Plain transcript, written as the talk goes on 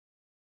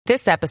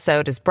This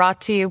episode is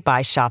brought to you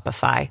by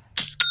Shopify.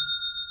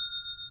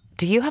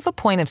 Do you have a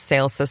point of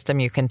sale system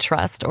you can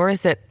trust, or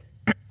is it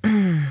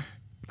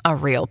a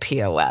real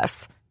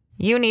POS?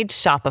 You need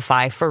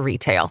Shopify for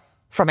retail.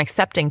 From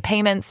accepting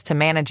payments to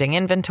managing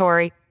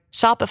inventory,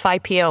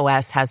 Shopify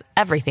POS has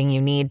everything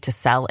you need to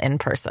sell in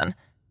person.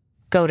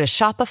 Go to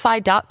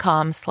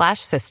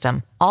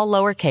shopify.com/system, all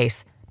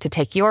lowercase, to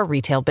take your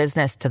retail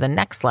business to the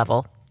next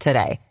level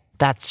today.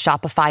 That's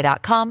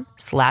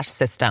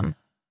shopify.com/system.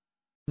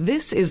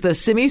 This is the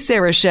Simi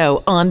Sara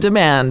Show on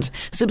demand.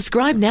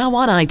 Subscribe now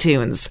on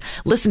iTunes.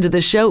 Listen to the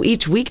show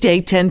each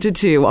weekday 10 to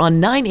 2 on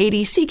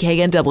 980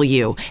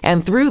 CKNW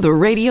and through the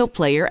Radio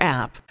Player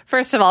app.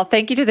 First of all,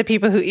 thank you to the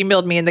people who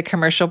emailed me in the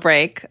commercial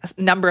break, a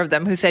number of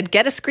them who said,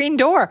 get a screen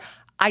door.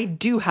 I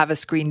do have a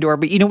screen door,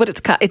 but you know what?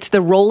 It's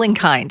the rolling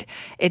kind.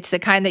 It's the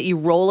kind that you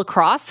roll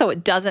across so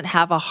it doesn't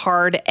have a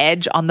hard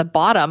edge on the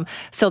bottom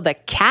so the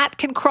cat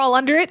can crawl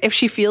under it if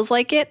she feels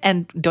like it.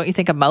 And don't you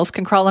think a mouse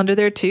can crawl under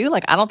there too?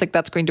 Like, I don't think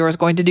that screen door is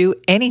going to do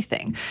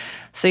anything.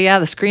 So yeah,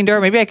 the screen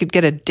door, maybe I could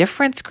get a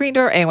different screen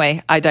door.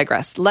 Anyway, I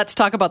digress. Let's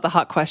talk about the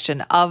hot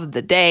question of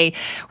the day.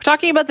 We're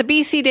talking about the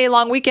BC Day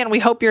long weekend. We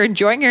hope you're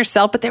enjoying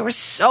yourself, but there was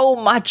so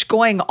much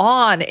going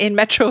on in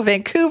Metro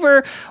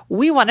Vancouver.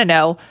 We want to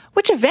know,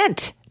 which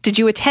event did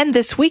you attend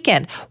this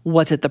weekend?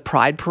 Was it the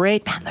Pride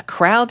Parade? Man, the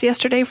crowds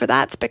yesterday for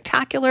that,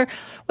 spectacular.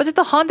 Was it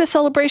the Honda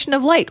Celebration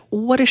of Light?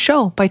 What a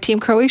show by Team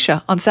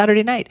Croatia on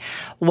Saturday night.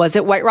 Was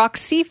it White Rock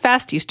Sea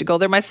Fest? Used to go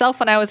there myself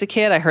when I was a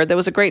kid. I heard there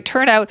was a great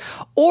turnout.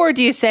 Or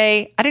do you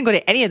say, I didn't go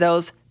to any of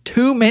those?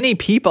 Too many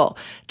people.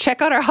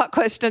 Check out our hot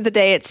question of the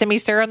day at Simi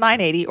Sara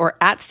 980 or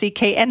at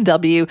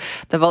CKNW.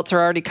 The votes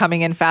are already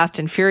coming in fast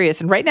and furious.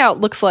 And right now it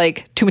looks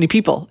like too many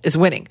people is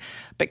winning.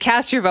 But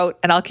cast your vote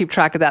and I'll keep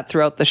track of that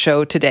throughout the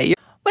show today.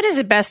 What is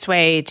the best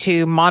way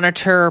to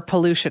monitor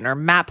pollution or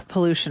map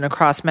pollution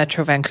across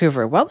Metro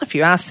Vancouver? Well, if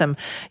you ask some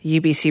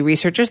UBC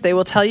researchers, they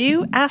will tell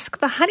you, ask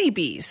the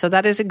honeybees. So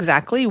that is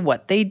exactly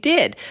what they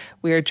did.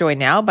 We are joined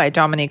now by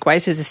Dominique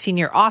Weiss, who's a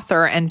senior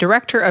author and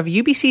director of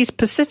UBC's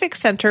Pacific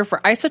Centre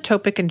for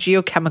Isotopic and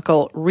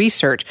Geochemical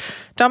Research.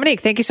 Dominique,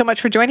 thank you so much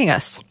for joining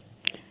us.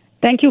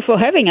 Thank you for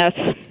having us.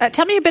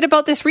 Tell me a bit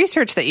about this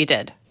research that you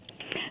did.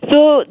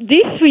 So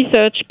this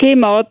research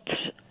came out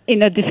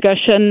in a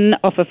discussion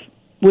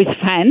with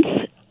friends,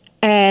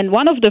 and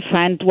one of the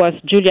friends was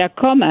Julia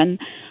Common,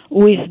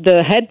 who is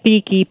the head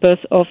beekeepers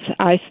of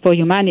Hives for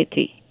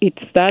Humanity. It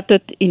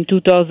started in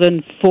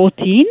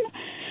 2014.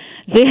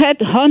 They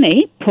had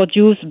honey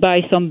produced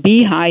by some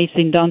beehives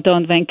in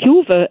downtown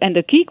Vancouver, and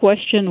the key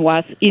question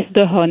was, is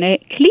the honey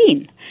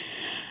clean?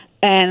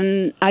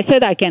 And I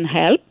said I can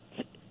help.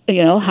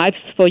 You know, Hives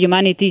for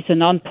Humanity is a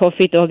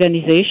non-profit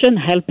organization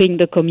helping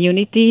the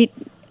community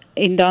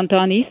in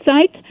downtown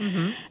Eastside.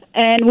 Mm-hmm.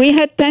 And we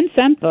had 10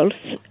 samples,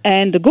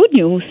 and the good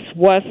news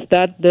was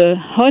that the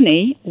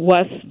honey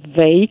was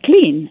very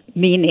clean,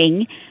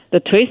 meaning the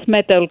trace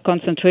metal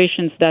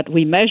concentrations that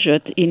we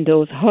measured in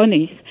those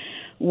honeys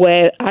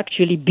were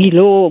actually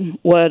below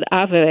world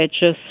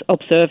averages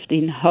observed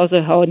in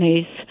other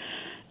honeys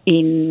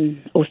in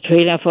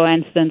Australia, for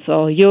instance,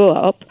 or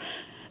Europe.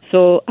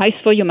 So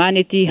Hives for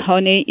Humanity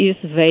honey is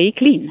very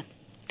clean.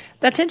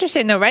 That's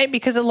interesting, though, right?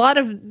 Because a lot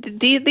of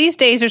these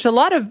days, there's a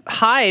lot of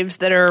hives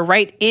that are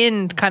right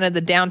in kind of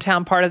the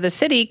downtown part of the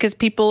city because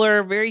people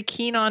are very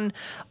keen on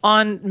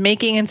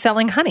making and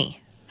selling honey.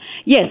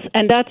 Yes,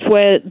 and that's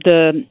where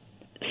the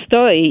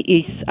story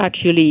is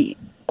actually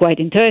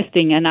quite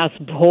interesting and has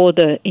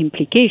broader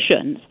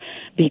implications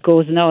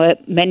because now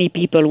many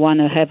people want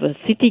to have a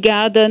city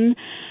garden,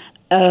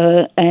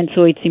 and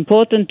so it's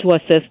important to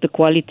assess the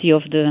quality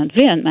of the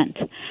environment.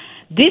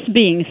 This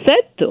being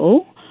said,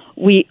 though,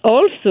 we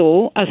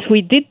also, as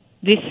we did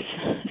this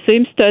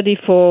same study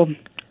for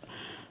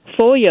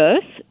 4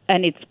 years,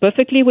 and it's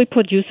perfectly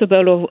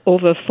reproducible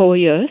over 4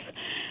 years,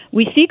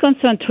 we see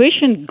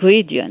concentration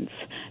gradients,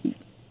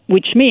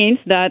 which means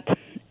that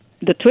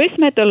the trace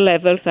metal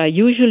levels are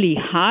usually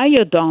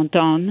higher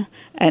downtown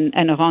and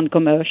around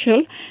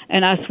commercial,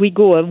 and as we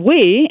go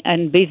away,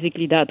 and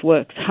basically that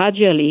works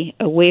gradually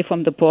away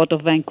from the Port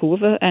of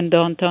Vancouver and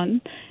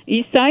downtown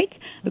Eastside,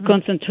 the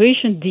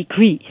concentration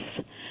decrease.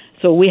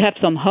 So we have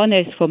some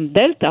honeys from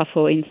Delta,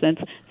 for instance.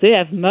 They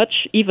have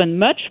much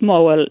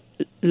more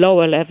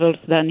lower levels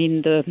than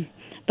in the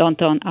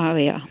downtown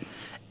area.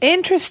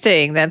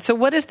 Interesting, then. So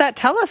what does that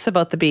tell us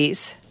about the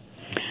bees?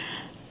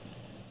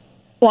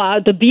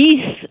 Well, the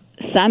bees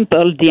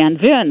sample the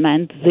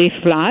environment. They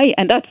fly,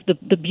 and that's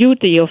the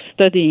beauty of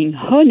studying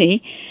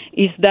honey,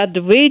 is that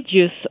the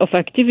radius of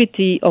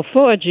activity of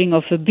foraging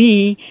of a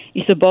bee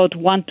is about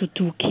 1 to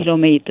 2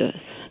 kilometers.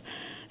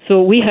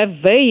 So we have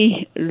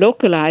very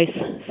localized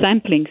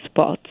sampling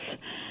spots.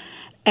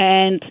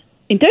 And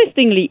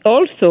interestingly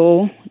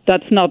also,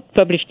 that's not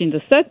published in the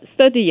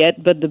study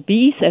yet, but the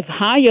bees have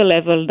higher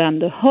level than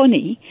the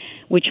honey,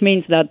 which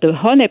means that the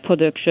honey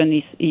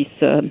production is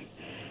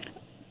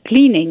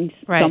cleaning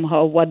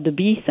somehow what the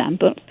bee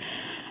samples.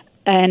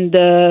 And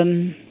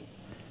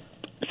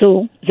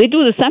so they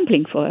do the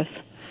sampling for us.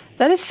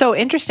 That is so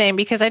interesting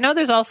because I know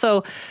there's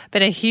also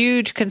been a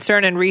huge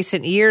concern in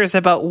recent years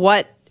about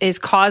what is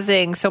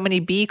causing so many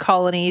bee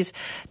colonies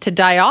to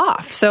die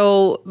off.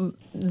 So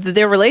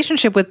their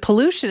relationship with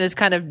pollution is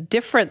kind of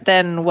different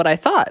than what I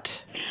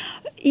thought.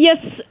 Yes,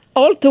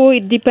 although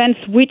it depends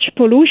which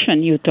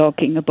pollution you're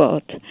talking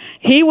about.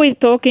 Here we're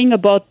talking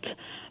about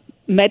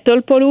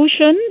metal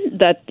pollution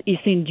that is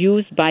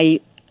induced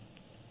by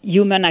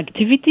human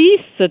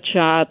activities such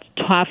as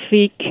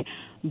traffic,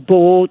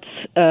 boats,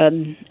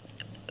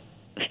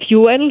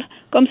 fuel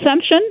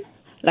consumption,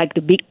 like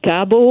the big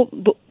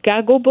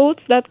cargo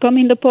boats that come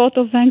in the port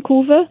of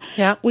Vancouver.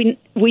 Yeah.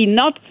 We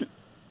not,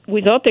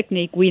 with our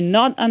technique, we're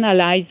not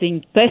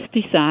analyzing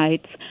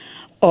pesticides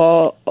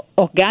or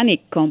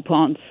organic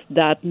compounds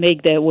that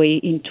make their way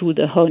into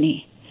the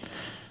honey.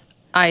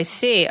 I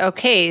see.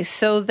 Okay,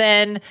 so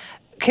then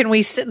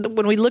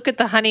when we look at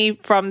the honey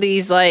from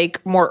these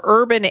like more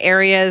urban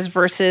areas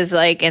versus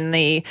like in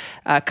the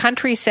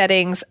country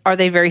settings, are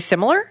they very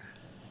similar?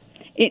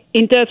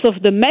 In terms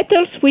of the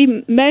metals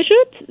we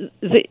measured,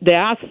 there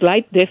are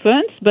slight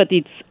difference, but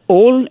it's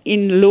all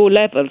in low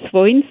levels.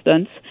 For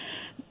instance,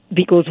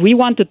 because we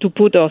wanted to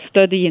put our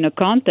study in a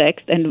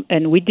context,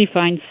 and we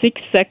defined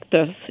 6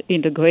 sectors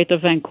in the Greater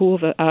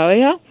Vancouver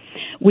area,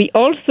 we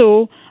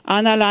also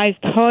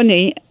analyzed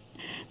honey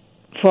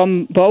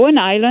from Bowen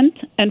Island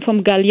and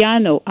from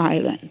Galliano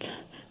Island,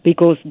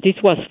 because this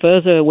was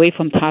further away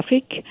from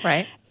traffic.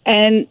 Right.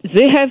 And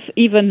they have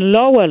even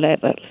lower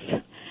levels.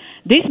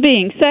 This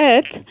being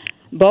said,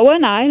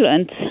 Bowen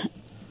Island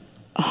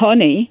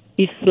honey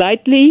is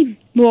slightly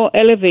more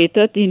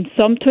elevated in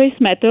some trace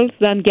metals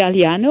than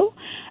Galliano,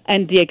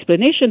 and the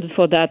explanation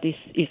for that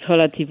is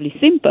relatively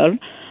simple.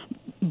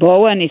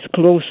 Bowen is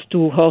close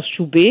to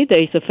Horseshoe Bay.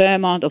 There is a fair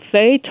amount of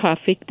ferry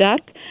traffic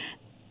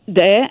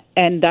there,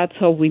 and that's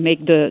how we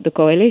make the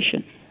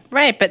correlation.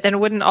 Right, but then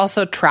wouldn't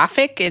also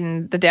traffic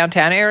in the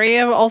downtown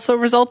area also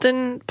result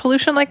in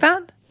pollution like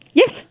that?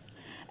 Yes.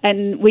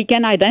 And we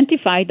can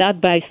identify that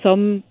by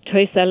some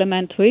trace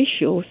element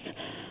ratios.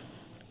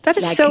 That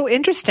is so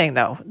interesting,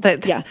 though.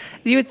 Yeah.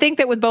 You would think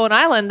that with Bowen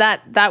Island,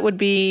 that would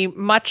be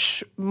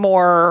much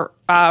more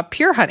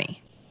pure honey.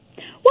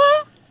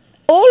 Well,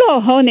 all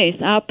our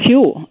honeys are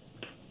pure.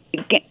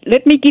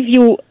 Let me give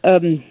you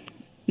an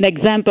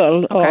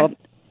example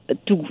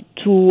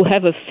to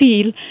have a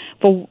feel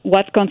for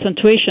what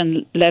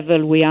concentration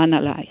level we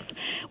analyze.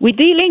 We're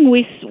dealing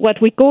with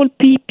what we call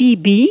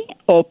ppb,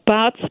 or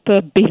parts per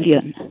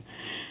billion.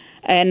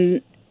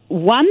 And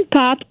 1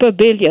 part per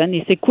billion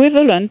is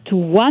equivalent to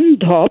 1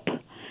 drop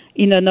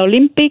in an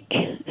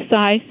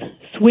Olympic-sized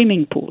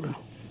swimming pool.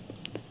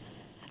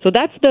 So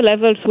that's the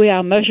levels we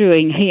are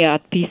measuring here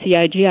at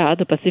PCIGR,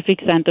 the Pacific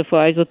Center for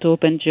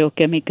Isotope and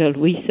Geochemical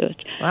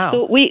Research. Wow.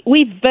 So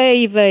we're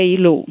very, very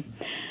low.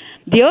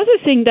 The other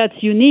thing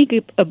that's unique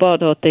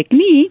about our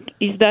technique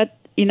is that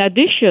in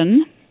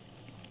addition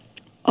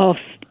of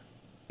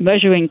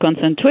measuring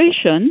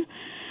concentration,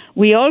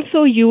 we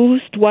also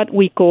used what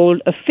we call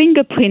a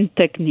fingerprint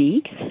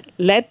technique,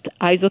 lead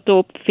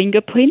isotope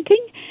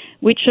fingerprinting,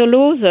 which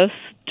allows us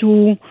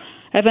to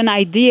have an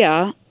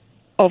idea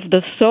of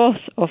the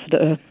source of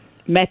the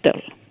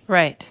metal.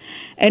 Right.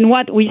 And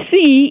what we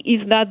see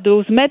is that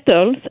those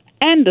metals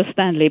and the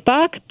Stanley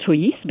Park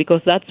trees,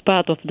 because that's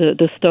part of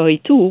the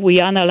story too,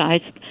 we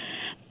analyzed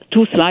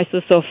 2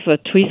 slices of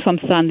trees from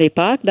Stanley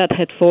Park that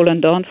had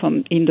fallen down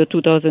in the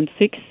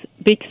 2006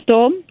 big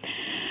storm.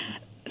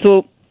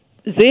 So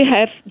they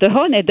have, the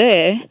honey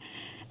there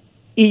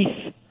is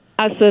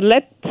as a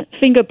lead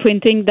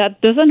fingerprinting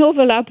that doesn't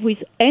overlap with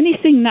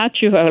anything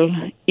natural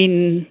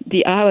in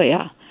the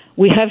area.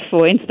 We have,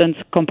 for instance,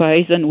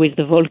 comparison with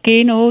the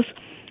volcanoes,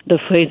 the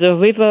Fraser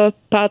River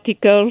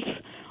particles,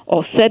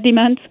 or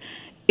sediments.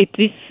 It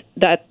is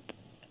that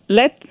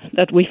lead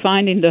that we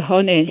find in the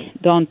honey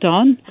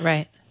downtown,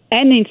 right,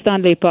 and in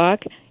Stanley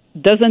Park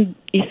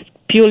is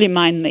purely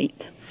man-made.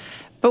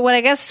 But what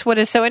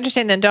is so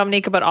interesting then,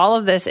 Dominique, about all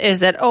of this is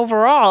that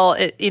overall,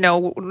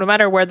 no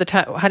matter where the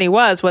honey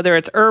was, whether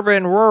it's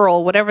urban,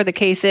 rural, whatever the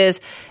case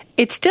is,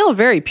 it's still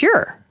very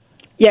pure.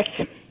 Yes.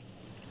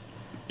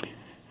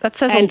 That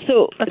says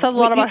a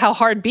lot about how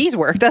hard bees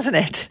work, doesn't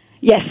it?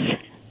 Yes.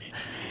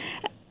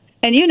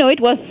 And it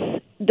was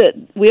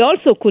we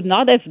also could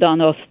not have done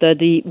our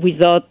study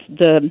without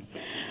the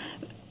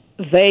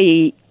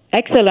very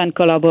excellent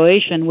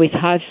collaboration with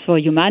Hives for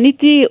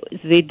Humanity.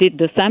 They did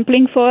the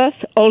sampling for us.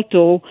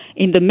 Although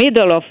in the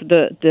middle of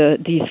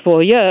these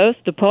 4 years,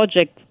 the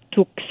project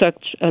took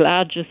such a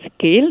large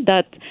scale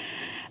that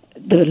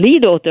the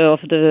lead author of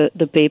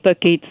the paper,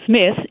 Kate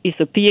Smith, is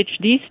a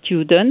PhD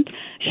student.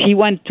 She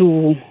went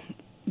to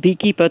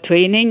beekeeper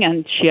training,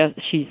 and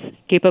she's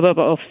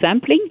capable of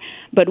sampling.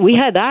 But we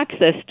had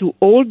access to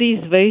all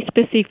these very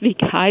specific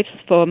hives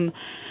from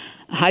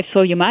Hives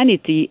for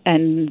Humanity,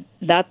 and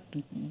that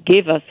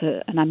gave us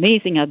an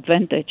amazing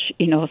advantage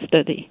in our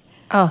study.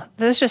 Oh,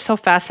 this is just so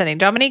fascinating.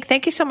 Dominique,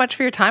 thank you so much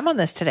for your time on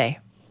this today.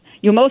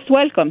 You're most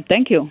welcome.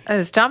 Thank you.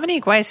 As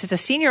Dominique Weiss is a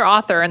senior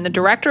author and the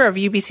director of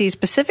UBC's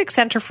Pacific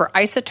Center for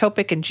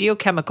Isotopic and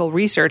Geochemical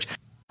Research.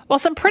 Well,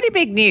 some pretty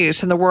big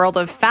news from the world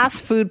of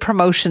fast food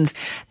promotions.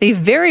 The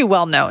very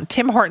well-known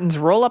Tim Hortons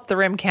Roll Up the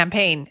Rim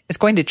campaign is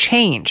going to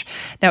change.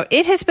 Now,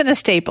 it has been a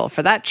staple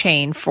for that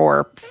chain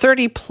for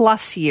 30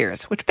 plus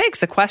years, which begs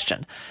the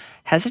question,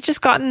 has it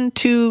just gotten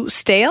too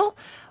stale?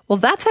 Well,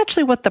 that's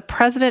actually what the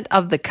president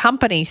of the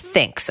company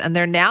thinks, and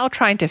they're now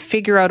trying to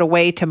figure out a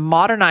way to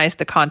modernize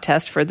the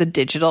contest for the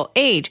digital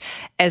age,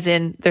 as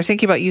in they're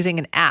thinking about using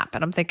an app.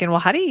 And I'm thinking, well,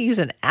 how do you use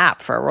an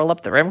app for a Roll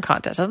Up the Rim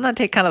contest? Doesn't that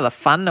take kind of the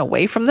fun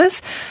away from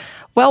this?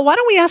 Well, why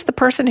don't we ask the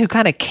person who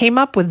kind of came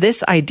up with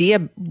this idea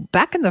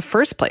back in the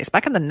first place,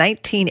 back in the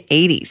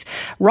 1980s.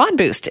 Ron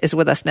Boost is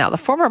with us now, the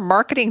former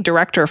marketing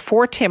director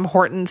for Tim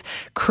Hortons,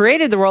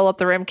 created the Roll Up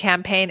the Rim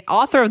campaign,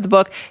 author of the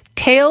book,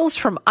 Tales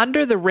from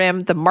Under the Rim,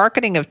 the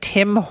Marketing of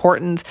Tim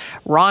Hortons.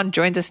 Ron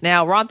joins us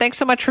now. Ron, thanks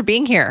so much for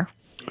being here.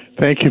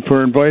 Thank you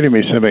for inviting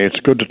me, Simi. It's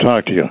good to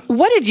talk to you.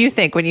 What did you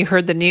think when you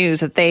heard the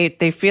news that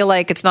they feel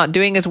like it's not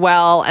doing as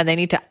well and they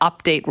need to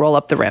update Roll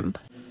Up the Rim?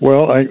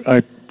 Well,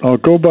 I'll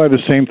go by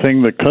the same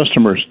thing that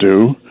customers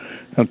do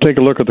and take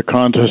a look at the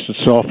contest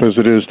itself as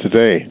it is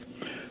today.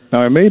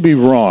 Now, I may be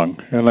wrong,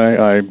 and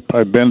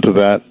I've been to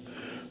that,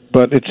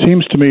 but it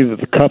seems to me that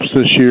the cups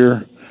this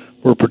year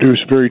were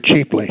produced very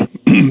cheaply.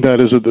 That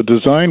is, that the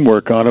design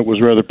work on it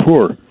was rather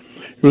poor.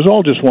 It was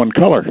all just one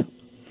color.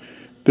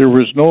 There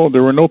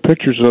were no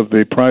pictures of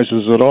the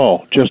prizes at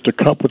all, just a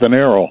cup with an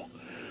arrow.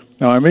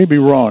 Now, I may be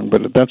wrong,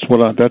 but that's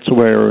the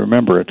way I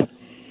remember it.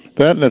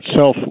 That in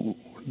itself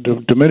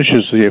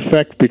diminishes the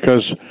effect,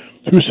 because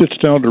who sits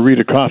down to read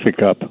a coffee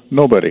cup?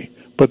 Nobody.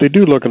 But they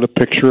do look at a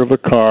picture of a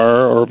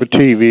car or of a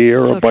TV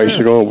or a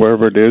bicycle or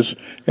wherever it is,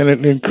 and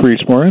it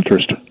creates more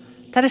interest.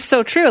 That is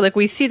so true. Like,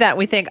 we see that and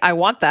we think, I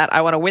want that.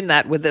 I want to win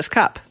that with this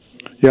cup.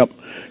 Yep.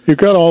 You've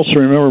got to also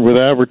remember with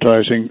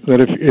advertising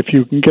that if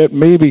you can get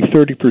maybe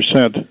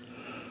 30%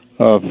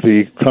 of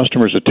the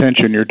customer's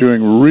attention, you're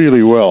doing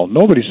really well.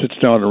 Nobody sits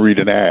down and read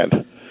an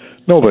ad.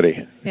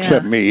 Nobody,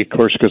 except me, of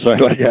course, because I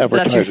like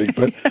advertising.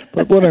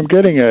 But what I'm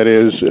getting at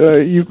is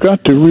you've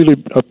got to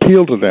really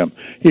appeal to them.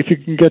 If you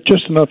can get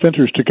just enough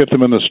interest to get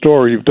them in the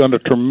store, you've done a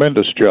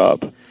tremendous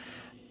job.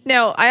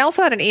 Now, I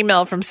also had an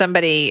email from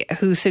somebody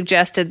who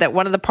suggested that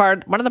one of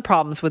the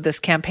problems with this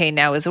campaign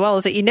now as well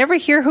is that you never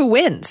hear who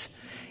wins.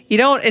 You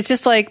don't. It's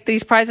just like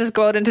these prizes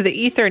go out into the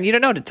ether, and you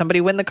don't know. Did somebody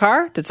win the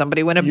car? Did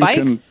somebody win a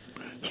bike?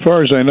 As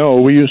far as I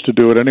know, we used to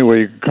do it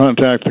anyway. You can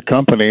contact the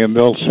company, and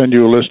they'll send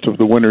you a list of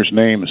the winners'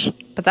 names.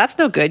 But that's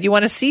no good. You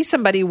want to see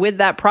somebody with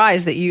that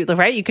prize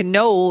you can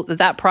know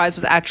that prize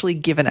was actually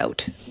given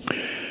out.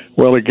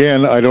 Well,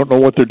 again, I don't know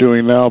what they're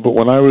doing now, but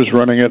when I was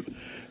running it,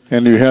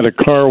 and you had a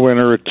car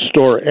winner at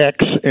store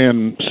X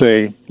in,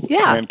 say,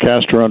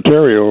 Lancaster,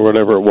 Ontario, or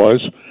whatever it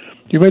was,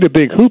 you made a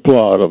big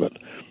hoopla out of it.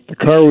 The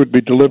car would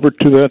be delivered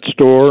to that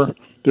store.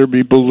 There'd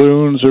be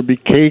balloons, there'd be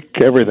cake,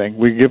 everything.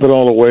 We'd give it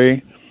all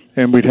away,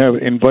 and we'd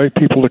invite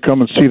people to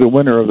come and see the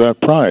winner of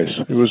that prize.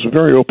 It was a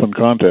very open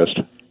contest.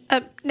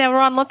 Now,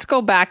 Ron, let's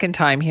go back in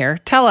time here.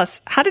 Tell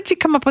us, how did you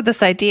come up with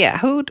this idea?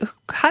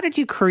 How did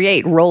you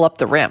create Roll Up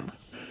the Rim?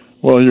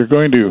 Well, you're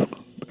going to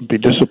be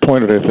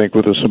disappointed, I think,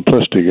 with the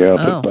simplicity of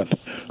it.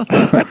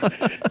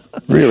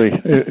 But really,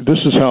 this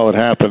is how it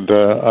happened.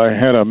 I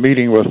had a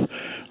meeting with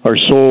our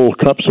sole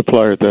cup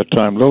supplier at that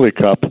time, Lily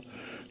Cup,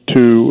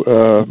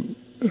 to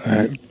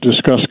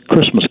discuss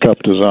Christmas cup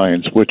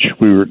designs, which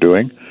we were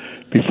doing.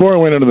 Before I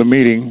went into the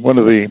meeting, one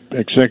of the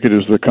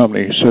executives of the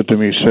company said to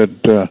me,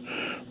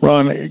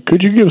 Ron,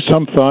 could you give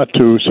some thought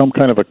to some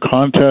kind of a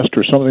contest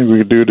or something we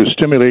could do to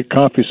stimulate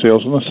coffee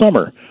sales in the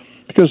summer?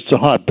 Because it's a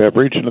hot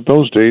beverage, and in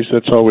those days,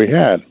 that's all we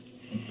had.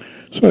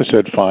 So I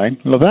said, fine.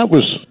 Now, that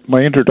was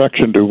my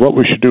introduction to what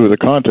we should do with the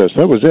contest.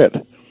 That was it.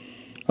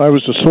 I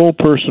was the sole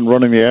person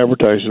running the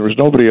advertising. There was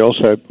nobody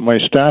else. My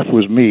staff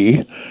was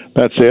me.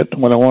 That's it.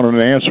 When I wanted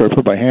an answer, I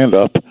put my hand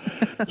up.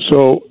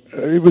 So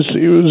it was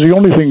the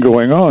only thing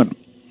going on.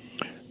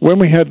 When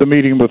we had the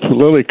meeting with the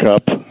Lily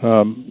Cup,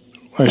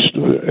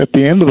 at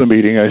the end of the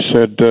meeting, I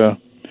said,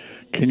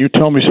 can you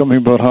tell me something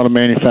about how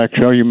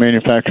you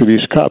manufacture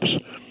these cups?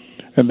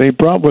 And they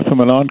brought with them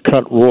an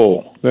uncut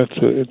roll.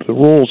 The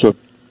rolls of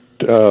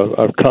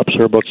cups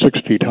are about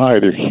 6 feet high.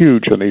 They're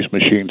huge on these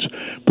machines.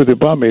 But they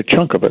brought me a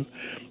chunk of it.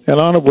 And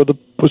on it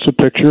was a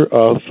picture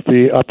of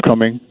the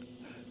upcoming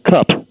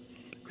cup.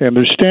 And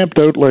they're stamped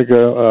out like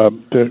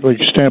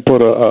you stamp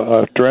out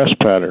a dress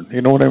pattern.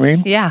 You know what I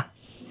mean? Yeah.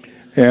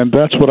 And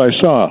that's what I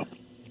saw.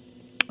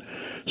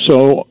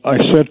 So I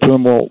said to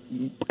them, well,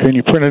 can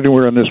you print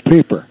anywhere on this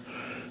paper?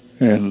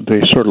 And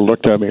they sort of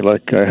looked at me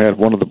like I had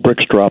one of the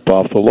bricks drop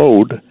off the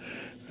load.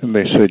 And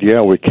they said,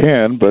 yeah, we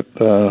can, but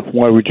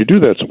why would you do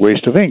that? It's a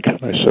waste of ink.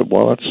 I said,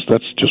 well,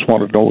 that's just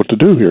want to know what to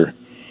do here.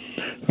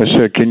 I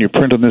said, can you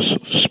print on this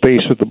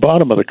space at the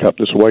bottom of the cup,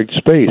 this white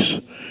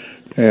space?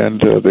 And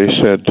they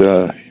said,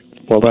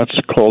 well, that's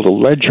called a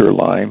ledger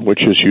line,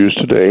 which is used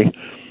today.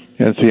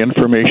 And it's the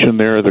information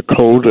there, the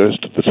code as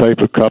to the type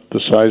of cup, the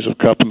size of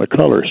cup, and the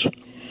colors.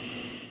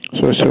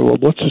 So I said, well,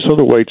 what's this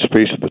other white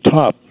space at the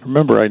top?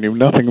 Remember, I knew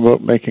nothing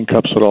about making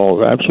cups at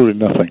all,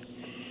 absolutely nothing.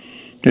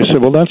 He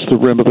said, well, that's the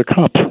rim of the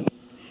cup.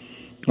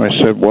 I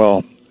said,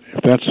 well,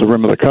 if that's the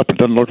rim of the cup, it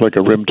doesn't look like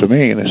a rim to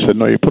me. And they said,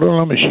 no, you put it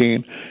on a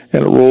machine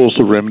and it rolls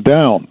the rim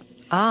down.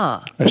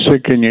 Ah. I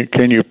said, can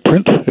you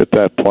print at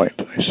that point?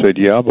 I said,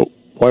 yeah, but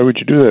why would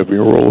you do that? If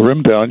you roll the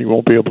rim down, you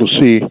won't be able to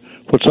see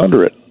what's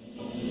under it.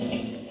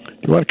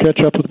 You want to catch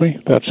up with me?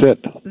 That's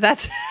it.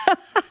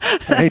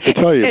 I hate to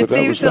tell you, it but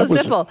seems so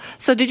simple.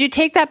 So did you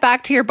take that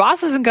back to your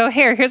bosses and go,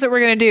 here's what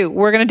we're going to do.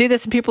 We're going to do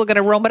this and people are going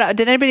to roll it out.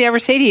 Did anybody ever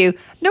say to you,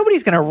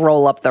 nobody's going to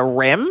roll up the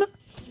rim?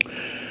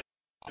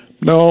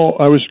 No,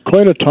 I was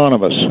quite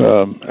autonomous.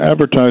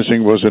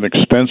 Advertising was an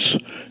expense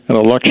and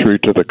a luxury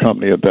to the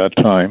company at that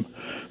time.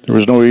 There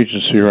was no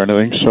agency or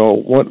anything. So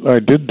what I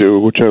did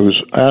do, which I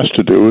was asked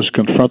to do, was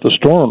confront the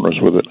store owners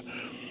with it.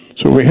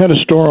 So we had a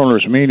store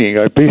owners meeting.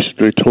 I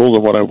basically told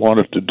them what I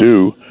wanted to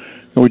do,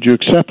 and would you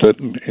accept it?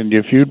 And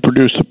if you'd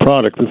produce the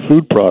product, the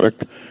food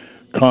product,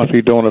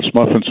 coffee, donuts,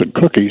 muffins, and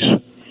cookies,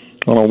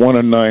 on a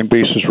 1-in-9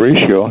 basis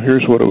ratio,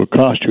 here's what it would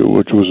cost you,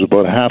 which was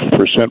about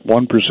 0.5%,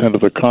 1%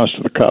 of the cost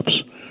of the cups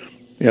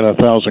in a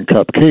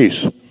 1,000-cup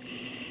case.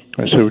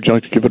 I said, would you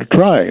like to give it a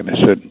try? And they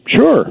said,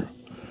 sure.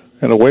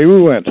 And away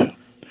we went.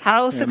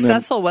 How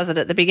successful was it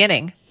at the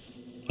beginning?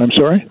 I'm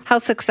sorry? How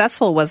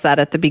successful was that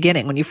at the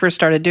beginning when you first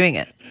started doing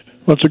it?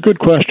 Well, it's a good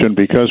question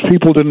because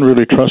people didn't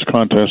really trust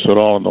contests at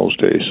all in those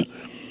days.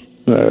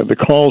 The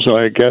calls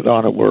I get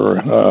on it were,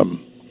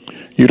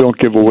 you don't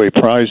give away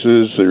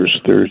prizes,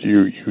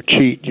 you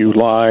cheat, you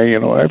lie,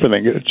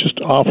 everything. It's just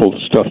awful, the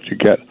stuff you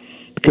get,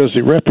 because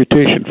the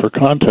reputation for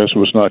contests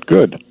was not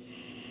good.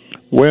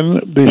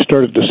 When they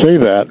started to say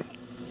that,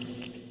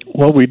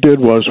 what we did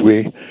was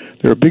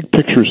there are big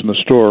pictures in the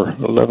store,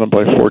 11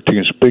 by 14,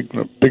 it's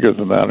bigger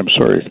than that, I'm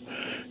sorry.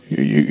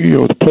 You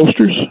know, the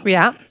posters?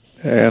 Yeah.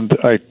 And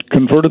I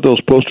converted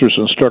those posters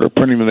and started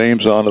printing the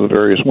names onto the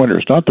various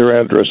winners, not their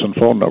address and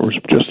phone numbers,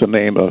 just the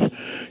name of,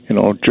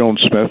 Joan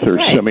Smith or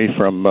Simi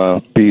from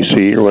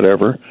BC or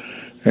whatever.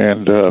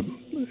 And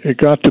it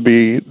got to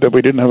be that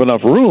we didn't have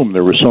enough room.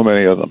 There were so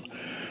many of them.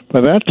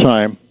 By that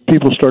time,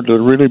 people started to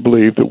really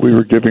believe that we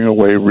were giving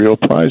away real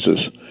prizes.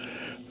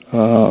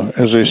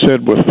 As I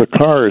said, with the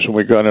cars, when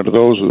we got into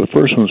those, the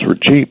first ones were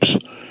Jeeps.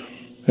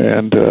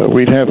 And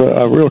we'd have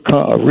a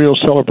real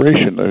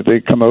celebration.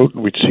 They'd come out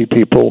and we'd see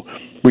people.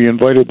 We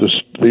invited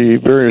the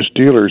various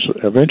dealers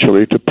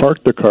eventually to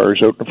park the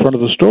cars out in front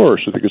of the store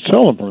so they could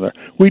sell them from there.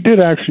 We did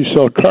actually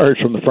sell cars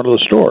from the front of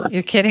the store.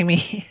 You're kidding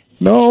me.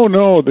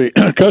 No. The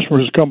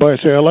customers come by and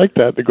say, I like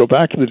that. They go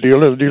back to the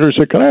dealer. The dealer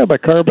said, can I have my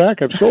car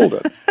back? I've sold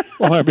it.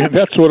 Well, I mean,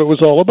 that's what it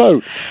was all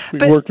about.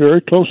 We worked very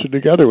closely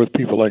together with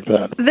people like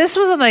that. This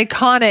was an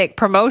iconic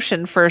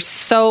promotion for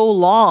so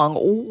long.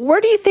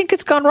 Where do you think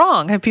it's gone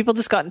wrong? Have people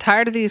just gotten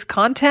tired of these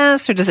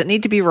contests, or does it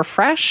need to be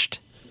refreshed?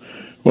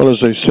 Well,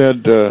 as I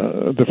said,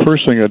 the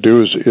first thing I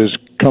do is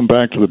come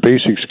back to the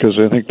basics because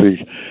I think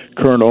the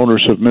current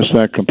owners have missed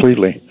that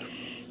completely.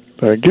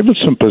 Give it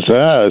some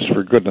pizzazz,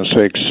 for goodness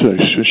sakes.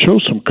 Show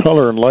some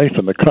color and life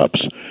in the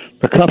cups.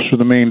 The cups were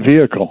the main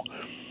vehicle.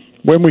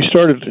 When we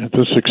started,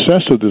 the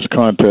success of this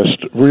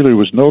contest really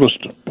was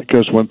noticed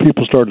because when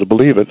people started to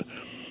believe it,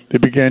 they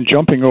began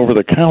jumping over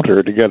the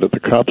counter to get at the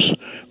cups.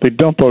 They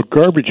dump out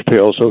garbage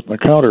pails out in the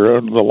counter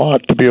out in the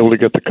lot to be able to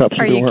get the cups.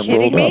 Are you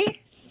kidding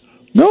me?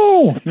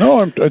 No,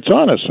 it's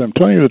honest. I'm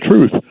telling you the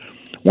truth.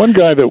 One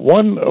guy that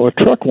won a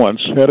truck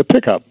once had a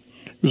pickup.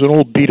 It was an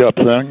old beat-up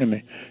thing,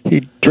 and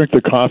he'd drink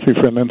the coffee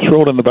and then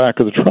throw it in the back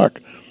of the truck.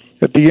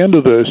 At the end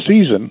of the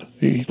season,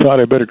 he thought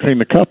I better clean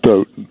the cup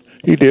out. And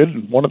he did,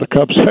 and one of the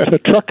cups had a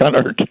truck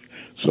under it.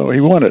 So he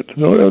won it.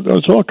 So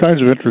there's all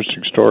kinds of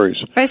interesting stories.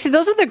 I see.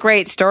 Those are the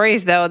great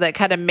stories, though, that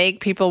kind of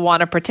make people want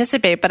to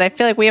participate. But I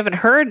feel like we haven't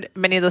heard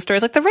many of those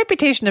stories. Like the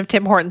reputation of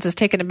Tim Hortons has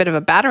taken a bit of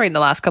a battering in the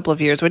last couple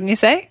of years, wouldn't you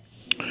say?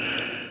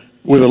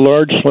 With a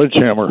large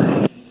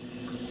sledgehammer.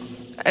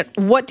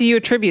 What do you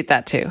attribute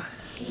that to?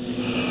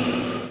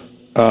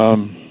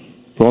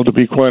 Well, to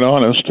be quite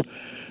honest,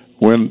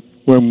 when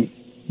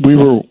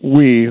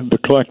the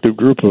collective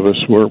group of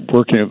us were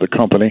working at the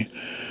company,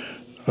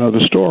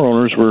 the store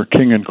owners were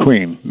king and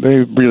queen.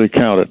 They really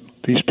counted.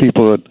 These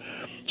people that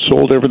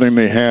sold everything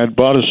they had,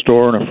 bought a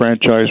store and a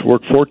franchise,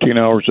 worked 14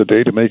 hours a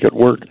day to make it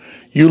work.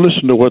 You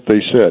listened to what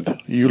they said.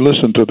 You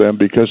listened to them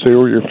because they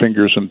were your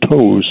fingers and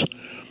toes.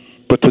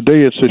 But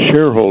today it's a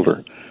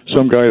shareholder,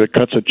 some guy that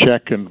cuts a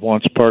check and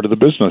wants part of the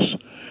business.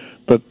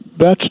 But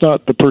that's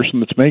not the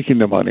person that's making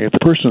the money. The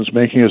person that's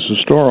making it is the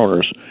store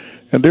owners.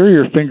 And they're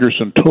your fingers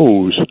and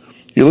toes.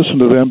 You listen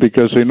to them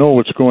because they know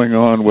what's going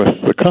on with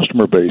the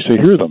customer base. They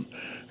hear them.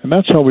 And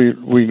that's how we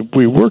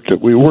worked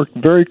it. We worked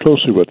very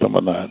closely with them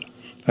on that.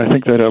 I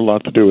think that had a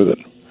lot to do with it.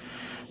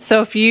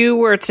 So if you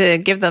were to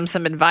give them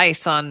some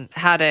advice on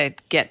how to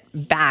get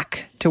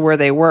back to where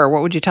they were,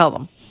 what would you tell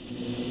them?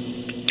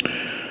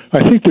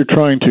 I think they're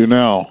trying to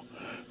now.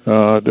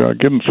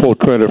 Give them full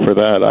credit for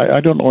that. I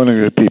don't know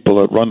any of the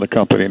people that run the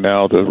company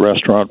now, the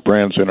Restaurant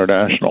Brands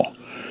International,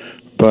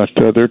 but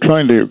they're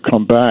trying to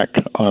come back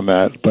on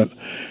that. But,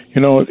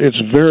 it's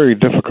very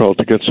difficult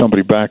to get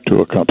somebody back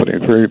to a company.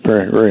 Very,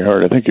 very, very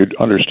hard. I think you'd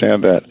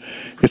understand that.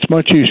 It's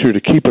much easier to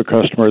keep a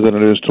customer than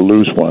it is to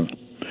lose one.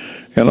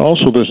 And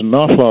also, there's an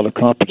awful lot of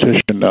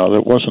competition now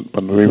that wasn't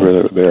when we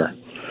were there.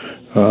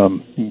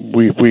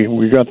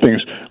 We got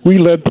things. We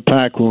led the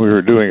pack when we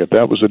were doing it.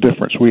 That was the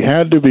difference. We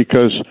had to,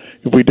 because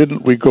if we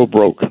didn't, we'd go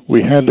broke.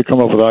 We had to come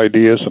up with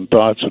ideas and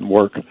thoughts and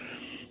work.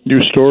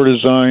 New store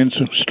designs,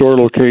 store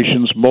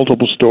locations,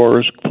 multiple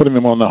stores, putting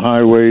them on the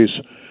highways.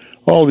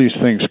 All these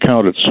things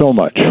counted so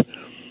much.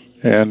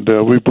 And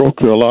we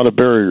broke a lot of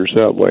barriers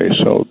that way.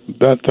 So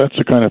that's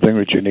the kind of thing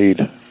that you need.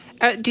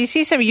 Do you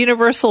see some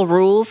universal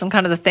rules and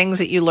kind of the things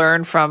that you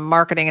learn from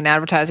marketing and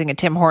advertising at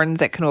Tim Hortons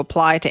that can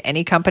apply to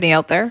any company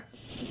out there?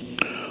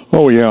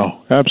 Oh, yeah,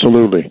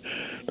 absolutely.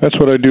 That's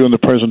what I do in the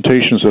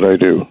presentations that I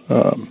do.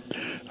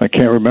 I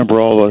can't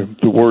remember all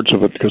the words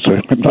of it because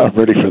I'm not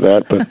ready for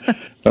that, but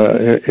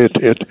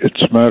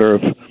it's a matter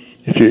of,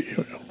 if you,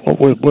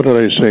 what did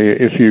I say?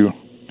 If you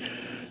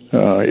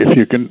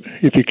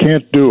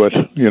can't do it,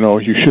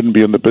 you shouldn't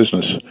be in the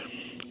business.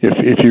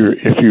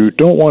 If you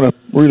don't want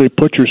to really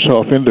put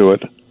yourself into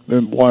it,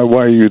 then why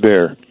are you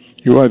there?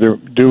 You either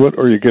do it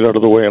or you get out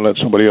of the way and let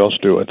somebody else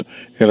do it.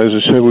 And as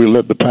I said, we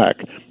led the pack.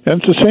 And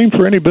it's the same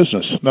for any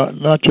business,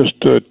 not just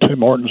Tim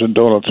Hortons and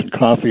donuts and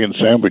coffee and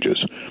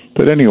sandwiches,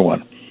 but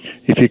anyone.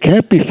 If you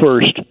can't be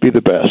first, be the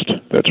best.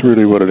 That's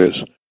really what it is.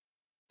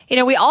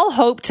 We all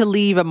hope to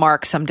leave a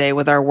mark someday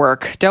with our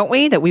work, don't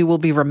we? That we will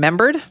be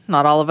remembered.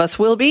 Not all of us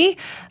will be.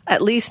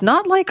 At least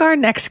not like our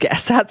next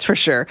guest, that's for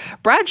sure.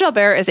 Brad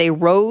Jalbert is a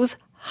rose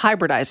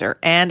hybridizer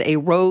and a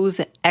rose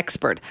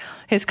expert.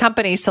 His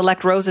company,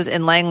 Select Roses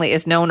in Langley,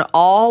 is known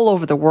all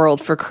over the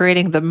world for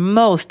creating the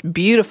most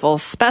beautiful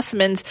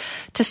specimens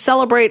to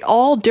celebrate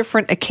all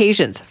different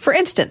occasions. For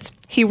instance,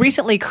 he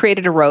recently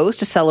created a rose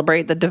to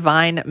celebrate the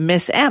divine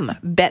Miss M,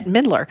 Bette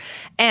Midler,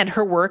 and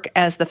her work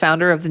as the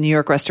founder of the New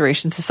York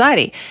Restoration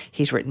Society.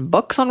 He's written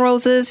books on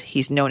roses.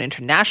 He's known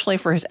internationally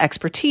for his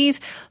expertise.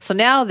 So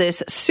now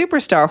this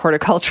superstar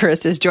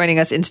horticulturist is joining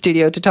us in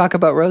studio to talk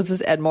about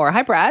roses and more.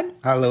 Hi, Brad.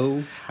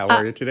 Hello. How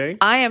are you today?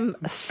 I am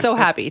so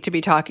happy to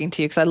be talking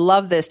to you because I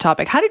love this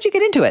topic. How did you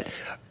get into it?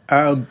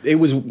 I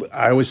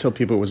always tell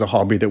people it was a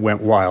hobby that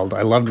went wild.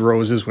 I loved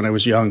roses when I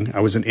was young. I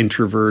was an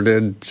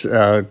introverted,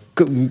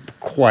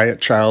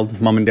 quiet child.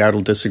 Mom and Dad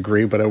will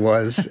disagree, but I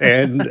was.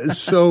 And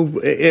so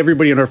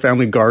everybody in our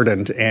family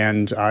gardened,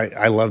 and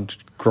I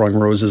loved growing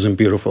roses and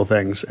beautiful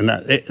things. And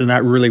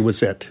that really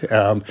was it.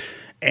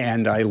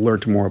 And I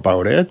learned more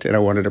about it, and I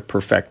wanted to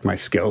perfect my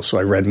skills. So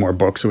I read more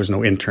books. There was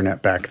no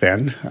internet back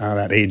then.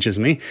 That ages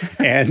me.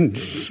 And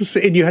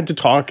you had to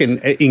talk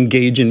and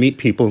engage and meet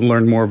people and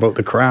learn more about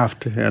the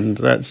craft. And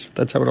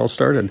that's how it all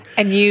started.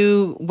 And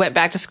you went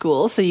back to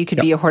school so you could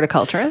be a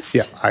horticulturist?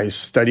 Yeah, I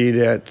studied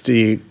at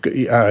the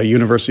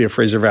University of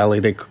Fraser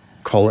Valley. They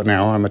call it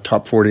now. I'm a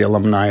top 40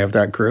 alumni of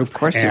that group. Of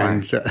course you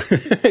are.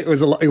 It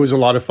was a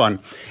lot of fun.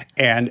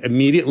 And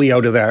immediately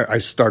out of that, I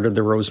started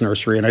the rose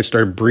nursery, and I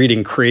started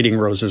creating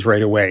roses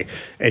right away.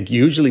 And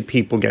usually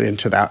people get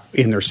into that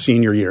in their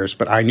senior years,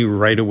 but I knew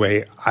right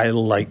away I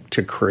like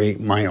to create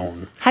my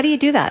own. How do you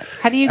do that?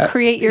 How do you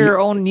create your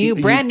own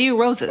brand new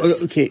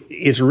roses? Okay,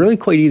 it's really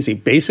quite easy.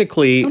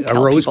 Basically, Don't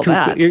tell people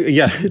that.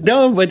 Yeah,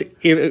 no, but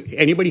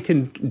anybody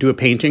can do a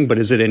painting, but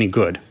is it any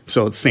good?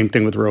 So it's the same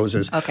thing with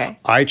roses. Okay.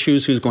 I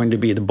choose who's going to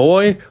be the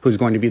boy, who's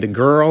going to be the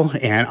girl,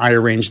 and I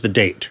arrange the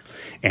date.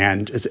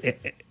 And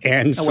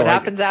so what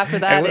happens after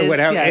that is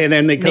and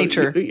then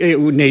nature.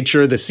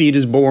 Nature, the seed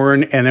is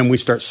born, and then we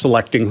start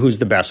selecting who's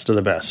the best of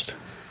the best.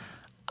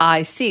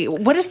 I see.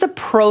 What is the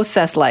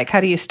process like? How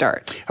do you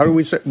start? How do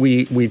we start?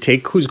 We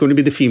take who's going to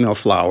be the female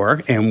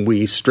flower, and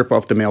we strip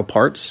off the male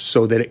parts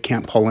so that it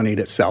can't pollinate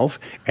itself.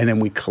 And then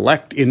we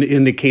collect.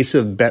 In the case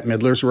of Bette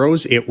Midler's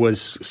rose, it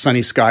was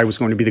Sunny Sky was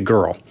going to be the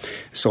girl.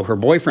 So her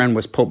boyfriend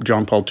was Pope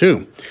John Paul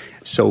II.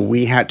 So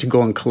we had to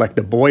go and collect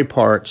the boy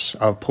parts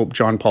of Pope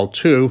John Paul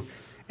II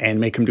and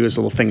make him do his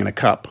little thing in a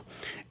cup.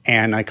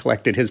 And I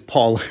collected his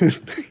pollen.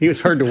 He was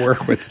hard to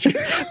work with.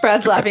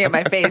 Brad's laughing at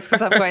my face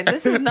because I'm going,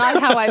 this is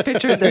not how I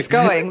pictured this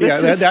going.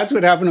 That's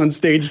what happened on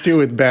stage 2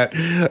 with Bette.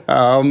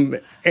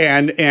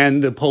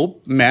 And the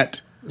Pope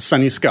met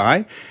Sunny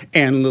Sky,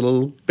 and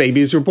little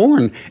babies were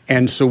born.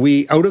 And so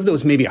out of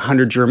those, maybe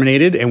 100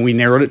 germinated, and we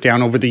narrowed it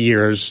down over the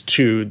years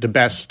to the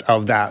best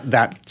of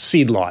that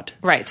seed lot.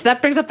 Right. So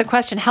that brings up the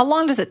question, how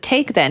long does it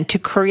take then to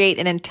create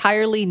an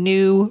entirely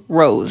new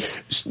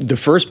rose? The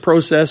first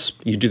process,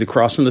 you do the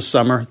cross in the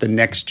summer. The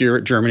next year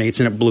it germinates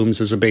and it blooms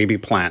as a baby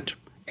plant.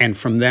 And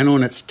from then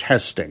on, it's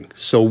testing.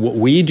 So what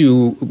we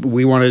do,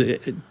 we want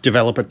to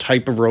develop a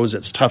type of rose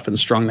that's tough and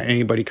strong that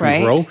anybody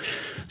can grow.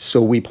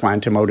 So we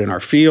plant them out in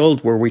our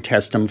field where we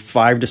test them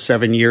 5 to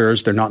 7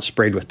 years. They're not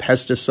sprayed with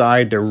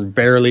pesticide. They're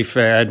barely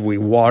fed. We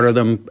water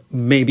them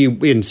maybe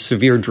in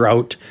severe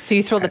drought. So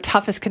you throw the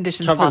toughest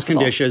conditions possible. Toughest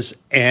conditions.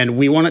 And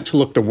we want it to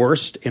look the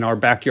worst in our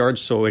backyard.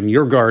 So in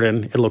your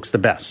garden, it looks the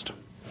best.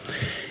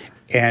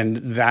 And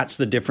that's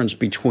the difference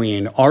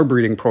between our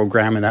breeding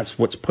program, and that's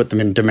what's put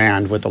them in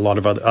demand with a lot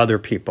of other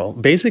people.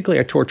 Basically,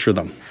 I torture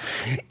them.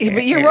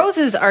 But your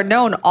roses are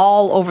known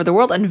all over the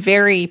world and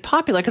very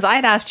popular. Because I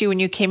had asked you when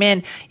you came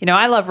in,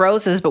 I love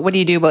roses, but what do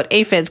you do about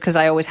aphids? Because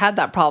I always had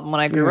that problem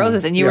when I grew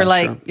roses. And you were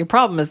like, your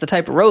problem is the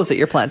type of rose that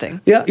you're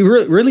planting. Yeah,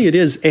 really it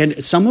is.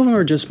 And some of them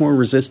are just more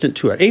resistant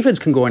to it. Aphids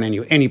can go on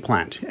any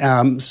plant.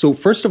 So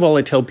first of all,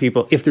 I tell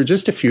people, if they're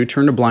just a few,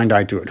 turn a blind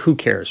eye to it. Who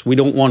cares? We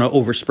don't want to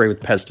overspray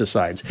with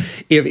pesticides.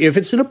 If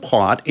it's in a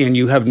pot and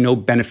you have no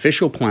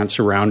beneficial plants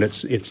around,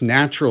 it's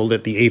natural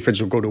that the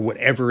aphids will go to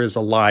whatever is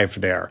alive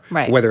there,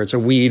 right. Whether it's a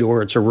weed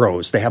or it's a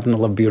rose. They happen to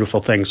love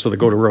beautiful things, so they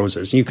go to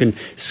roses. You can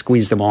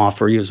squeeze them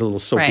off or use a little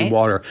soapy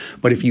water.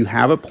 But if you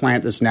have a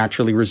plant that's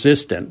naturally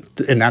resistant,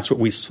 and that's what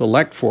we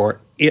select for,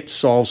 it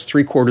solves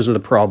 3/4 of the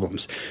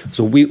problems.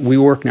 So we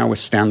work now with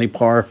Stanley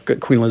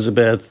Park, Queen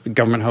Elizabeth, the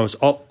Government House,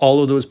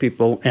 all of those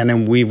people, and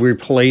then we've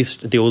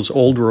replaced those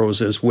old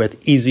roses with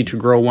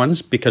easy-to-grow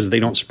ones because they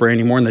don't spray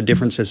anymore, and the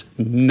difference is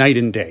night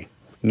and day.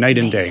 Night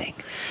and day.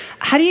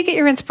 How do you get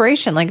your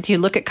inspiration? Like, do you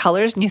look at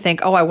colors and you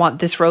think, oh, I want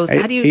this rose?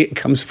 How do you? It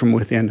comes from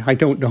within. I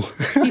don't know.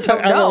 You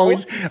don't know?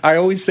 I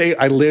always say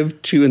I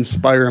live to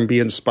inspire and be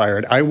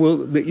inspired. I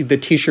will. The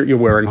T-shirt you're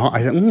wearing,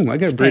 I think, I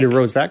got to breed a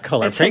rose that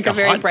color. It's like a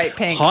very bright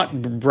pink.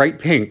 Hot, bright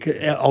pink.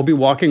 I'll be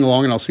walking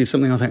along and I'll see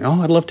something. I'll think,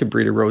 oh, I'd love to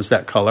breed a rose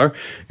that color.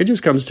 It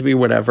just comes to me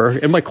whatever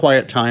in my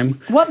quiet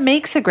time. What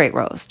makes a great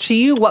rose? To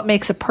you, what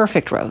makes a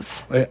perfect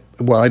rose?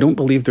 Well, I don't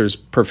believe there's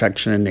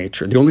perfection in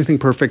nature. The only thing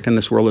perfect in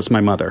this world is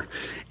my mother.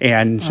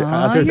 And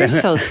you're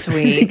so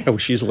sweet. Oh,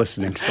 she's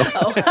listening. So.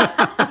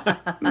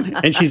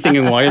 And she's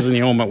thinking, why isn't he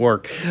home at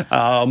work?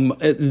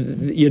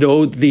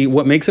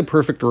 What makes a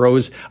perfect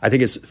rose, I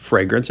think, is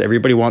fragrance.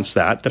 Everybody wants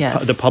that.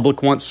 The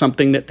public wants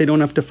something that they don't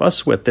have to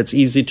fuss with, that's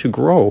easy to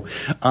grow.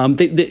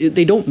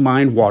 They don't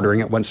mind watering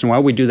it once in a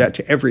while. We do that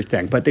to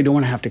everything, but they don't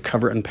want to have to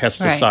cover it in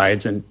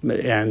pesticides and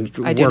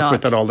work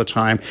with it all the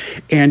time.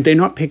 And they're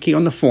not picky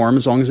on the form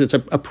as long as it's a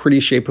pretty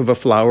shape of a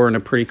flower and a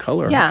pretty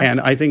color. Yeah. And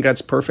I think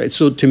that's perfect.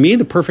 So to me,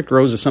 the perfect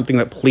rose is something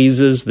that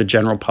pleases the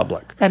general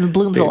public. And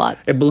blooms a lot.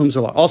 It blooms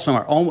a lot. All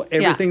summer.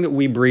 Everything that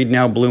we breed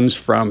now blooms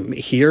from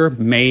here,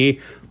 May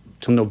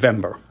till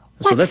November.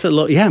 What? So that's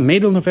May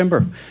till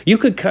November. You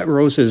could cut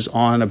roses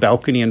on a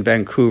balcony in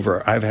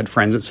Vancouver. I've had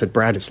friends that said,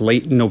 Brad, it's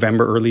late in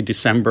November, early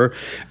December,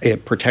 a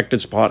protected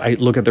spot. I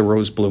look at the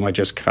rose bloom I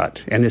just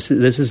cut. And this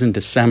is in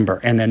December.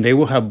 And then they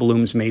will have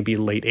blooms maybe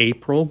late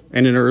April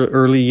in an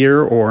early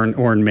year or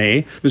in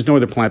May. There's no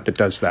other plant that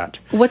does that.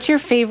 What's your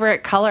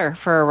favorite color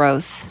for a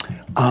rose?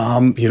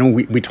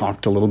 We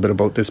talked a little bit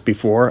about this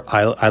before.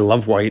 I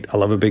love white. I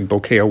love a big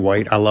bouquet of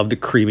white. I love the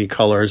creamy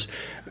colors.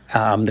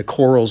 The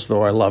corals,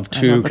 though, I love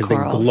too because they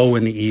glow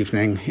in the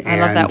evening. I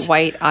love that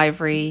white,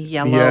 ivory,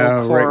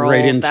 yellow, coral,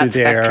 right into that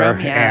there.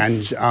 Spectrum,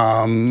 yes.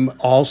 And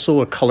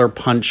also a color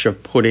punch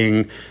of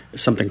putting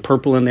something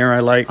purple in there. I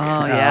like.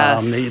 Oh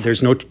yes.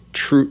 There's no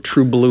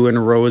true blue in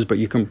a rose, but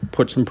you can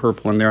put some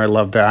purple in there. I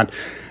love that.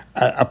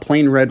 A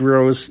plain red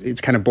rose,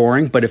 it's kind of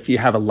boring. But if you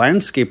have a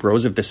landscape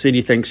rose, if the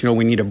city thinks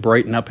we need to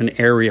brighten up an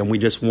area and we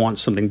just want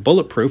something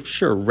bulletproof,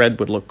 sure, red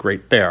would look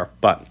great there,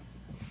 but.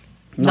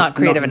 Not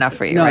creative enough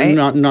for you, right?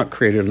 Not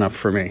creative enough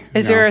for me.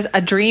 Is there a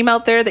dream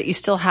out there that you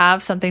still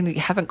have, something that you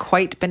haven't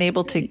quite been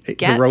able to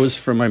get? The rose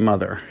from my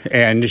mother.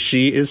 And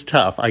she is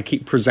tough. I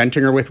keep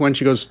presenting her with one.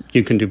 She goes,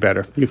 you can do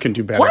better. You can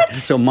do better. What?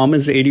 So Mom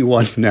is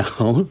 81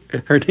 now.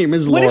 Her name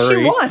is Lori. What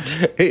does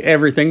she want?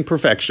 Everything,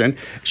 perfection.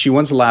 She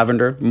wants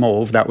lavender,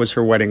 mauve. That was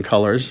her wedding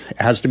colors.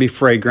 It has to be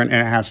fragrant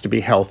and it has to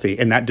be healthy.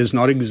 And that does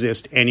not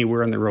exist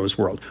anywhere in the rose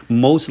world.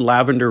 Most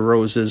lavender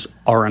roses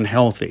are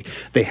unhealthy.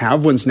 They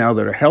have ones now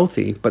that are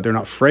healthy, but they're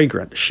not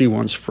fragrant. She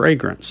wants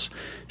fragrance.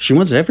 She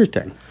wants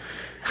everything.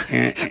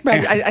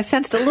 Right. I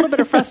sensed a little bit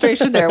of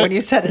frustration there when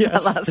you said it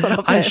that last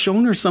little bit. I've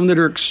shown her some that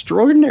are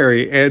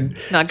extraordinary, and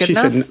she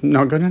said,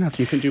 not good enough.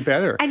 You can do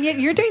better. And yet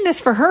you're doing this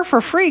for her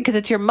for free because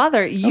it's your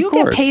mother. You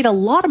get paid a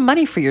lot of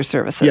money for your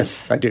services.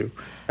 Yes, I do.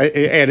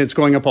 And it's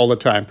going up all the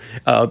time.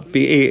 But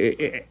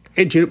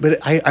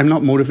I'm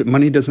not motivated.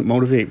 Money doesn't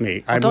motivate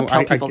me. Don't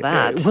tell people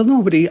that. Well,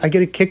 no, but I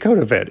get a kick out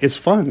of it. It's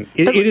fun.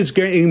 It is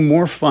getting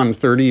more fun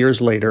 30 years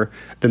later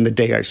than the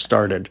day I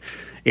started.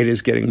 It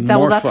is getting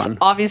more fun. That's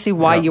obviously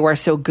why you are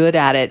so good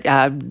at it.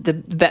 The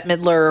Bette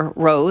Midler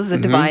rose, the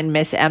Divine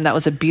Miss M, that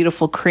was a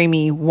beautiful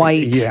creamy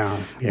white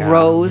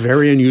rose.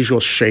 Very unusual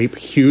shape,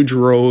 huge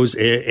rose,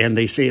 and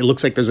they say it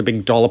looks like there's a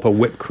big dollop of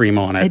whipped cream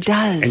on it. It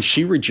does. And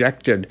she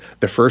rejected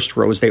the first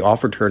rose they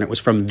offered her, and it was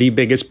from the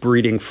biggest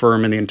breeding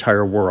firm in the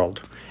entire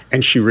world.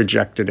 And she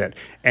rejected it.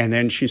 And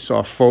then she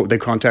saw they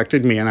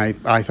contacted me, and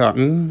I thought,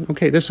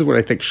 okay, this is what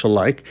I think she'll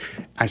like.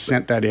 I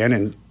sent that in,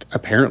 and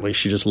apparently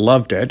she just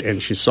loved it,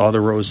 and she saw the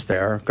rose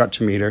there, got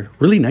to meet her.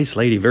 Really nice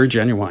lady, very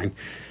genuine.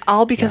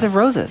 All because of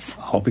roses.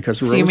 All because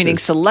of roses. So you're meeting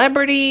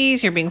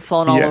celebrities, you're being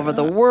flown all over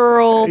the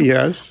world.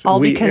 Yes. All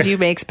because you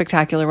make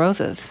spectacular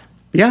roses.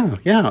 Yeah.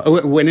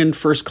 Went in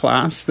first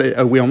class. We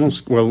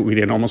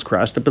didn't almost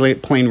crash. The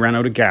plane ran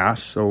out of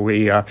gas, so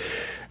we...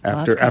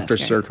 After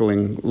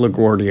circling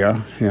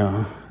LaGuardia,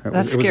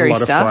 That's it was scary a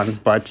lot stuff. of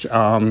fun, but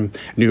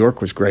New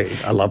York was great.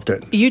 I loved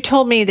it. You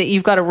told me that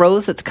you've got a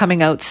rose that's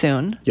coming out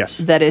soon. Yes.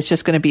 That is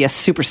just going to be a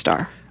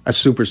superstar. A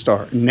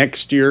superstar.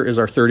 Next year is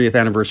our 30th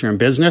anniversary in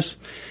business,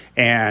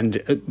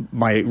 and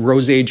my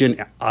rose agent,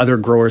 other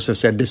growers have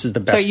said this is the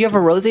best. So you have a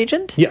rose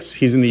agent? Yes,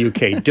 he's in the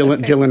UK,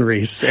 Dylan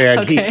Reese,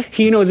 and Okay.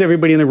 he knows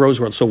everybody in the rose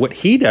world. So what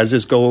he does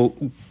is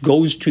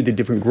goes to the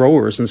different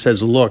growers and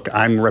says, "Look,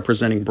 I'm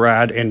representing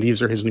Brad, and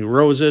these are his new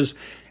roses,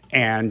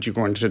 and you're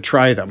going to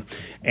try them."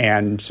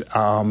 And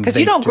Because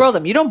you don't grow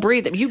them, you don't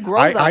breed them, you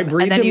grow them. I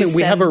breed and then them, you and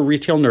we have a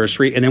retail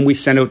nursery, and then we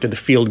send out to the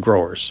field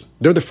growers.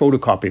 They're the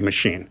photocopy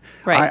machine.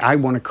 Right. I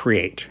want to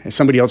create, and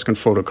somebody else can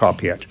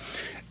photocopy it.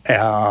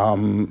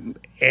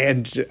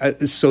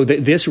 So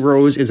this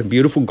rose is a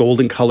beautiful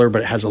golden color,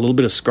 but it has a little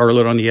bit of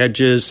scarlet on the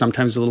edges,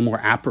 sometimes a little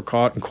more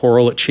apricot and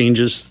coral. It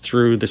changes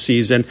through the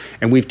season,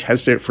 and we've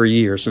tested it for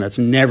years, and it's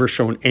never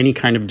shown any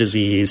kind of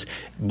disease.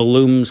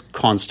 Blooms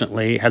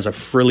constantly, has a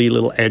frilly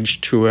little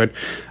edge to it.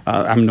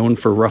 I'm known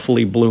for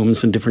ruffly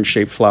blooms and different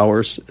shaped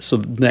flowers.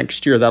 So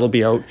next year that'll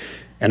be out.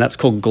 And that's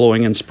called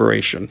Glowing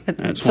Inspiration.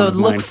 That's So one of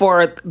look mine.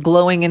 for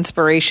Glowing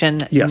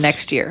Inspiration Yes.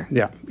 next year.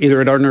 Yeah, either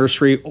at our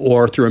nursery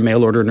or through a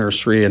mail order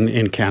nursery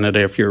in Canada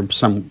if you're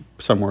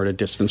somewhere at a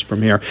distance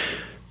from here.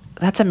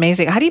 That's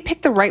amazing. How do you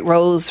pick the right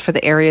rose for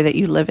the area that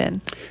you live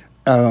in?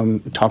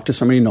 Talk to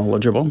somebody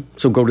knowledgeable.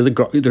 So go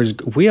to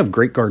we have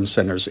great garden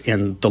centers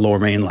in the Lower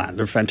Mainland.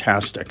 They're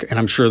fantastic, and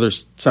I'm sure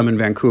there's some in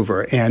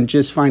Vancouver. And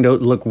just find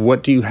out, look,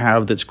 what do you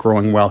have that's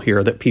growing well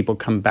here that people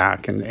come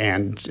back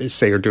and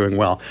say are doing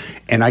well?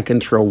 And I can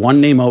throw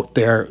one name out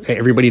there.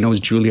 Everybody knows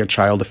Julia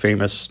Child, the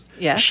famous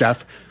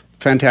chef.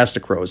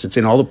 Fantastic rose. It's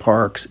in all the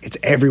parks. It's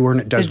everywhere, and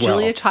it does The well.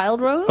 Julia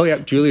Child rose? Oh, yeah,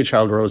 Julia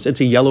Child rose. It's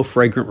a yellow,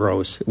 fragrant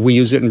rose. We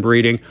use it in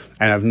breeding,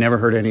 and I've never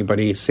heard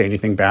anybody say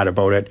anything bad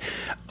about it.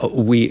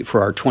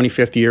 For our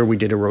 25th year, we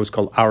did a rose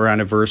called Our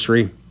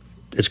Anniversary.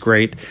 It's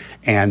great.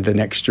 And the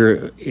next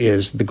year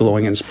is the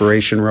Glowing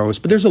Inspiration rose.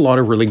 But there's a lot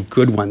of really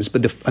good ones.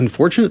 But the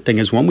unfortunate thing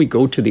is when we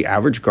go to the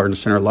average garden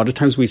center, a lot of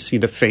times we see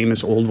the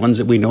famous old ones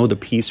that we know, the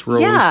peace rose.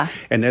 Yeah.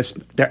 And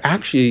they're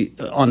actually,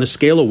 on the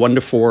scale of 1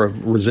 to 4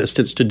 of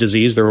resistance to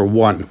disease, they're a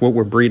 1. What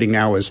we're breeding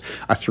now is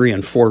a 3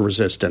 and 4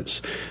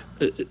 resistance.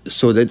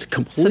 So that's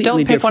completely different. So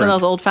don't pick one of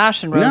those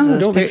old-fashioned roses. No,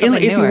 don't pick pick.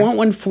 something If newer. you want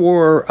one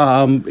for,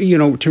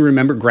 to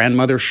remember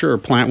grandmother, sure,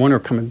 plant one or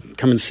come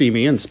and see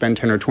me and spend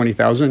 10 or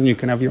 20,000, and you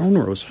can have your own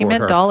rose for He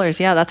meant her.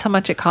 dollars. Yeah, that's how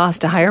much it costs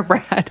to hire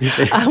Brad.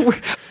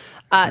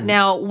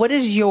 Now, what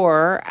is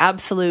your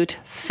absolute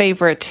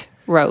favorite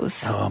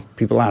rose?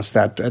 People ask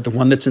that. The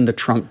one that's in the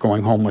trunk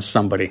going home with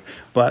somebody.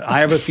 But I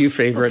have a few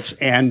favorites,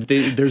 and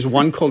there's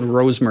one called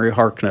Rosemary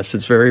Harkness.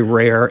 It's very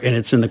rare, and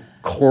it's in the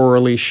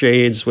corally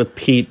shades with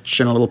peach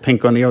and a little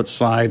pink on the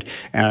outside.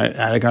 And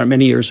I got it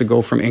many years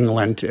ago from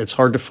England. It's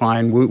hard to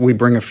find. We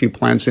bring a few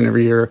plants in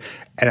every year,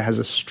 and it has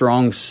a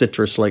strong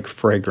citrus-like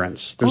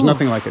fragrance. There's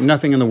nothing like it.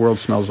 Nothing in the world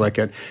smells like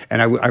it.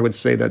 And I would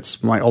say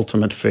that's my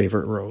ultimate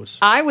favorite rose.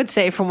 I would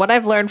say, from what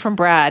I've learned from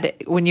Brad,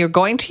 when you're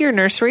going to your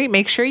nursery,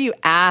 make sure you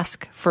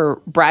ask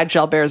for Brad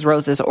Jalbert's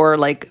roses or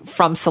like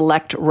from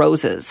Select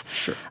Roses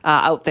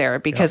out there,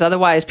 because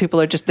otherwise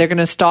people are they're going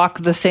to stock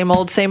the same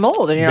old,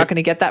 and you're not going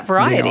to get that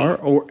variety. They are,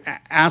 or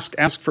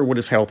ask for what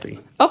is healthy.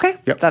 Okay.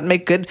 Yep. That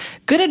make good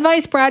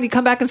advice, Brad. You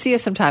come back and see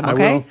us sometime,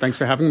 okay? I will. Thanks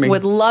for having me.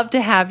 Would love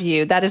to have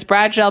you. That is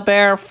Brad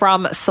Jalbert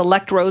from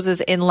Select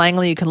Roses in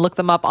Langley. You can look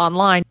them up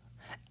online.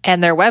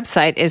 And their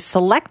website is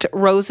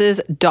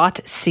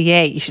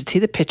selectroses.ca. You should see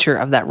the picture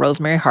of that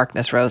Rosemary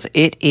Harkness rose.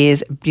 It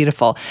is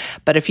beautiful.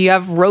 But if you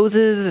have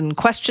roses and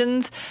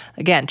questions,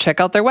 again, check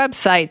out their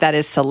website. That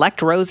is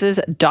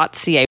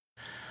selectroses.ca.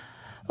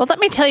 Well, let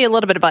me tell you a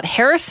little bit about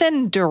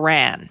Harrison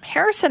Duran.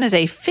 Harrison is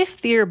a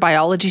fifth-year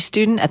biology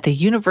student at the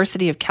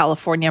University of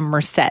California,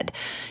 Merced.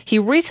 He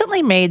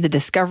recently made the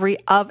discovery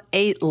of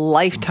a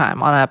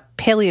lifetime on a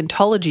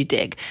paleontology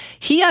dig.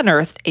 He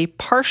unearthed a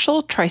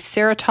partial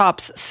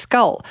Triceratops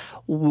skull.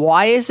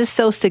 Why is this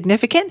so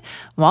significant?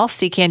 Well,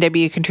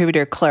 CKNW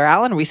contributor Claire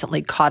Allen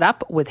recently caught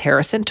up with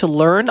Harrison to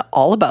learn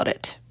all about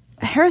it.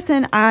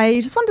 Harrison, I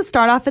just want to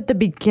start off at the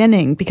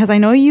beginning because I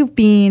know you've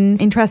been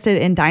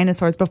interested in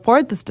dinosaurs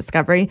before this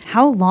discovery.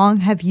 How long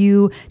have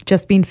you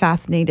just been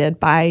fascinated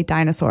by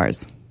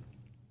dinosaurs?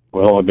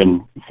 Well, I've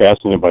been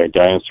fascinated by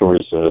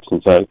dinosaurs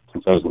since I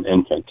was an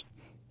infant.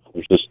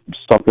 There's just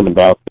something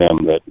about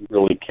them that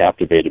really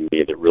captivated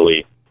me, that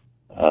really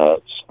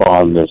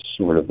spawned this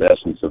sort of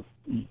essence of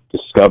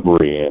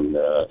discovery and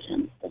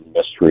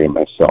mystery in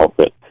myself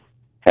that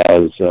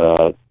has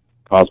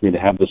caused me to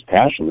have this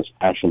passion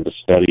to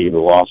study the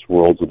lost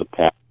worlds of the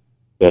past,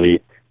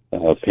 study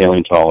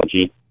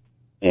paleontology,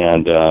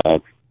 and I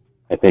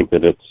think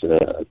that it's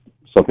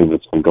something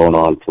that's been going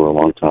on for a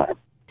long time.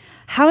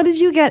 How did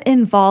you get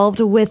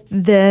involved with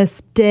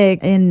this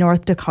dig in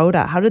North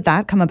Dakota? How did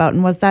that come about,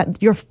 and was that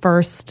your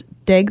first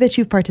dig that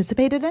you've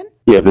participated in?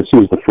 Yeah, this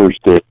was the first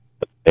dig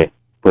that I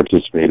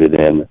participated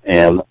in,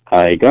 and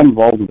I got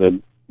involved with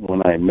it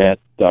when I met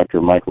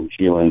Dr. Michael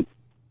Geelan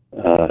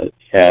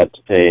at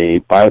a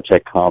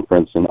biotech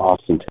conference in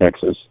Austin,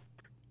 Texas.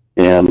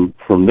 And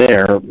from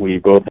there, we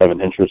both have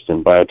an interest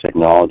in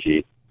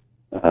biotechnology,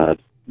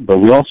 but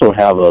we also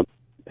have a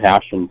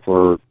passion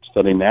for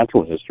studying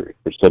natural history,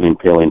 for studying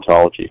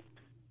paleontology.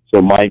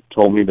 So Mike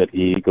told me that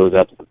he goes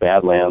out to the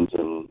Badlands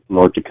in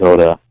North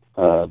Dakota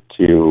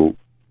to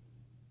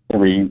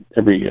every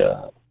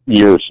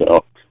year or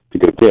so to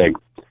go dig.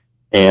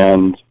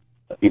 And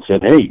he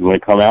said, "Hey, you want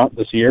to come out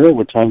this year?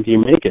 What time do you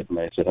make it?" And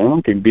I said,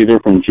 "I can be there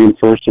from June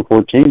 1st to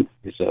 14th.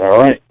 He said, "All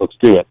right, let's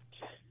do it."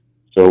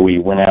 So we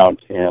went out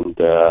and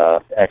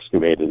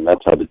excavated, and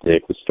that's how the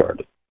dig was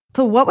started.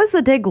 So what was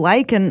the dig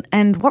like,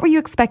 and what were you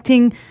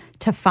expecting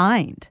to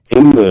find?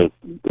 In the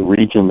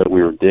region that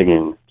we were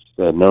digging,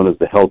 known as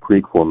the Hell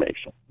Creek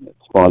Formation, it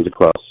spawns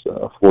across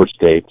 4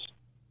 states,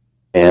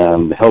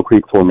 and the Hell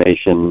Creek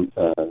Formation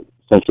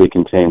essentially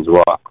contains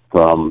rock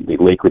from the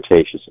late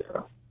Cretaceous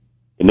era.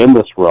 And in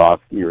this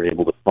rock, you're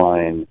able to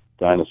find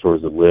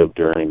dinosaurs that lived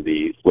during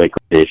the late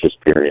Cretaceous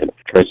period: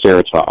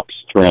 Triceratops,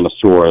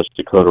 Tyrannosaurus,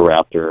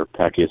 Dakotaraptor,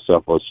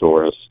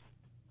 Pachycephalosaurus.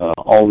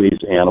 All these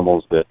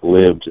animals that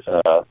lived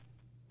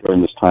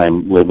during this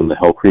time live in the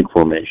Hell Creek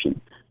Formation.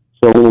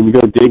 So when we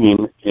go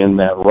digging in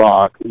that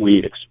rock,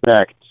 we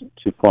expect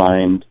to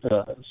find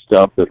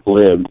stuff that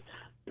lived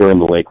during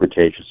the late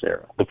Cretaceous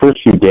era. The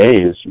first few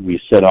days, we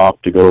set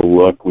off to go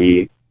look.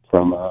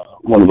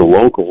 One of the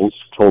locals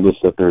told us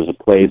that there's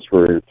a place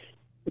where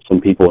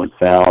some people had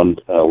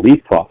found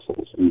leaf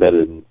fossils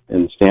embedded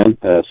in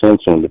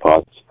sandstone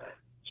deposits.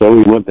 So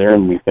we went there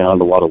and we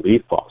found a lot of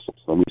leaf fossils.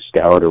 And we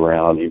scoured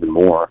around even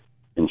more,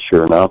 and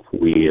sure enough,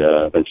 we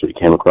eventually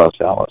came across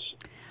Alice.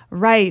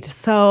 Right.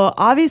 So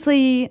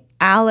obviously,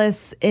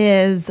 Alice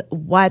is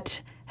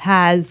what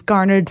has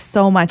garnered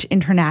so much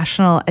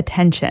international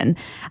attention.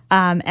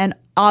 And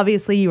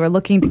obviously, you were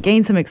looking to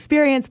gain some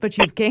experience, but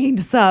you've gained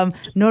some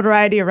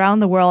notoriety around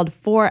the world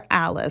for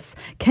Alice.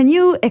 Can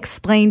you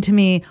explain to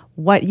me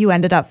what you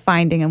ended up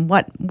finding and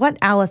what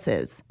Alice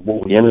is?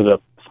 What we ended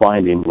up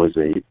finding was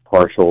a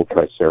partial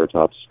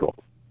Triceratops skull.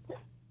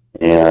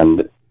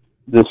 And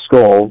this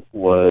skull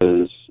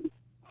was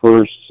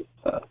first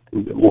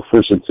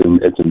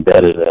it's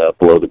embedded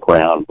below the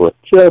ground, but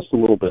just a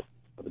little bit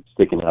of it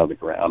sticking out of the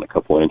ground, a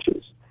couple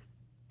inches.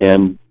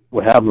 And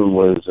what happened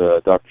was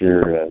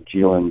Dr.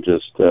 Geelan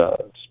just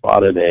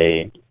spotted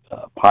a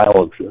pile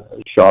of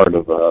shard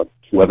of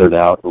weathered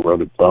out,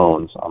 eroded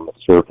bones on the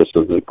surface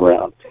of the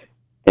ground.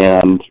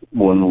 And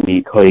when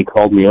he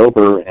called me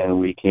over, and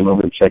we came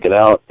over to check it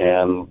out,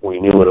 and we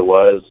knew what it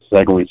was. The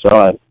second we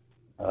saw it,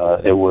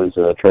 it was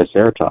a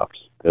Triceratops,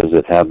 because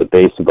it had the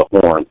base of the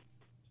horn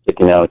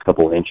sticking out a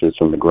couple inches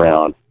from the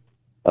ground.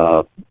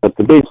 But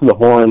the base of the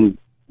horn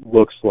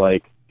looks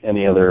like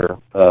any other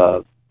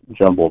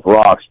jumble of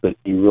rocks, but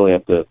you really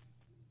have to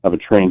have a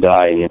trained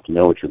eye, and you have to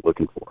know what you're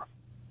looking for.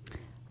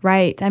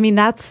 Right. I mean,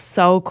 that's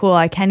so cool.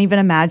 I can't even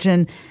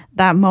imagine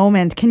that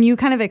moment. Can you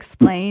kind of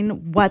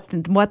explain what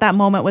that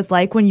moment was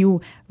like when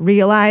you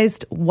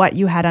realized what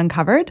you had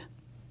uncovered?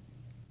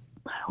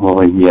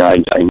 Well, yeah,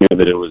 I knew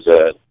that it was,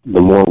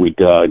 the more we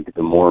dug,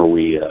 the more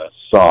we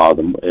saw.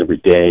 Every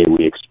day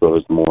we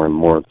exposed more and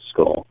more of the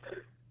skull.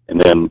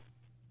 And then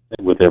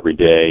with every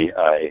day,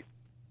 I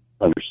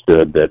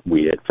understood that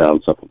we had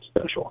found something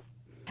special.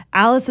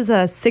 Alice is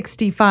a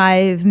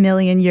 65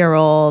 million year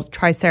old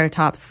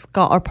Triceratops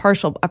skull, or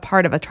a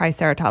part of a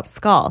Triceratops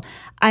skull.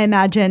 I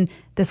imagine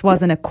this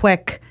wasn't a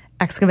quick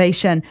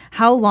excavation.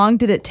 How long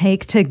did it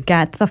take to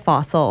get the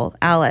fossil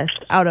Alice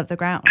out of the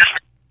ground?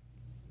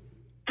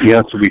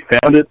 Yeah, so we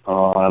found it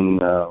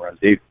on around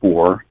day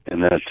 4,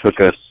 and then it took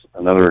us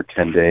another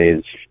 10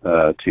 days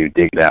to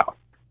dig it out.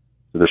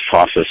 So this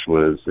process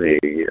was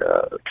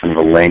kind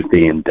of a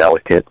lengthy and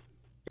delicate,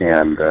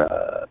 and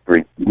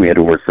we had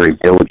to work very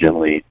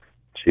diligently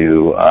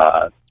to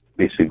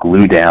basically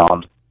glue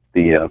down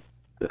the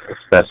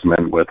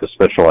specimen with a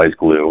specialized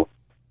glue,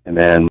 and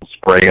then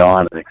spray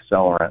on an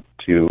accelerant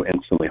to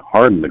instantly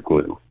harden the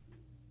glue.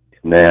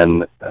 And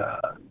then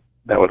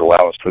that would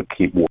allow us to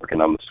keep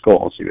working on the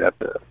skull. So you have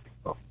to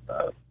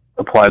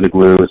apply the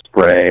glue,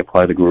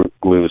 apply the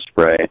glue,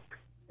 spray,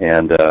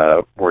 and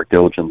work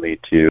diligently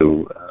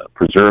to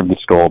preserve the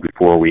skull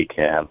before we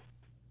can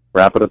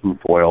wrap it up in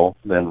foil,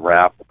 then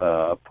wrap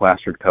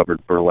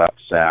plaster-covered burlap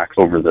sacks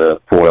over the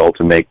foil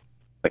to make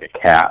like a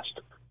cast,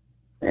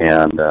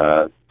 and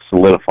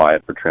solidify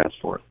it for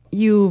transport.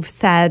 You've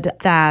said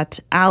that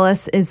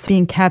Alice is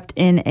being kept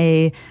in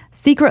a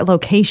secret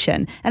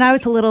location, and I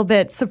was a little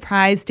bit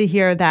surprised to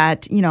hear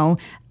that,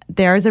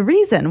 there's a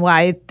reason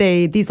why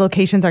these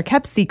locations are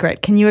kept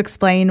secret. Can you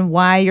explain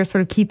why you're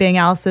sort of keeping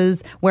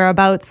Alice's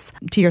whereabouts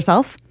to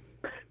yourself?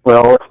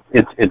 Well,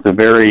 it's a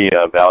very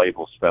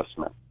valuable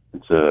specimen.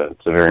 It's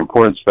a very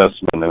important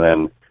specimen, and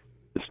then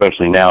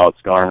especially now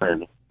it's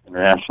garnered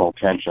international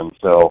attention.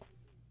 So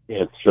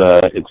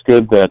it's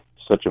good that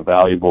such a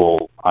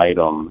valuable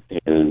item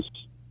is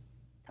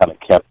kind of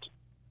kept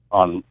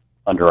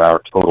under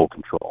our total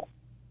control.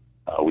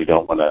 We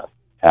don't want to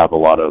have a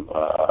lot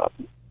of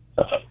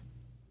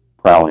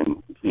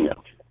prowling,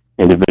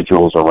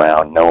 individuals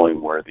around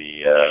knowing where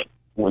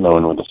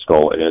the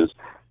skull is,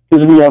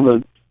 because we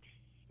have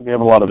if you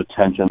have a lot of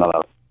attention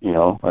on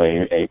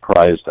a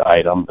prized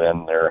item,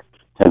 then there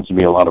tends to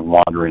be a lot of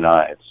wandering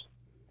eyes,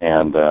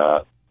 and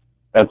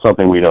that's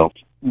something we don't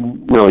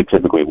really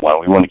typically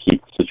want. We want to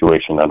keep the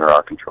situation under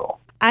our control.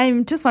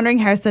 I'm just wondering,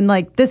 Harrison,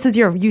 like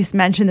you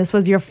mentioned this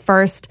was your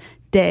first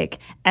dig,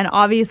 and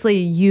obviously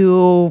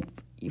you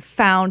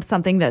found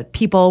something that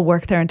people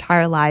work their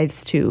entire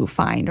lives to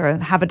find or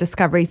have a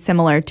discovery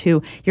similar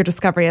to your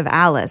discovery of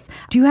Alice.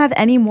 Do you have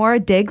any more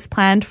digs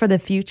planned for the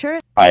future?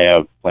 I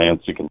have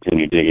plans to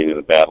continue digging in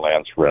the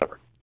Badlands forever.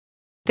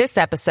 This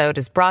episode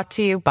is brought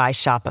to you by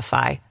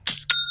Shopify.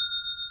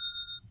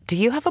 Do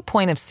you have a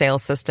point of sale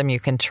system you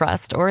can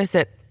trust, or is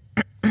it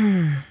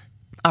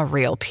a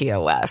real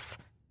POS?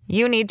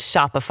 You need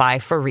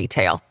Shopify for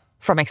retail.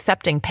 From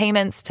accepting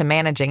payments to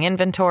managing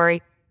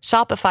inventory,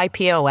 Shopify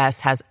POS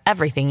has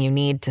everything you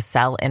need to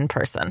sell in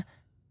person.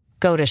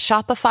 Go to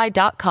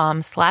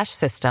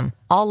shopify.com/system,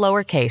 all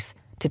lowercase,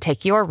 to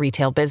take your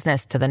retail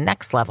business to the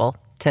next level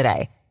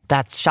today.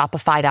 That's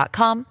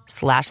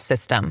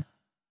shopify.com/system.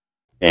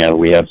 And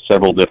we have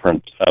several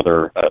different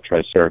other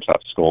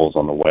Triceratops skulls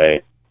on the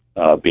way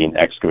being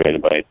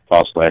excavated by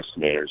fossil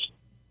excavators.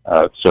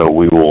 So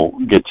we will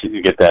get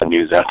that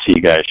news out to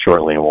you guys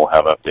shortly, and we'll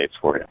have updates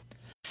for you.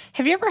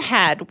 Have you ever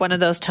had one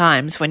of those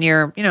times when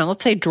you're,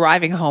 let's say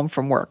driving home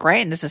from work,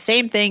 right? And it's the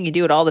same thing. You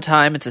do it all the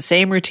time. It's the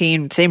same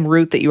routine, same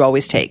route that you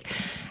always take.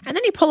 And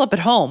then you pull up at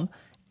home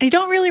and you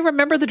don't really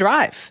remember the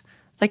drive.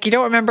 Like you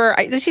don't remember.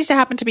 This used to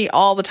happen to me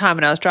all the time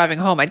when I was driving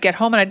home. I'd get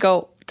home and I'd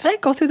go, did I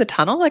go through the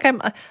tunnel? Like I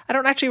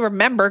don't actually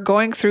remember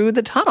going through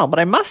the tunnel, but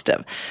I must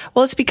have.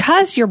 Well, it's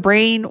because your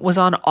brain was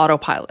on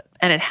autopilot,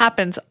 and it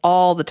happens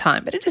all the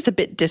time. But it is a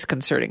bit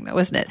disconcerting though,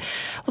 isn't it?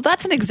 Well,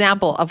 that's an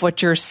example of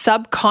what your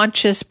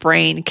subconscious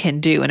brain can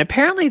do. And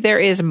apparently there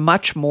is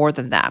much more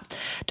than that.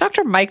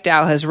 Dr. Mike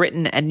Dow has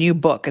written a new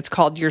book. It's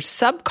called Your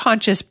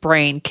Subconscious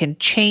Brain Can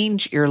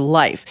Change Your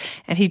Life.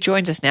 And he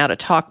joins us now to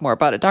talk more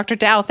about it. Dr.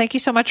 Dow, thank you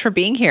so much for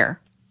being here.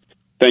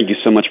 Thank you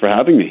so much for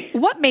having me.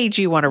 What made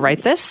you want to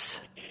write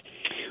this?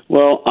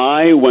 Well,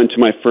 I went to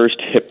my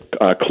first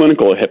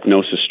clinical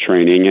hypnosis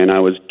training, and I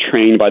was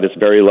trained by this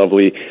very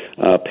lovely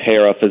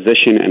pair, a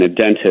physician and a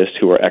dentist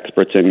who are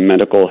experts in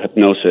medical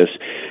hypnosis.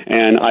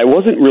 And I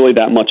wasn't really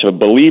that much of a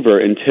believer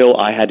until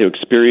I had to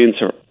experience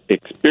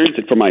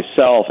it for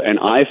myself, and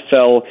I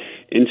fell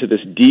into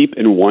this deep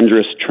and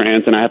wondrous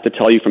trance. And I have to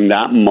tell you, from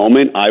that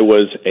moment, I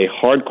was a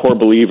hardcore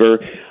believer.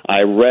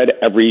 I read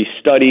every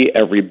study,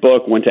 every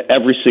book, went to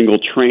every single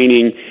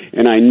training,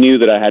 and I knew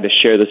that I had to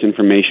share this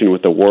information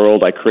with the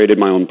world. I created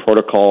my own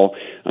protocol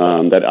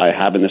that I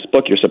have in this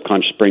book, Your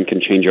Subconscious Brain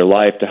Can Change Your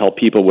Life, to help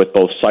people with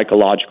both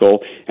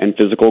psychological and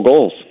physical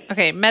goals.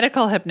 Okay,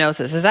 medical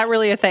hypnosis, is that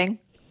really a thing?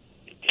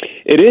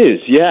 It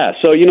is, yeah.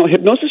 So,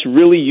 hypnosis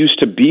really used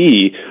to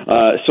be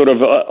sort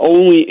of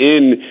only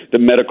in the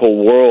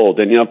medical world.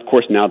 And, of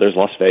course, now there's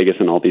Las Vegas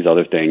and all these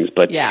other things.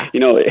 But,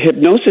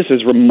 hypnosis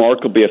is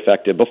remarkably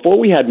effective. Before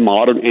we had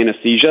modern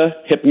anesthesia,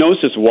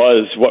 hypnosis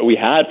was what we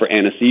had for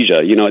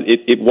anesthesia.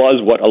 It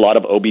was what a lot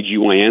of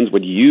OBGYNs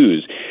would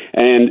use.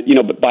 And,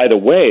 but by the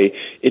way,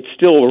 it's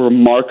still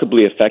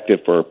remarkably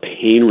effective for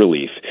pain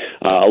relief.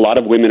 A lot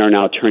of women are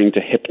now turning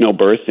to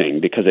hypnobirthing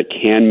because it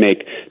can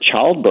make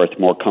childbirth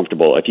more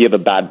comfortable. If you have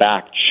a bad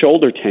back,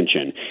 shoulder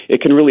tension,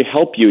 it can really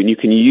help you, and you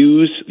can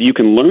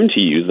learn to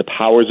use the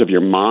powers of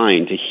your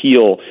mind to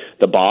heal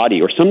the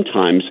body, or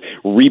sometimes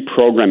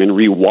reprogram and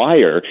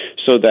rewire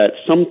so that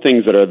some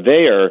things that are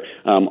there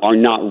are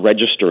not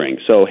registering.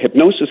 So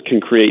hypnosis can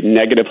create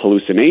negative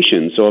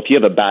hallucinations. So if you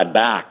have a bad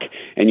back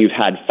and you've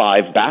had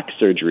 5 back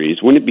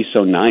surgeries, wouldn't it be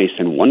so nice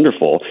and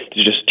wonderful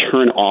to just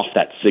turn off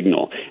that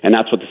signal? And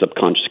that's what the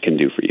subconscious can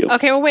do for you.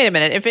 Okay, well, wait a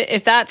minute.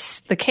 If that's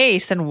the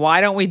case, then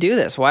why don't we do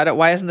this?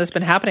 Why hasn't this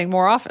been happening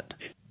more often?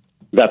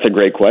 That's a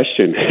great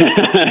question.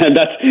 and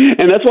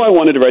that's why I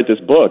wanted to write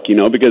this book,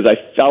 because I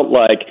felt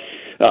like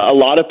a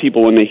lot of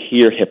people, when they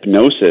hear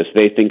hypnosis,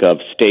 they think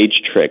of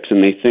stage tricks,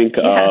 and they think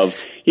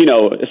of,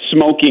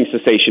 smoking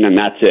cessation, and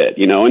that's it,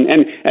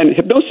 And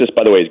hypnosis,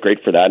 by the way, is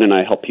great for that, and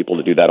I help people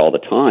to do that all the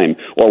time,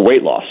 or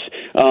weight loss.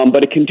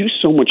 But it can do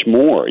so much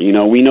more.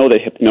 We know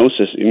that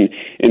hypnosis,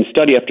 in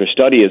study after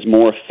study, is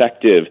more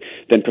effective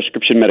than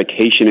prescription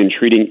medication in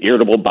treating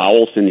irritable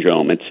bowel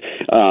syndrome.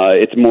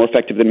 It's more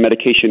effective than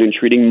medication in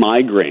treating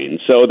migraine.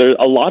 So there's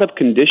a lot of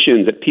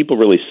conditions that people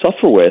really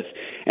suffer with,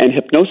 and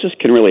hypnosis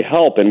can really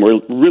help. And we're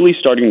really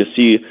starting to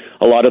see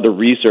a lot of the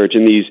research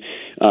in these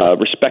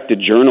respected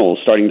journals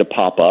starting to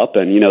pop up.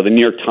 And, the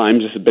New York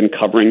Times has been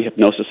covering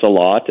hypnosis a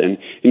lot. And,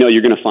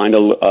 you're going to find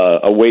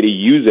a way to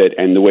use it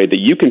and the way that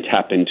you can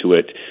tap into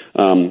it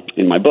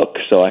in my book.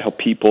 So I hope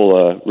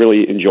people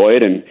really enjoy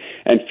it and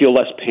feel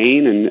less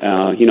pain and,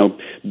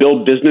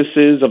 build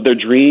businesses of their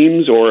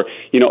dreams or,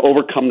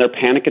 overcome their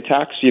panic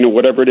attacks,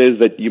 whatever it is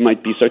that you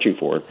might be searching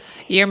for.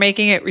 You're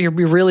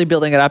really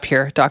building it up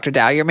here, Dr.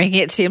 Dow. You're making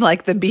it seem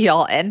like the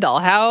be-all, end-all.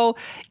 How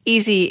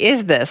easy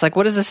is this? Like,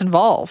 what does this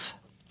involve?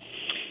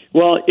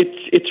 Well,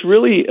 it's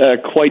really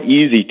quite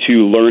easy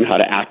to learn how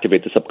to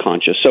activate the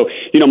subconscious. So,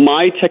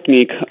 my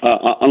technique,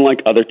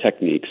 unlike other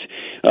techniques,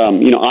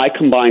 I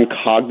combine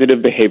cognitive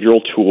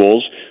behavioral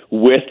tools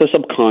with the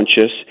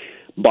subconscious,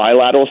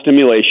 bilateral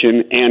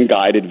stimulation, and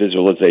guided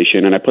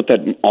visualization, and I put that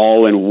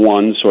all in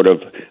one sort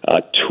of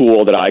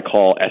tool that I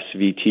call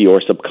SVT,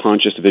 or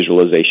subconscious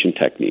visualization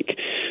technique.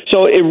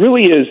 So it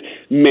really is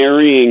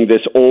marrying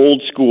this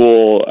old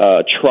school,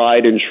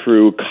 tried and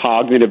true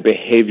cognitive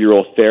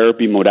behavioral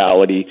therapy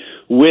modality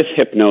with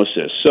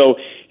hypnosis. So,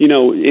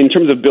 in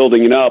terms of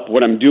building it up,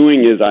 what I'm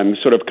doing is I'm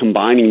sort of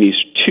combining these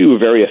two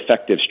very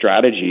effective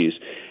strategies,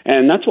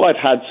 and that's why I've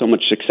had so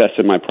much success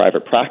in my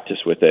private practice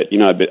with it.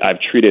 I've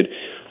treated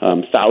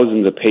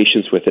thousands of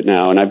patients with it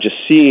now, and I've just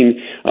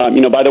seen,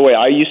 by the way,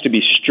 I used to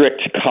be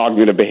strict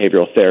cognitive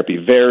behavioral therapy,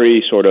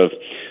 very sort of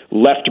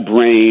left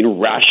brain,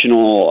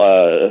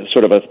 rational,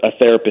 sort of a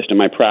therapist in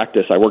my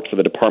practice. I worked for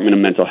the Department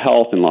of Mental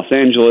Health in Los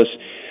Angeles.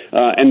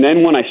 And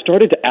then when I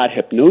started to add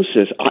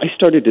hypnosis, I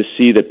started to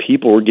see that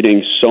people were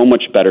getting so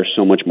much better,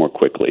 so much more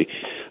quickly.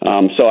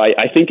 So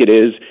I think it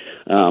is,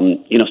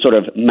 sort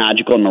of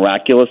magical and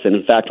miraculous. And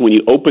in fact, when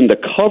you open the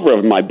cover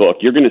of my book,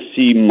 you're going to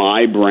see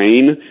my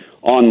brain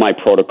on my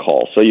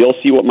protocol. So you'll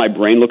see what my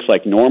brain looks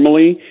like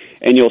normally,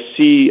 and you'll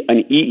see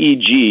an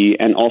EEG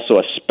and also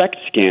a SPECT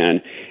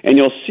scan, and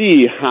you'll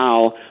see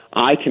how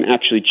I can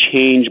actually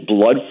change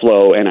blood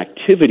flow and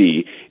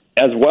activity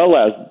as well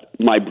as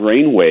my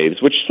brain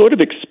waves, which sort of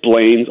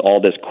explains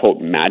all this, quote,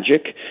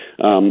 magic.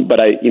 But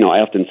I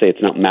often say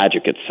it's not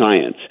magic, it's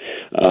science.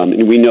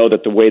 And we know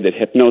that the way that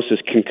hypnosis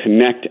can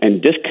connect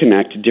and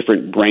disconnect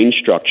different brain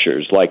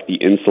structures like the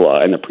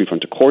insula and the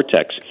prefrontal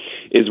cortex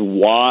is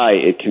why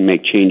it can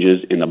make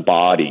changes in the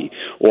body,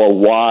 or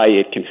why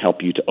it can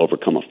help you to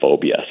overcome a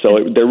phobia. So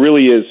there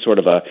really is sort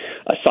of a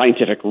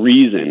scientific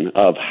reason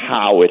of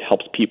how it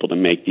helps people to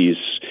make these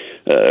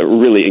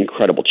really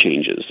incredible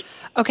changes.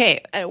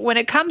 Okay, when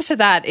it comes to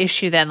that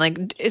issue then,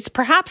 like, is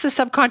perhaps the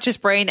subconscious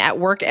brain at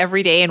work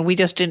every day and we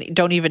just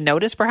don't even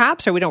notice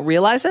perhaps, or we don't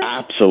realize it?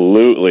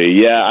 Absolutely,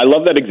 yeah. I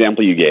love that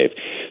example you gave.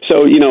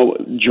 So,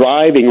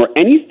 driving or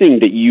anything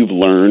that you've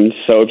learned,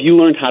 so if you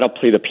learned how to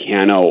play the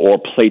piano or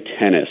play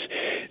tennis,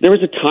 there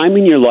was a time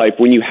in your life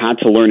when you had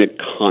to learn it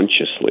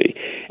consciously,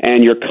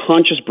 and your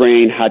conscious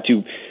brain had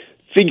to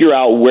figure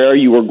out where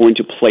you were going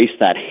to place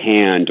that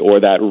hand or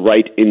that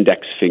right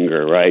index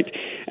finger, right?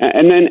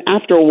 And then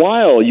after a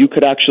while, you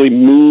could actually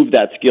move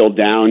that skill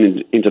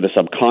down into the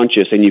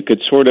subconscious, and you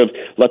could sort of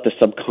let the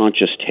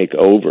subconscious take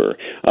over.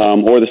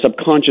 Or the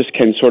subconscious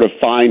can sort of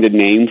find a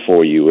name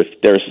for you. If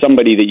there's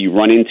somebody that you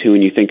run into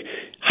and you think,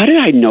 how did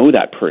I know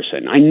that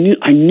person? I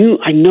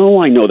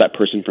know that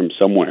person from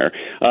somewhere,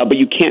 but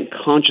you can't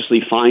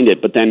consciously find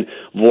it. But then,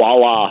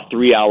 voila,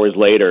 3 hours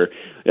later,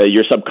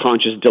 your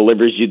subconscious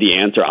delivers you the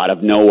answer out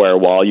of nowhere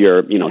while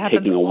you're, taking a walk. That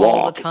happens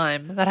all the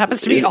time. That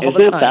happens to me all the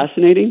time. Isn't that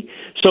fascinating?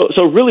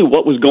 So really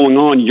what was going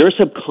on, your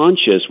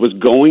subconscious was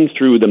going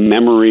through the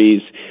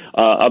memories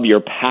of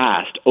your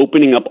past,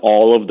 opening up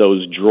all of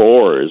those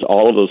drawers,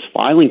 all of those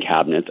filing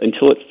cabinets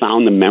until it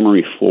found the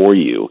memory for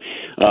you.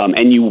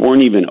 And you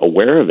weren't even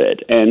aware of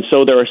it. And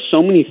so there are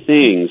so many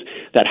things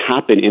that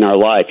happen in our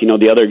life.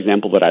 The other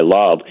example that I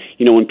love,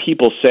 when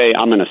people say,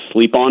 I'm going to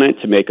sleep on it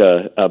to make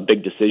a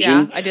big decision.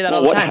 Yeah, I do that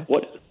all the time.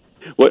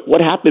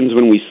 What happens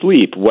when we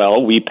sleep?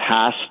 Well, we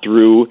pass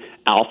through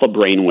alpha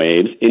brain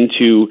waves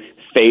into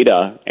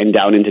theta and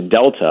down into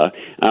delta,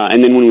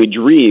 and then when we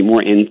dream,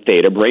 we're in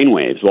theta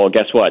brainwaves. Well,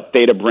 guess what?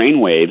 Theta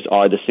brainwaves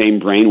are the same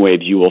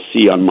brainwaves you will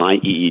see on my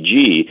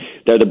EEG.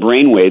 They're the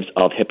brainwaves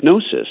of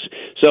hypnosis.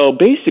 So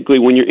basically,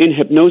 when you're in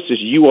hypnosis,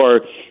 you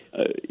are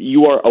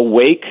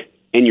awake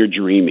and you're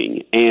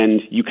dreaming,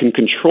 and you can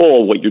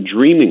control what you're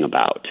dreaming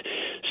about.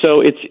 So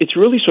it's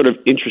really sort of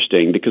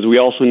interesting because we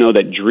also know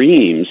that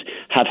dreams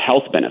have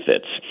health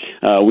benefits.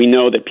 We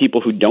know that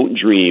people who don't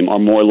dream are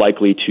more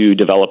likely to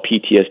develop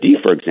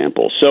PTSD, for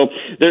example. So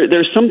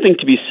there's something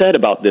to be said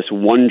about this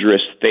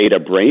wondrous theta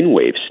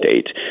brainwave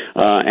state.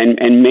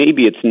 And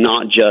maybe it's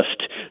not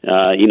just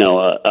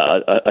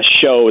a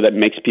show that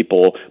makes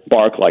people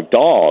bark like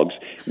dogs.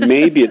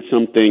 Maybe it's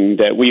something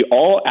that we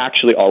all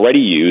actually already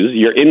use.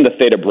 You're in the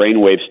theta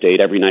brainwave state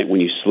every night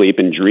when you sleep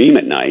and dream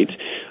at night.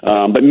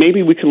 But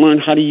maybe we can learn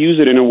how to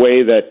use it in a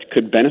way that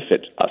could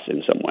benefit us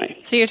in some way.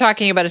 So you're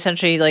talking about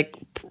essentially like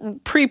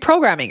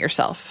pre-programming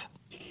yourself.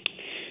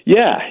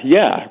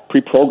 Yeah.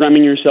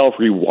 Pre-programming yourself,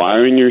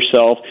 rewiring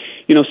yourself.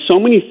 So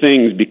many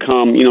things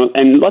become,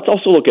 and let's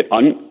also look at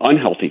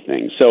unhealthy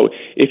things. So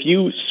if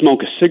you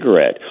smoke a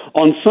cigarette,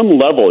 on some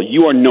level,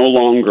 you are no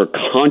longer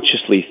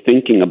consciously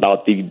thinking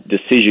about the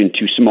decision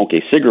to smoke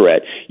a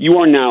cigarette. You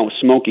are now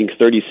smoking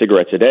 30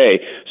 cigarettes a day.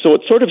 So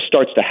it sort of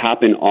starts to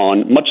happen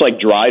on, much like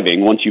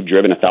driving, once you've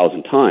driven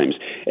 1,000 times,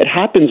 it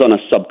happens on a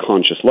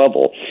subconscious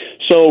level.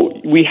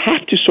 So we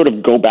have to sort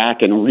of go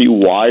back and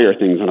rewire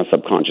things on a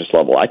subconscious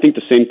level. I think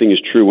the same thing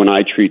is true when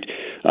I treat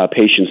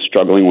patients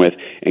struggling with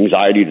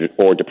anxiety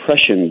or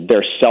depression.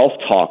 Their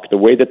self-talk, the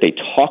way that they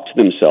talk to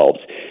themselves,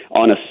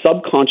 on a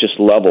subconscious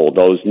level,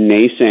 those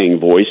naysaying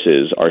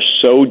voices are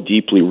so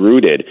deeply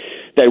rooted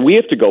that we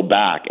have to go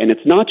back, and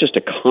it's not just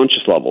a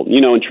conscious level. You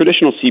know, in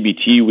traditional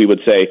CBT, we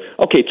would say,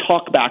 okay,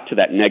 talk back to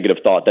that negative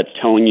thought that's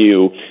telling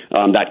you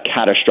that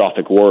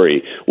catastrophic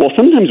worry. Well,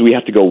 sometimes we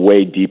have to go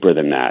way deeper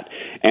than that.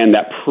 And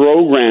that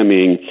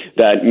programming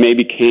that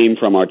maybe came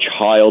from our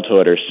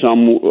childhood or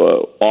some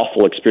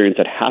awful experience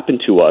that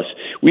happened to us,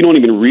 we don't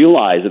even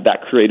realize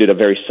that created a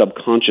very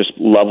subconscious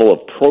level of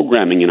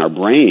programming in our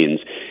brains.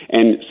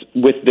 And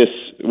with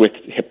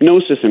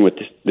hypnosis and with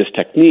this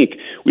technique,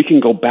 we can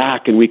go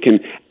back and we can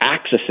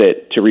access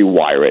it to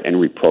rewire it and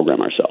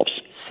reprogram ourselves.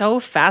 So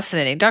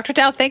fascinating. Dr.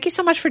 Dow, thank you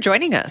so much for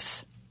joining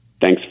us.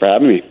 Thanks for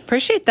having me.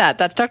 Appreciate that.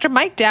 That's Dr.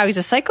 Mike Dow. He's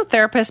a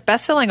psychotherapist,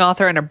 best-selling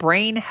author, and a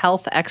brain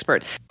health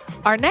expert.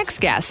 Our next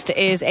guest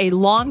is a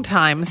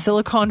longtime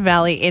Silicon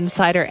Valley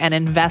insider and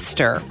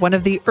investor, one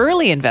of the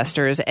early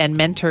investors and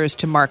mentors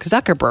to Mark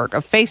Zuckerberg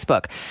of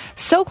Facebook.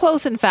 So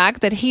close, in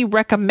fact, that he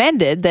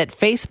recommended that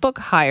Facebook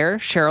hire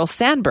Sheryl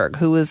Sandberg,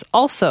 who is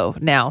also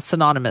now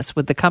synonymous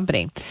with the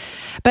company.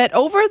 But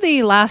over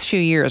the last few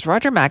years,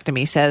 Roger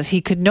McNamee says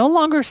he could no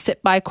longer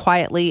sit by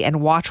quietly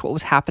and watch what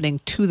was happening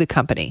to the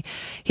company.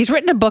 He's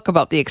written a book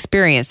about the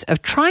experience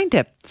of trying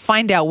to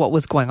find out what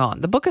was going on.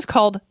 The book is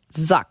called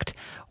Zucked,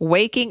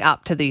 Waking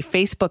Up to the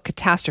Facebook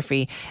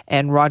Catastrophe.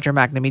 And Roger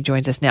McNamee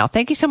joins us now.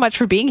 Thank you so much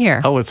for being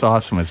here. Oh, it's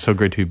awesome. It's so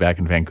great to be back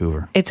in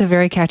Vancouver. It's a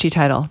very catchy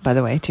title, by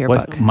the way, to your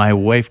book. My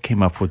wife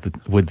came up with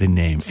the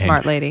name.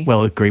 Smart lady.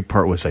 Well, the great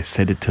part was I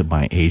said it to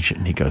my agent,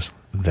 and he goes,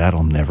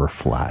 "That'll never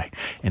fly."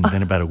 And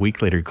then about a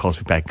week later, he calls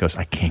me back and goes,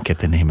 "I can't get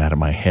the name out of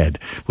my head.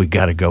 We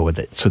got to go with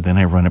it." So then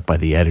I run it by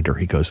the editor.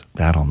 He goes,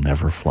 "That'll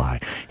never fly."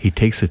 He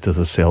takes it to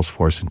the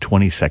Salesforce, and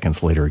 20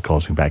 seconds later, he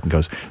calls me back and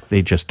goes,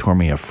 "They just tore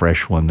me a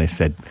fresh one. They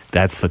said,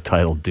 that's the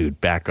title, dude.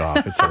 Back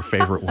off. It's our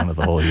favorite one of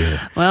the whole year."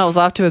 Well, it was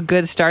off to a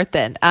good start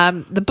then.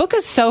 The book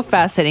is so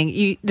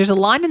fascinating. There's a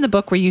line in the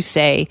book where you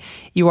say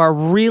you are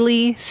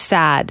really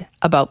sad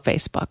about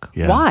Facebook.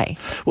 Yeah. Why?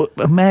 Well,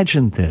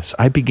 imagine this.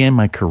 I began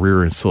my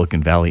career in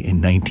Silicon Valley in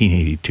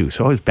 1982.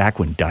 So I was back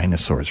when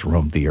dinosaurs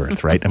roamed the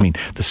earth, right? I mean,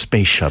 the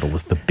space shuttle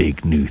was the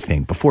big new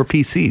thing before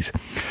PCs.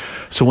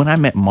 So when I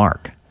met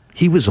Mark,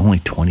 he was only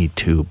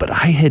 22, but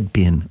I had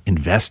been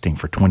investing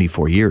for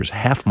 24 years,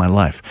 half my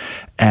life.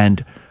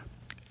 And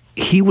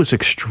he was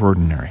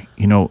extraordinary.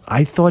 You know,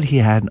 I thought he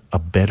had a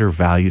better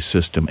value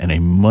system and a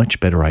much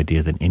better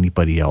idea than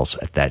anybody else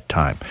at that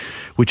time,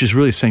 which is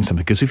really saying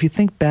something. Because if you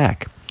think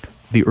back,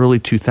 the early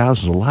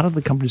 2000s, a lot of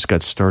the companies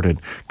got started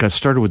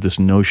with this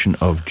notion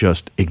of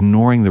just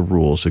ignoring the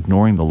rules,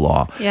 ignoring the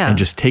law, and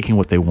just taking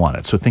what they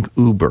wanted. So think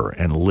Uber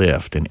and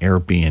Lyft and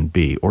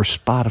Airbnb or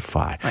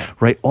Spotify,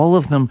 right? All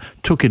of them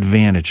took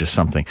advantage of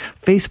something.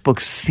 Facebook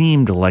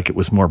seemed like it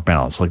was more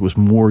balanced, like it was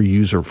more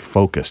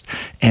user-focused,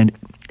 and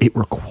it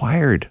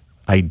required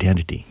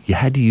identity. You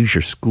had to use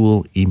your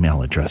school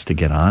email address to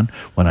get on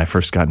when I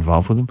first got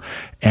involved with them,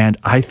 and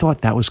I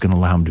thought that was going to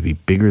allow them to be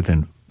bigger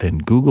than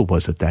Google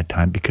was at that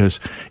time because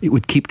it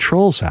would keep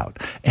trolls out.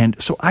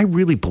 And so I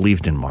really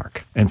believed in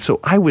Mark. And so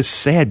I was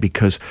sad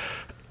because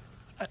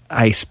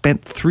I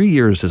spent 3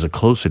 years as a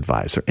close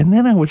advisor. And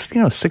then I was,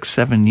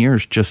 6-7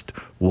 years just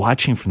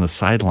watching from the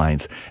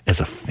sidelines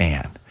as a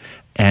fan.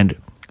 And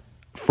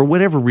for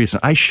whatever reason,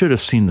 I should have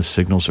seen the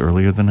signals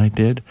earlier than I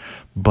did.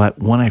 But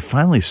when I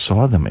finally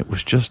saw them, it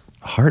was just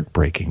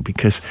heartbreaking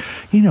because,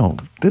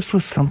 this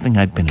was something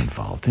I'd been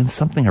involved in,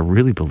 something I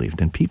really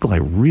believed in, people I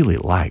really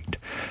liked.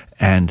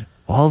 And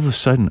all of a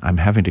sudden, I'm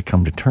having to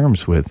come to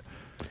terms with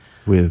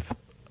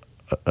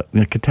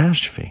a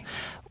catastrophe.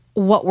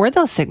 What were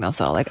those signals,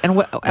 though?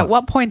 At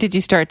what point did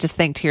you start to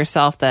think to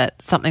yourself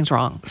that something's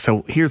wrong?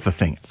 So here's the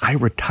thing. I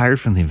retired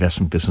from the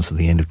investment business at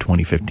the end of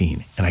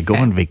 2015, and I go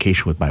on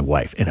vacation with my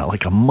wife. And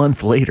like a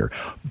month later,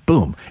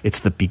 boom,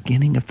 it's the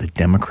beginning of the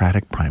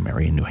Democratic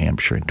primary in New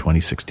Hampshire in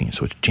 2016.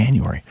 So it's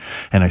January.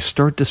 And I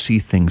start to see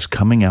things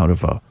coming out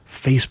of a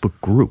Facebook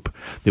group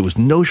that was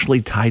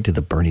notionally tied to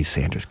the Bernie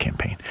Sanders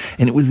campaign.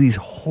 And it was these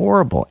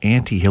horrible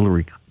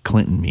anti-Hillary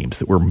Clinton memes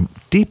that were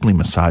deeply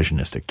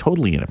misogynistic,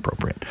 totally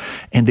inappropriate.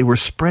 And they were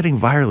spreading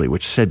virally,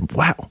 which said,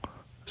 wow,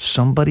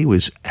 somebody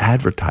was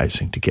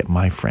advertising to get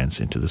my friends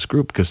into this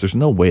group because there's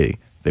no way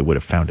they would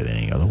have found it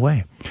any other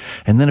way.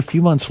 And then a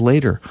few months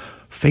later,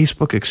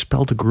 Facebook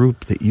expelled a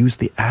group that used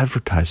the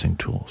advertising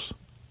tools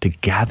to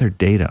gather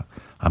data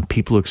on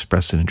people who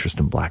expressed an interest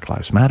in Black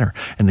Lives Matter.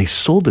 And they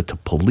sold it to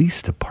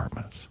police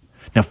departments.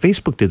 Now,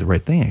 Facebook did the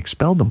right thing,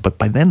 expelled them, but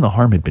by then the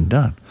harm had been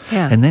done.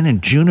 Yeah. And then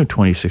in June of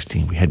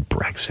 2016, we had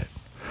Brexit.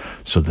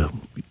 So the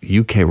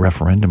UK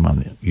referendum on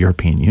the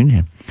European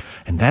Union.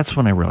 And that's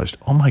when I realized,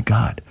 oh my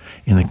God,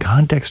 in the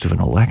context of an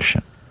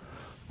election,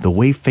 the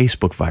way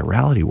Facebook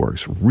virality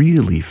works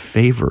really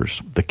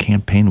favors the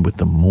campaign with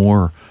the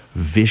more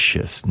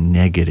vicious,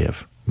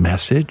 negative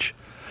message.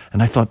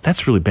 And I thought,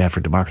 that's really bad for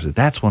democracy.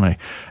 That's when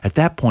at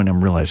that point,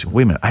 I'm realizing,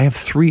 wait a minute, I have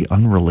 3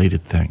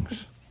 unrelated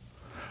things.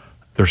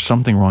 There's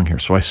something wrong here.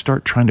 So I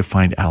start trying to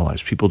find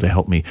allies, people to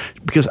help me,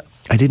 because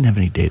I didn't have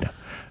any data.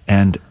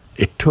 And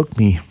it took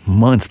me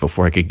months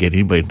before I could get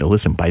anybody to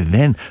listen. By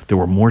then, there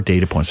were more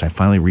data points. I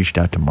finally reached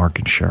out to Mark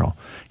and Cheryl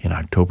in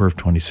October of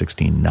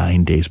 2016,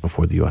 9 days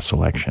before the U.S.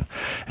 election.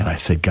 And I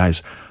said,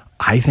 guys,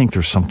 I think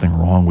there's something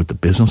wrong with the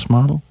business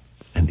model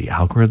and the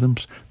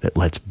algorithms that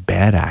lets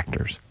bad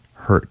actors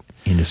hurt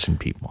innocent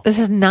people. This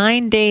is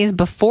 9 days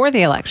before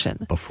the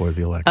election. Before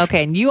the election.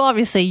 Okay, and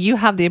you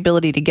have the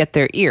ability to get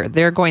their ear.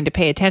 They're going to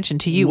pay attention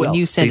to you when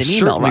you send an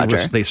email,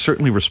 Roger. They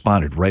certainly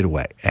responded right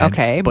away.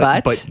 Okay,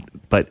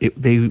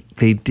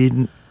 they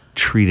didn't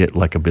treat it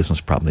like a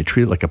business problem. They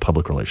treat it like a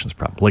public relations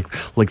problem.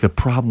 Like the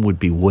problem would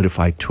be, what if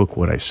I took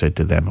what I said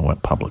to them and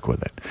went public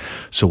with it?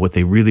 So what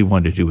they really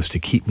wanted to do was to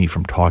keep me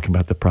from talking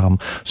about the problem.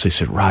 So they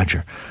said,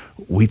 Roger,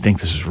 we think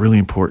this is really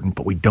important,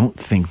 but we don't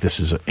think this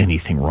is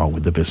anything wrong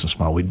with the business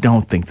model. We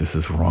don't think this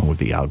is wrong with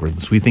the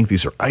algorithms. We think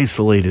these are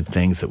isolated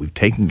things that we've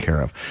taken care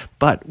of,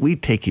 but we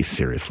take you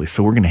seriously.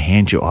 So we're going to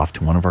hand you off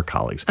to one of our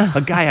colleagues, a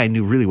guy I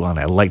knew really well and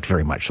I liked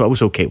very much. So I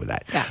was okay with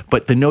that. Yeah.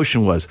 But the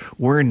notion was,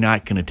 we're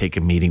not going to take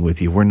a meeting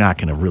with you. We're not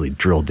going to really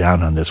drill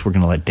down on this. We're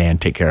going to let Dan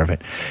take care of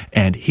it.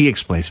 And he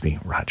explains to me,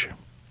 Roger,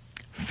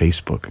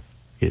 Facebook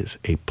is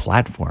a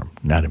platform,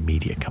 not a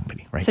media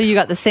company, right? So you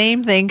got the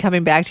same thing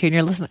coming back to you, and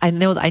you're listening. I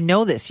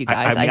know this, you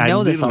guys. I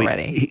know this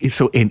already.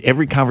 So in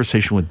every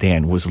conversation with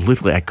Dan was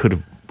literally,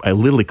 I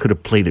literally could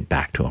have played it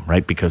back to him,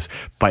 right? Because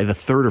by the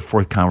third or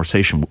fourth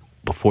conversation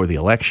before the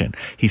election,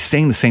 he's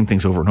saying the same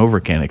things over and over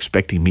again,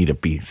 expecting me to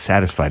be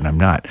satisfied, and I'm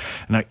not.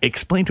 And I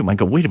explained to him, I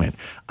go, wait a minute,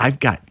 I've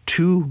got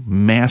two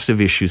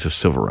massive issues of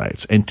civil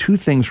rights and two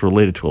things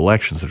related to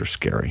elections that are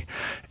scary.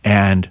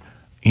 And,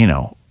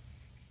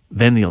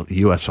 then the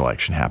U.S.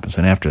 election happens,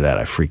 and after that,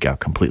 I freak out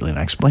completely. And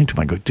I explain to him,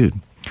 I go, dude,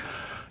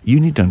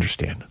 you need to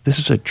understand, this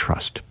is a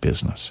trust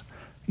business.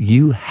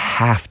 You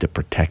have to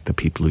protect the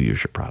people who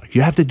use your product.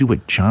 You have to do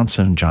what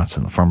Johnson &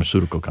 Johnson, the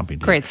pharmaceutical company,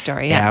 did. Great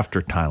story, yeah.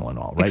 After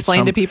Tylenol, right?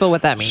 Explain to people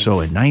what that means. So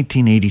in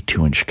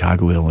 1982 in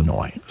Chicago,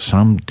 Illinois,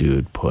 some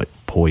dude put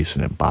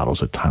poison in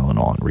bottles of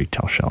Tylenol on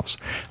retail shelves.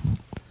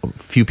 A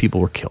few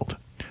people were killed.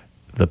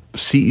 The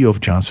CEO of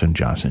Johnson &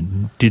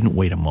 Johnson didn't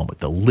wait a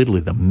moment. Literally,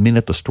 the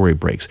minute the story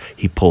breaks,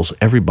 he pulls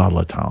every bottle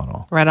of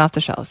Tylenol. Right off the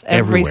shelves.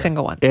 Every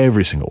single one.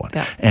 Every single one.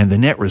 Yeah. And the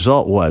net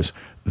result was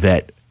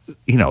that,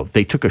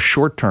 they took a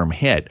short-term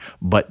hit,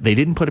 but they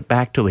didn't put it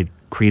back till they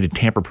created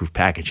tamper-proof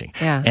packaging.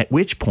 Yeah. At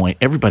which point,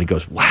 everybody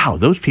goes, wow,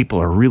 those people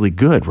are really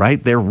good,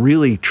 right? They're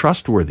really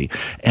trustworthy.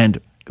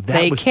 And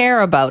they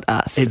care about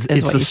us. It's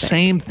the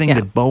same thing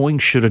that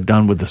Boeing should have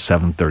done with the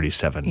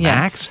 737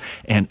 Max.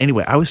 And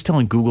anyway, I was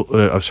telling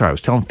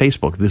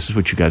Facebook, this is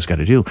what you guys got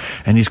to do.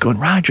 And he's going,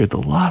 Roger,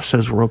 the law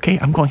says we're okay.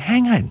 I'm going,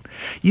 hang on.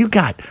 You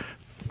got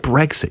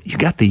Brexit. You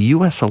got the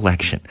U.S.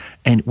 election.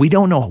 And we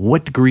don't know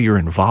what degree you're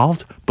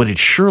involved, but it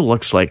sure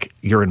looks like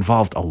you're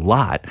involved a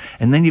lot.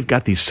 And then you've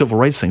got these civil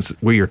rights things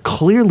where you're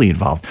clearly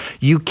involved.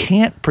 You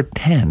can't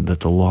pretend that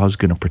the law is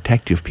going to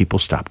protect you if people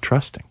stop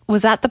trusting.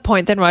 Was that the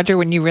point then, Roger,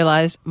 when you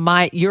realized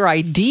your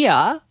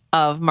idea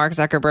of Mark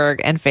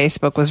Zuckerberg and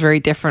Facebook was very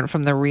different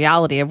from the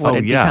reality of what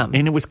it become?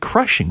 And it was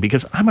crushing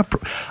because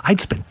I'd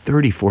spent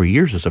 34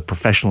 years as a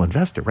professional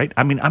investor, right?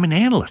 I mean, I'm an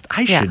analyst.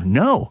 I should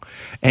know.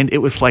 And it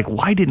was like,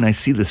 why didn't I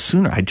see this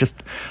sooner?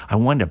 I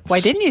wanted to. Why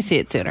didn't you see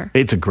it sooner?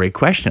 It's a great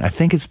question. I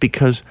think it's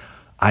because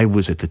I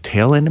was at the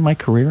tail end of my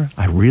career.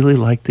 I really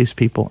liked these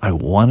people. I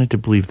wanted to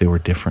believe they were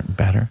different and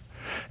better.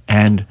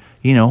 And,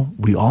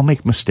 we all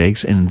make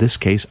mistakes. And in this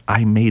case,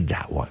 I made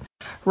that one.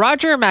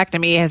 Roger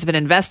McNamee has been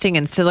investing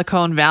in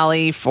Silicon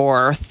Valley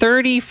for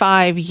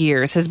 35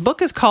 years. His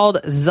book is called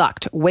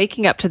Zucked,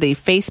 Waking Up to the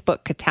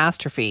Facebook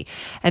Catastrophe.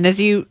 And as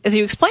you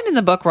explained in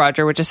the book,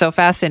 Roger, which is so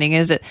fascinating,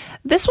 is that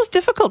this was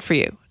difficult for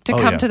you to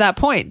come to that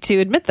point, to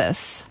admit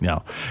this.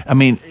 No. I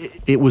mean,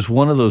 it was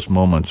one of those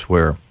moments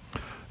where,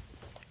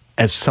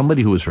 as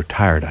somebody who was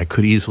retired, I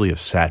could easily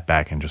have sat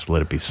back and just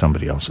let it be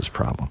somebody else's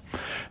problem.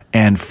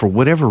 And for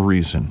whatever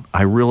reason,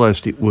 I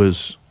realized it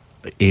was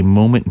a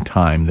moment in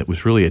time that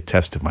was really a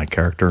test of my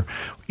character.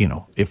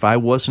 If I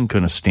wasn't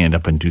going to stand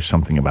up and do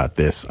something about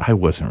this, I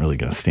wasn't really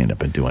going to stand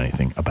up and do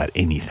anything about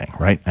anything,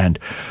 right? And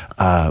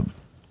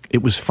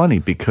it was funny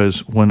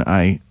because when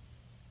I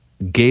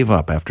gave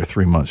up after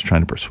 3 months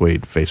trying to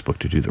persuade Facebook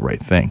to do the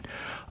right thing,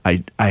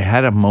 I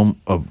had a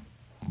month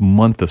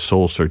of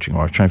soul searching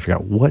where I was trying to figure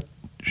out, what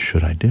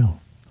should I do?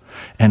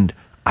 And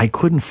I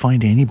couldn't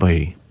find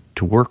anybody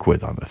to work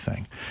with on the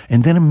thing.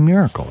 And then a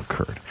miracle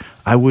occurred.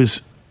 I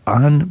was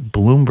on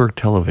Bloomberg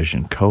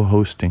Television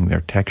co-hosting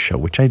their tech show,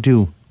 which I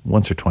do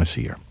once or twice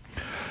a year.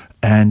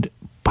 And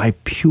by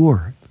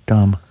pure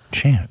dumb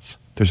chance,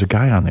 there's a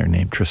guy on there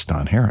named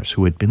Tristan Harris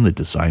who had been the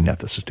design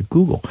ethicist at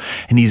Google.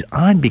 And he's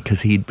on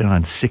because he'd been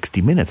on 60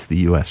 Minutes, the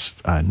U.S.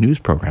 news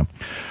program,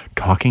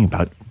 talking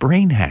about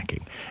brain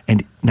hacking.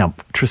 And now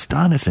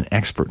Tristan is an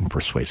expert in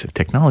persuasive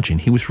technology,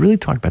 and he was really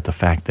talking about the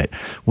fact that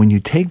when you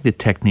take the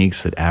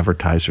techniques that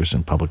advertisers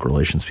and public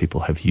relations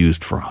people have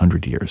used for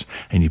 100 years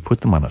and you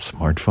put them on a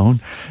smartphone,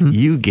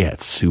 you get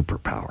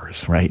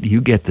superpowers, right?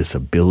 You get this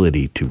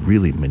ability to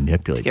really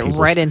manipulate Get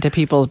right into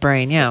people's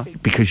brain, yeah.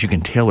 Because you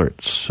can tailor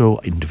it so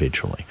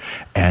individually.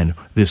 And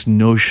this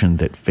notion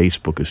that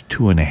Facebook is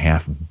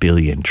 2.5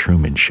 billion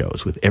Truman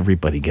shows with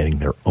everybody getting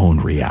their own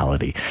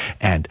reality,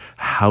 and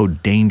how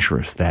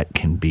dangerous that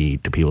can be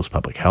to people's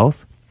public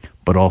health,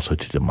 but also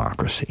to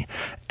democracy.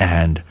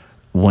 And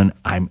when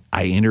I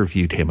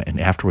interviewed him, and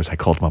afterwards I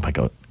called him up, I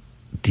go,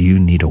 do you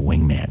need a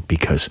wingman?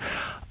 Because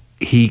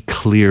he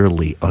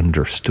clearly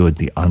understood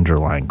the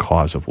underlying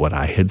cause of what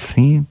I had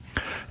seen,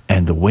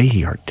 and the way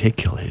he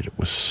articulated it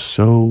was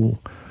so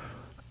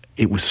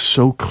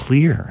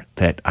clear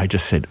that I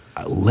just said,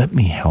 let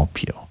me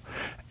help you.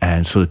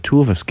 And so the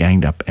two of us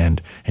ganged up,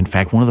 and in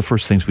fact, one of the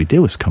first things we did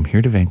was come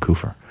here to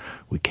Vancouver.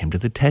 We came to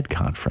the TED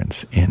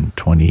conference in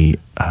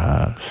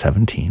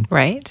 2017.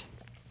 Right.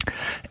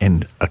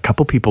 And a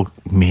couple people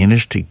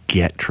managed to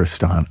get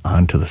Tristan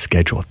onto the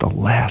schedule at the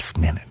last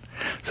minute.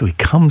 So he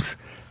comes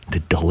to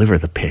deliver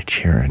the pitch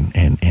here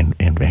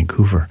in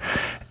Vancouver.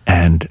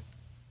 And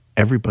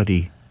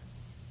everybody,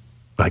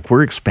 like,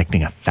 we're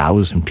expecting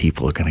 1,000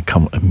 people are going to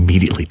come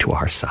immediately to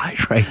our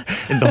side, right?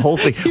 And the whole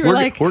thing,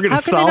 we're going to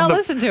solve. How can they not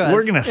listen to us?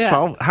 We're going to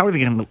solve. How are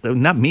they going to?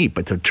 Not me,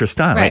 but to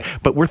Tristan, right?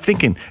 But we're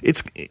thinking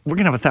we're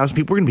going to have 1,000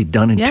 people. We're going to be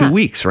done in 2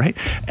 weeks, right?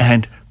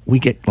 And we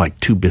get like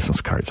 2 business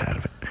cards out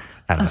of it.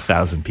 Out of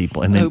 1,000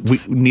 people, and then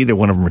neither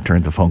one of them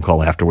returned the phone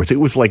call afterwards. It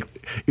was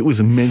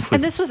immensely.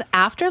 And this was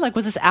after,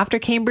 was this after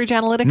Cambridge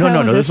Analytica?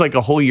 No. This was like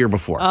a whole year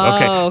before.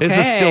 Okay. This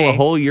is still a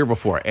whole year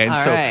before, and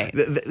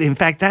in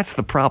fact, that's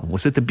the problem.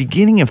 Was at the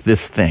beginning of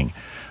this thing,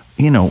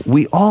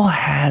 we all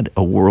had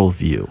a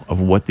worldview of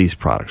what these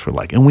products were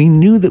like, and we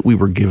knew that we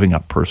were giving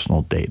up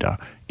personal data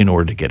in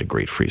order to get a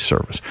great free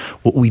service.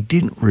 What we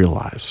didn't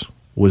realize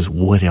was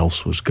what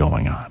else was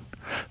going on.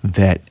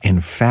 That in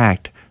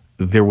fact,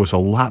 there was a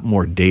lot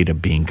more data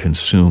being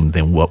consumed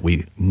than what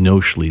we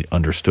notionally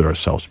understood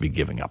ourselves to be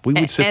giving up. We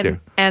would sit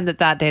there. And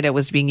that data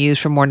was being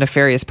used for more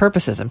nefarious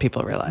purposes than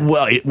people realized.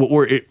 Well,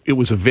 it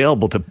was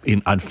available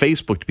on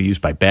Facebook to be used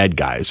by bad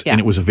guys, and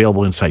it was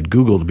available inside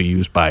Google to be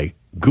used by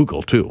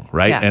Google too,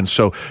 right? Yeah. And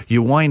so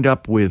you wind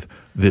up with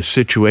this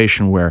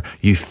situation where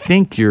you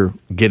think you're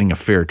getting a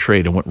fair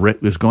trade, and what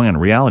is going on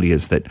in reality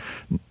is that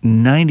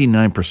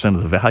 99%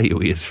 of the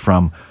value is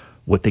from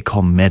what they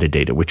call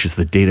metadata, which is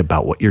the data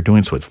about what you're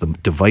doing. So it's the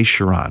device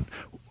you're on.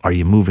 Are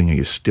you moving? Are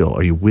you still?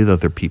 Are you with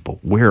other people?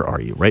 Where are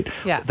you, right?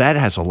 Yeah. That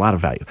has a lot of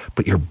value.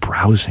 But your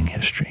browsing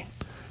history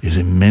is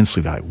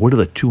immensely valuable. What are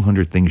the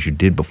 200 things you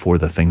did before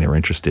the thing they're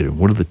interested in?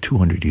 What are the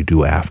 200 you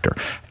do after?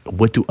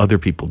 What do other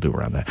people do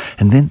around that?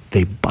 And then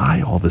they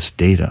buy all this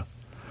data,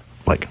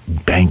 like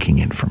banking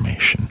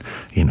information,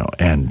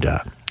 and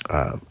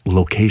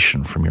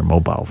location from your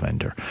mobile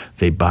vendor.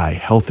 They buy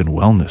health and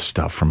wellness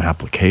stuff from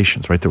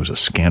applications, right? There was a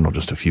scandal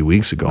just a few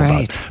weeks ago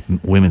about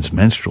women's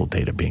menstrual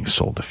data being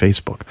sold to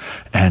Facebook.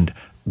 And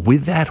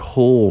with that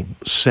whole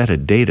set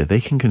of data,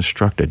 they can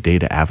construct a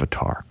data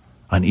avatar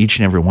on each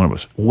and every one of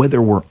us,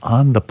 whether we're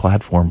on the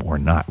platform or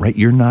not, right?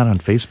 You're not on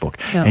Facebook.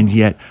 No. And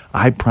yet,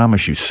 I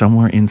promise you,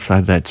 somewhere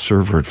inside that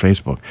server at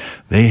Facebook,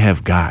 they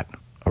have got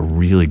a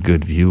really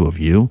good view of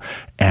you.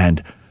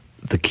 And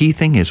the key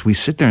thing is we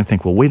sit there and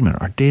think, well, wait a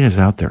minute, our data's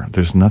out there.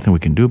 There's nothing we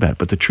can do about it.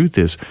 But the truth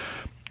is,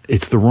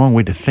 it's the wrong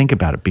way to think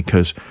about it,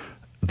 because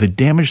the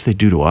damage they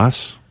do to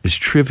us is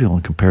trivial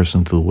in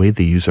comparison to the way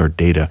they use our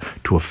data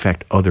to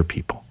affect other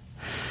people.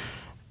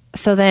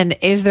 So then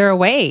is there a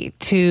way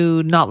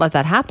to not let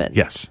that happen?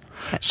 Yes.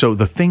 So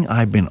the thing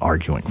I've been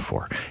arguing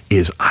for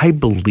is I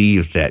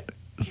believe that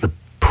the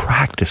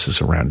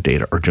practices around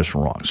data are just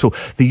wrong. So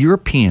the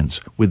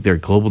Europeans, with their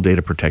global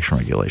data protection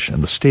regulation,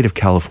 and the state of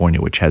California,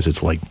 which has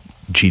its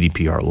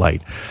GDPR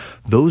light,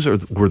 those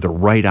were the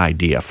right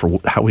idea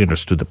for how we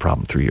understood the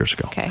problem 3 years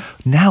ago. Okay.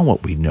 Now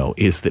what we know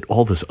is that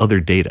all this other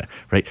data,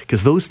 right,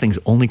 because those things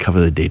only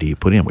cover the data you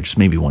put in, which is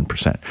maybe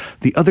 1%.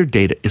 The other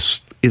data is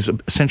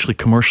essentially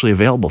commercially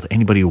available to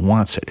anybody who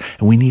wants it.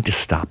 And we need to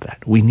stop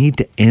that. We need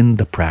to end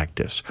the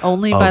practice.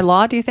 Only by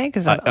law, do you think?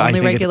 Is that only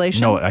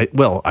regulation?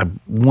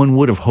 One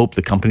would have hoped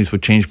the companies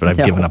would change, but I've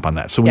given up on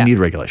that. So we need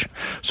regulation.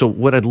 So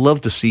what I'd love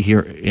to see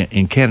here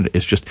in Canada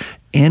is just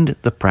end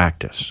the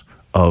practice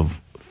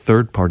of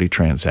third-party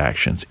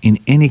transactions in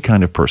any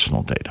kind of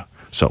personal data.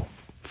 So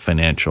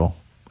financial,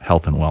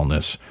 health and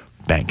wellness,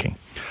 banking.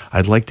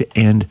 I'd like to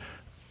end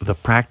the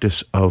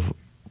practice of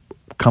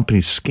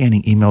companies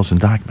scanning emails and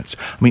documents.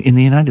 I mean, in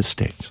the United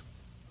States,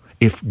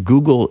 if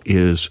Google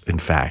is, in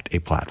fact, a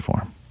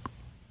platform,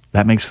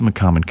 that makes them a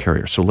common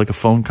carrier. So like a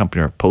phone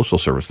company or a postal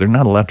service, they're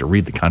not allowed to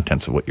read the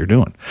contents of what you're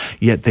doing.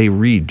 Yet they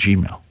read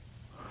Gmail.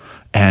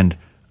 And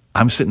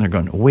I'm sitting there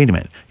going, wait a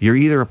minute, you're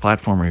either a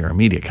platform or you're a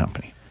media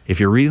company. If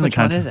you're reading the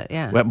content, which one is it?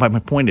 Yeah. But my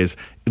point is,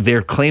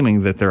 they're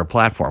claiming that they're a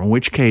platform, in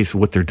which case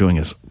what they're doing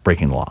is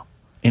breaking law.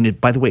 And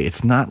by the way,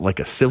 it's not like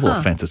a civil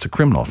offense. It's a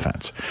criminal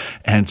offense.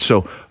 And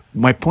so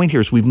my point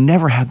here is we've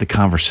never had the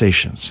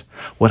conversations.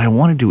 What I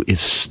want to do is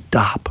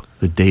stop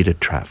the data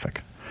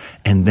traffic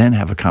and then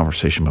have a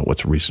conversation about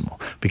what's reasonable.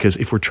 Because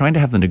if we're trying to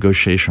have the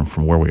negotiation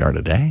from where we are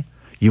today,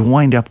 you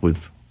wind up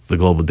with the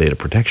Global Data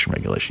Protection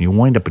Regulation. You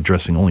wind up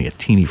addressing only a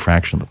teeny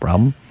fraction of the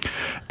problem.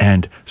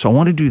 And so I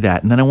want to do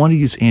that. And then I want to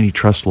use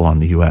antitrust law in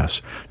the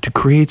U.S. to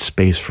create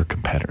space for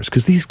competitors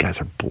because these guys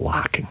are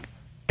blocking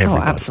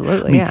everybody. Oh,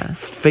 absolutely,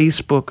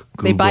 Facebook,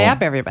 Google. They buy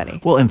up everybody.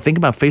 Well, and think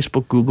about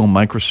Facebook, Google,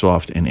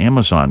 Microsoft, and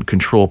Amazon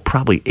control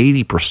probably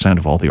 80%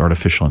 of all the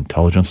artificial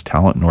intelligence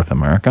talent in North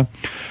America.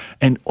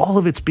 And all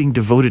of it's being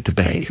devoted to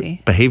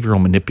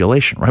behavioral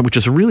manipulation, right? Which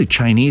is a really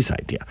Chinese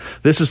idea.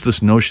 This is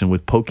this notion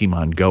with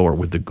Pokemon Go or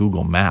with the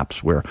Google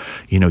Maps where,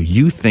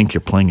 you think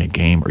you're playing a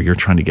game or you're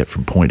trying to get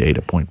from point A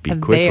to point B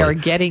quickly. They are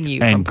getting you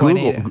from point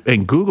A to...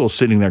 And Google's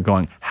sitting there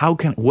going,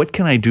 what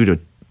can I do to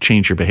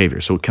change your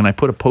behavior? So can I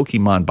put a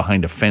Pokemon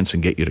behind a fence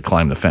and get you to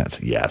climb the fence?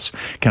 Yes.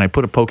 Can I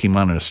put a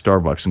Pokemon in a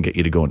Starbucks and get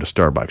you to go into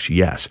Starbucks?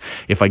 Yes.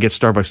 If I get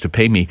Starbucks to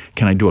pay me,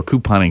 can I do a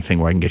couponing thing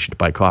where I can get you to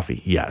buy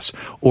coffee? Yes.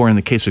 Or in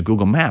the case of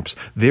Google Maps,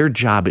 their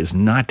job is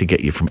not to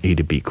get you from A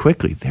to B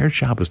quickly. Their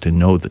job is to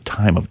know the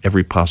time of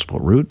every possible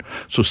route.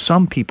 So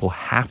some people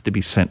have to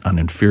be sent on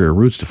inferior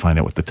routes to find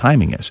out what the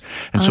timing is.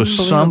 And so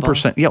some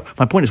percent,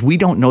 my point is we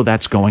don't know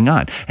that's going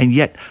on. And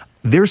yet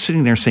they're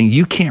sitting there saying,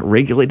 you can't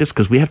regulate us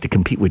because we have to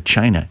compete with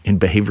China in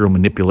behavioral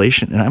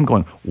manipulation. And I'm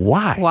going,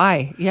 why?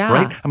 Why? Yeah.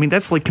 Right? I mean,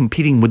 that's like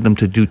competing with them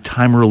to do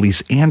time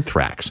release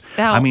anthrax.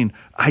 Now,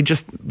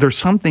 there's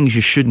some things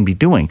you shouldn't be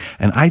doing.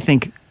 And I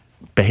think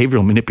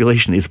behavioral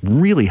manipulation is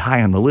really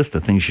high on the list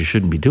of things you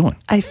shouldn't be doing.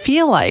 I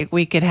feel like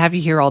we could have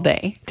you here all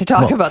day to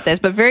talk about this,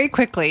 but very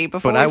quickly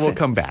before. But I will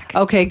come back.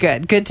 Okay,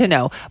 good. Good to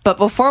know. But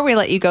before we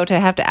let you go, I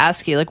have to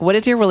ask you, what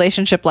is your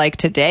relationship like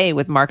today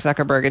with Mark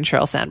Zuckerberg and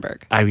Sheryl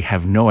Sandberg? I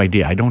have no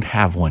idea. I don't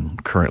have one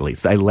currently.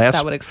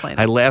 That would explain it.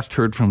 I last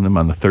heard from them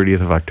on the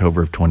 30th of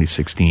October of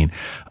 2016.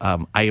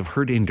 I have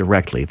heard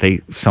indirectly.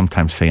 They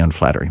sometimes say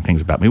unflattering things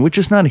about me, which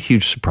is not a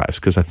huge surprise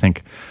because I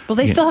think... Well,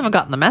 they still haven't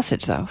gotten the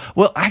message, though.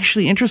 Well,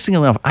 actually,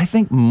 interestingly enough, I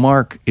think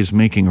Mark is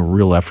making a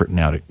real effort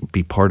now to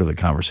be part of the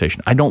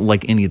conversation. I don't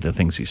like any of the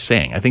things he's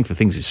saying. I think the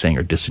things he's saying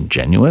are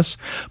disingenuous.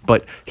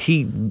 But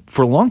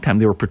for a long time,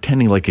 they were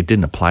pretending like it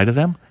didn't apply to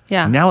them.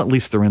 Yeah. Now at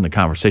least they're in the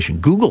conversation.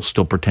 Google's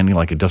still pretending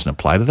like it doesn't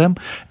apply to them.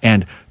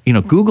 And,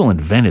 Google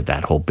invented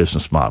that whole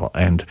business model,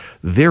 and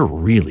they're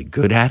really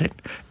good at it.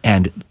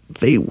 And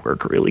they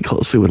work really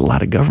closely with a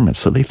lot of governments,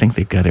 so they think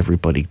they've got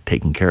everybody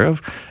taken care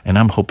of. And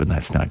I'm hoping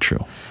that's not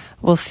true.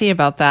 We'll see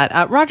about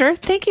that. Roger,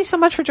 thank you so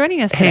much for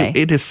joining us today.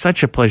 Hey, it is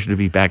such a pleasure to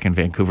be back in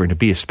Vancouver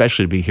and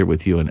especially to be here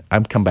with you. And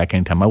I'm come back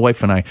anytime. My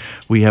wife and I,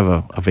 we have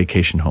a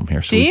vacation home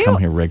here, so we come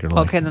here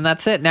regularly. Okay, then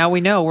that's it. Now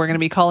we know we're going to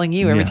be calling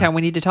you every time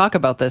we need to talk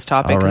about this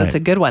topic because it's a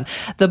good one.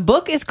 The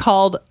book is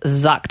called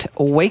Zucked,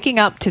 Waking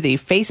Up to the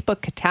Facebook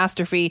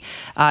Catastrophe.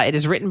 It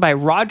is written by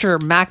Roger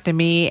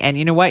McNamee. And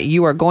you know what?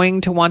 You are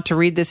going to want to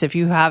read this if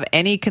you have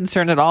any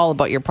concern at all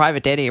about your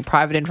private data, your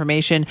private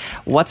information,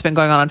 what's been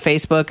going on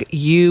Facebook,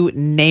 you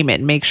name it.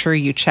 Make sure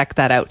you check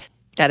that out.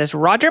 That is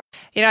Roger.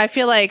 I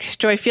feel like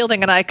Joy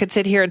Fielding and I could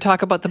sit here and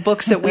talk about the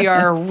books that we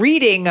are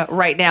reading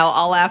right now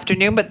all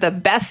afternoon, but the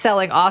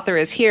best-selling author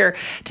is here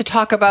to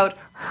talk about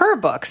her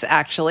books,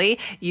 actually.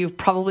 You've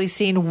probably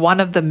seen one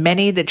of the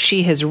many that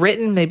she has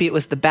written. Maybe it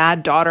was The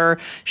Bad Daughter,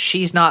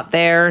 She's Not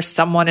There,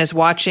 Someone is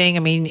Watching. I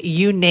mean,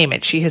 you name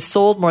it. She has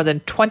sold more than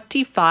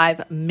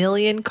 25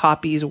 million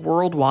copies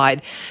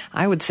worldwide.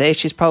 I would say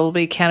she's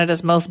probably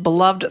Canada's most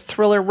beloved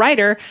thriller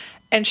writer.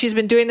 And she's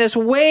been doing this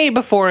way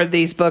before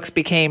these books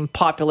became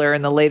popular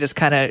in the latest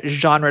kind of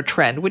genre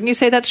trend. Wouldn't you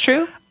say that's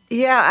true?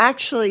 Yeah,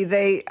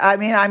 actually,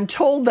 I'm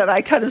told that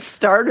I kind of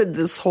started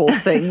this whole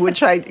thing,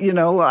 which I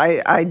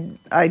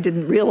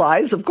didn't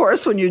realize, of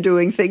course, when you're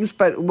doing things.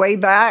 But way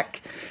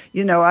back,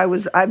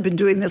 I've been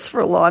doing this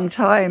for a long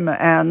time.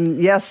 And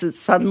yes, it's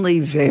suddenly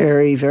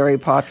very, very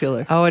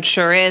popular. Oh, it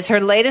sure is. Her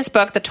latest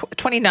book, the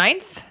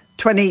 29th?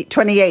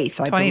 28th,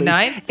 I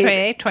 29th,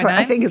 28th, 29th?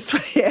 I think it's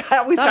 28th. I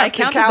always have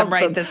to count them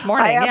right them. this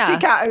morning. I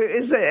have to count.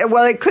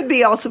 It could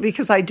be also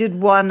because I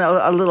did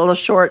a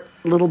short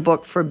little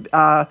book for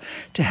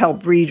to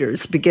help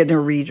readers, beginner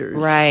readers.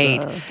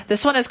 Right.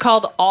 This one is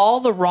called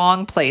All the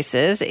Wrong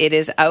Places. It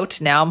is out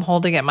now. I'm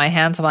holding it in my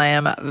hands, and I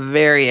am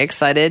very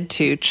excited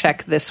to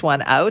check this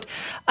one out.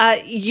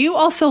 You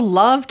also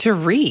love to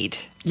read.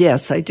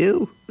 Yes, I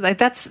do.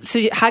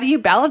 So how do you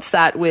balance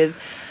that with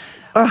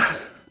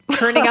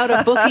turning out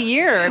a book a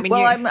year? I mean,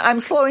 I'm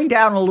slowing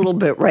down a little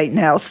bit right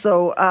now.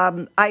 So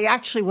I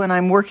actually, when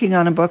I'm working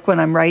on a book, when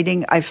I'm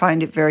writing, I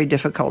find it very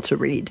difficult to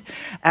read.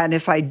 And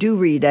if I do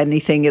read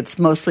anything, it's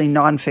mostly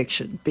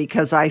nonfiction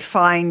because I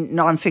find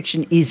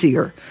nonfiction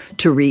easier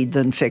to read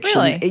than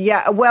fiction. Really?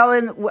 Yeah.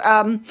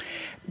 Well,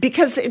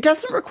 because it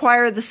doesn't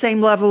require the same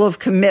level of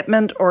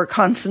commitment or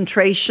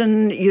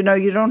concentration. You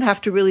don't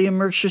have to really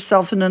immerse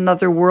yourself in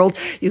another world.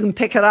 You can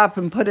pick it up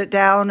and put it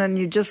down and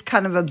you just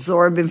kind of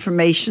absorb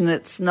information.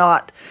 It's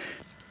not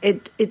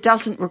it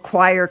doesn't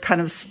require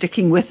kind of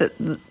sticking with it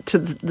to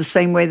the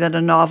same way that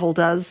a novel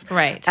does.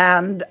 Right.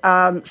 And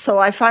so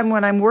I find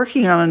when I'm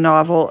working on a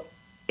novel,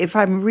 if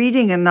I'm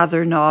reading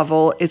another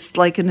novel, it's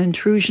like an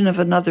intrusion of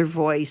another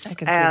voice. I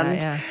can see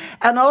that, yeah.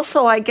 And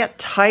also I get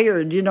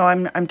tired.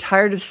 I'm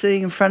tired of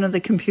sitting in front of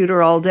the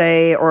computer all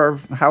day or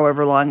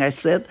however long I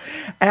sit.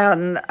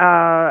 And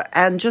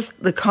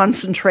just the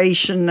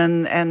concentration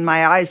and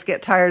my eyes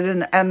get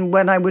tired. And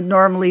when I would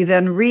normally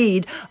then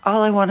read,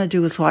 all I want to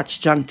do is watch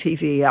junk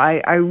TV.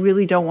 I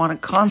really don't want to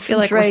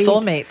concentrate. I feel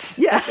like we're soulmates.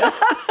 Yeah.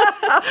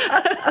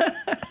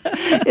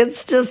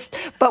 It's just,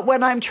 but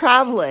when I'm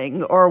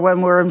traveling or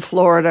when we're in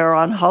Florida or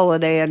on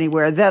holiday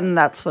anywhere, then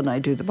that's when I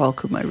do the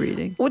bulk of my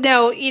reading. Well,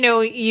 now,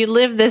 you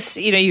live this,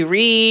 you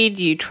read,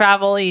 you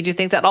travel, you do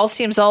things. That all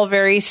seems all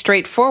very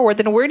straightforward.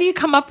 Then where do you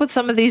come up with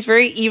some of these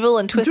very evil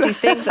and twisty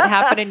things that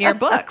happen in your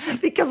books?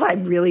 Because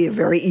I'm really a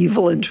very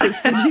evil and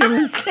twisted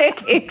human being.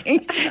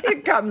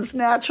 It comes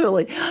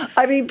naturally.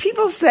 I mean,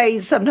 people say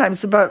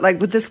sometimes about, like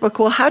with this book,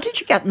 well, how did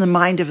you get in the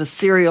mind of a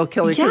serial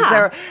killer?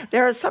 Because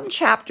there are some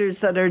chapters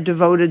that are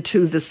devoted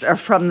to this, are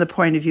from the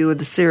point of view of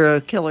the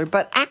serial killer.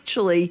 But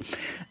actually,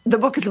 the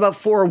book is about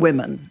 4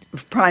 women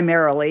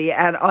primarily,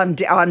 and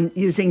on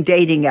using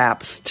dating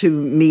apps to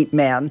meet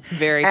men.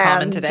 Very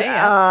common today.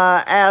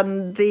 Yeah.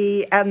 And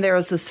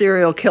there's a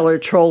serial killer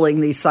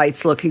trolling these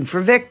sites looking for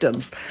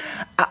victims.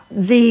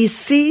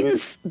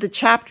 The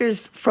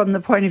chapters from the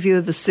point of view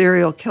of the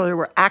serial killer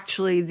were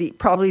actually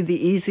probably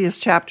the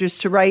easiest chapters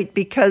to write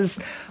because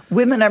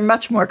women are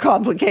much more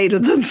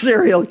complicated than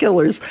serial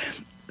killers.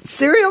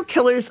 Serial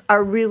killers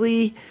are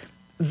really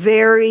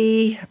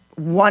very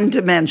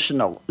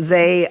one-dimensional.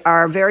 They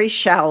are very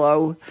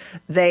shallow.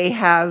 They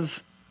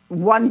have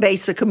one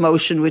basic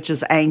emotion, which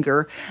is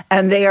anger,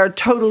 and they are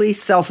totally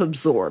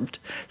self-absorbed.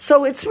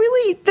 So it's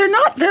really, they're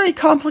not very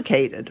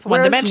complicated. It's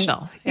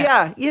one-dimensional.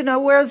 Yeah,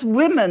 whereas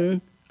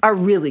women are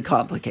really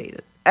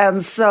complicated.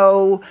 And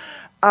so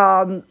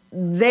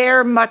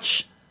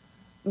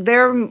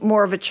they're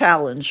more of a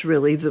challenge,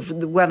 really,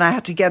 when I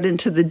had to get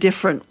into the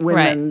different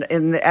women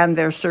and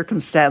their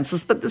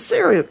circumstances. But the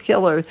serial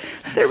killer,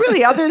 they're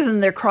really, other than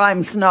their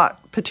crimes, not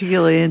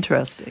particularly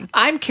interesting.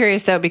 I'm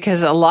curious, though,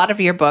 because a lot of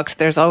your books,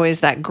 there's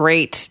always that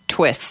great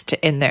twist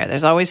in there.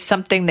 There's always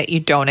something that you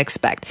don't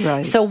expect.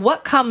 Right. So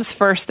what comes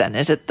first, then?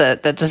 Is it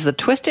does the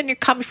twist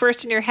come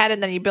first in your head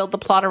and then you build the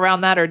plot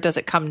around that, or does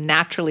it come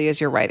naturally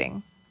as you're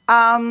writing?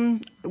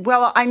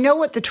 Well, I know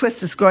what the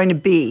twist is going to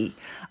be.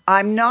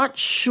 I'm not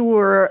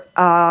sure,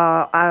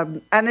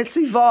 and it's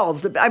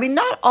evolved. I mean,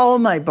 not all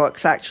my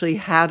books actually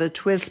had a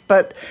twist,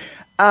 but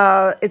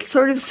it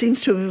sort of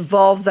seems to have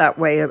evolved that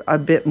way a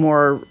bit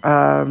more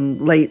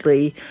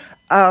lately.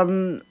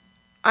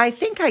 I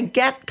think I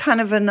get kind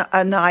of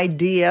an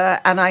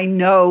idea, and I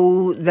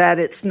know that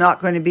it's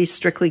not going to be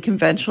strictly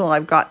conventional.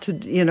 I've got to,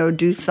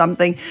 do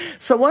something.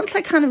 So once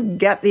I kind of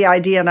get the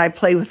idea and I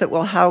play with it,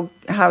 well, how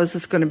is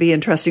this going to be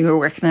interesting, or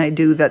what can I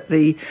do that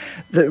the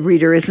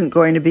reader isn't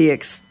going to be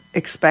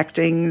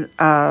expecting?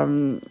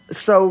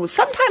 So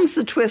sometimes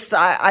the twist,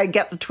 I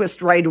get the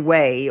twist right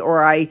away,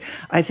 or I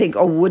think,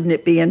 oh, wouldn't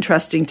it be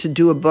interesting to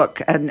do a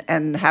book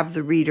and have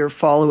the reader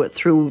follow it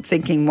through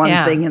thinking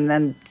one thing and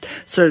then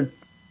sort of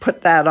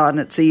put that on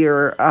its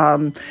ear.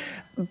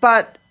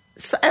 But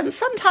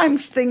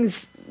sometimes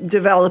things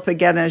develop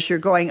again as you're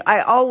going.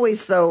 I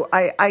always, though,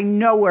 I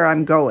know where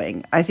I'm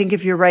going. I think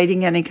if you're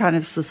writing any kind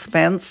of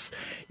suspense,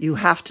 you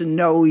have to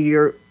know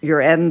your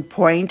end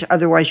point.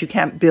 Otherwise, you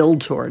can't build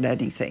toward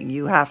anything.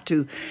 You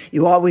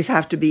always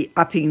have to be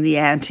upping the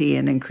ante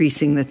and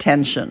increasing the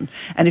tension.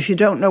 And if you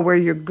don't know where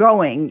you're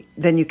going,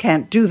 then you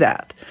can't do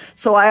that.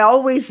 So I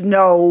always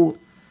know,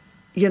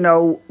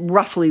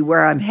 roughly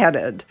where I'm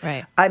headed.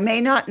 Right. I may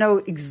not know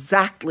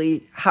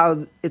exactly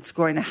how it's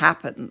going to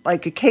happen.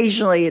 Like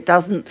occasionally it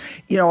doesn't,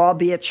 I'll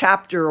be a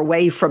chapter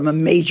away from a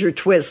major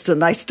twist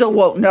and I still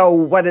won't know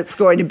what it's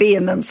going to be.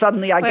 And then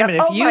suddenly I go,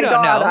 oh my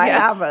God, I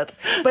have it.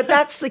 But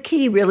that's the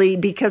key really,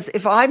 because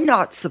if I'm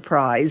not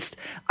surprised,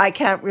 I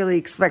can't really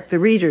expect the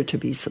reader to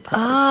be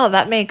surprised. Oh,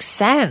 that makes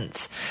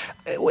sense.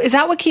 Is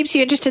that what keeps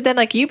you interested then?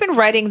 Like, you've been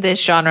writing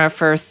this genre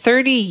for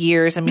 30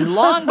 years. I mean,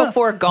 long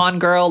before Gone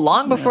Girl,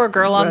 long before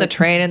Girl on the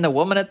Train and The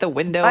Woman at the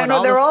Window. I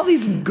know, there are all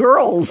these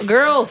girls.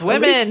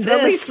 Women.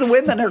 At least the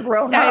women are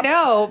grown up. I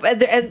know.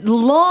 And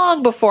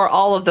long before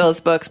all of those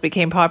books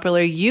became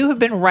popular, you have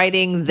been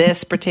writing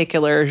this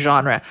particular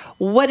genre.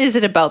 What is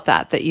it about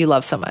that you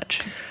love so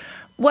much?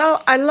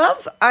 Well,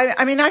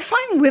 I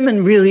find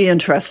women really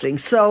interesting.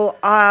 So,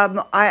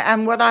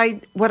 what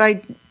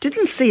I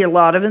didn't see a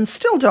lot of, and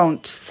still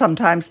don't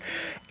sometimes,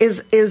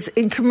 is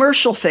in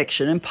commercial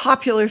fiction, in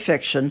popular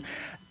fiction,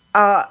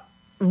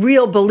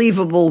 real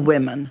believable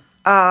women.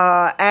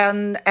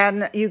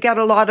 And you get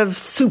a lot of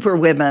super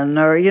women,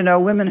 or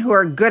women who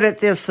are good at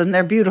this, and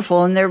they're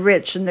beautiful, and they're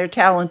rich, and they're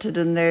talented,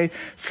 and they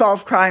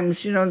solve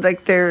crimes.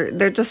 Like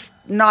they're just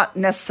not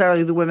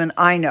necessarily the women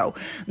I know.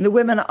 And the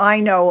women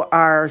I know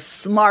are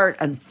smart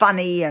and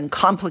funny and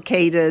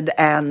complicated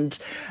and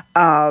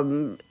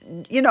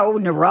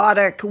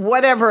neurotic,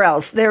 whatever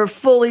else. They're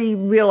fully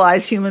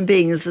realized human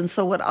beings. And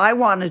so what I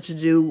wanted to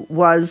do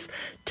was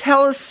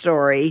tell a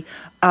story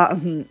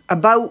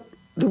about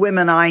the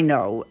women I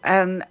know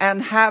and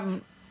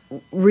have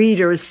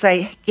readers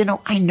say,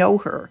 I know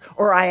her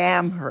or I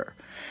am her.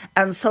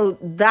 And so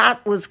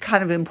that was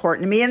kind of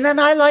important to me. And then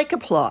I like a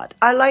plot.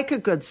 I like a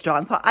good,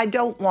 strong plot. I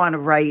don't want to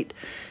write,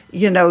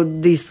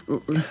 these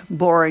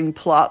boring,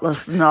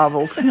 plotless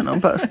novels,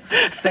 but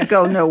that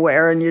go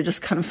nowhere. And you're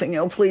just kind of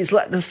thinking, please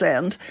let this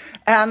end.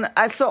 And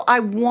so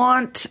I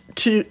want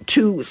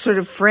to sort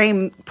of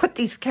put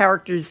these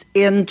characters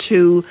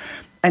into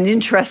an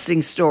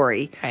interesting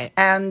story. Right.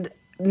 And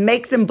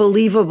make them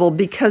believable,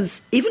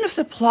 because even if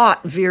the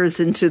plot veers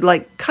into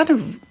kind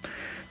of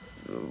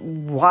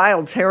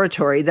wild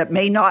territory that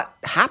may not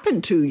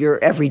happen to your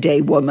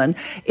everyday woman,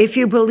 if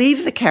you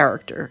believe the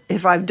character,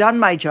 if I've done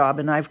my job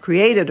and I've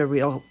created a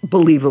real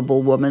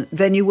believable woman,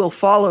 then you will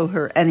follow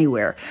her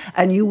anywhere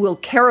and you will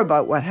care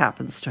about what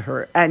happens to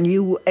her. And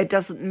it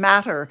doesn't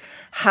matter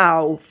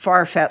how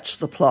far-fetched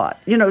the plot.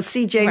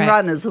 See Jane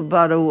Run is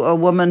about a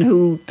woman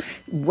who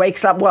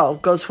wakes up,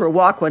 goes for a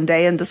walk one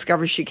day and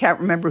discovers she can't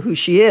remember who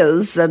she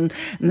is. And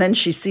then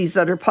she sees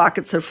that her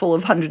pockets are full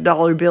of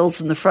 $100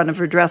 bills and the front of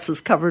her dress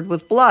is covered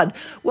with blood.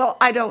 Well,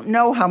 I don't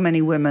know how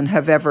many women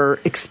have ever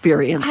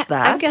experienced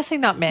that. I'm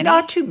guessing not many.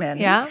 Not too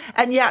many. Yeah.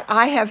 And yet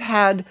I have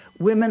had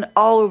women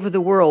all over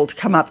the world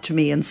come up to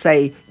me and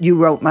say,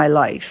 "You wrote my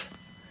life."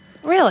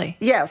 Really?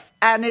 Yes,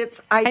 and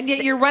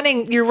yet you're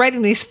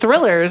writing these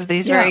thrillers,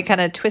 these very kind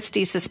of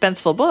twisty,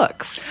 suspenseful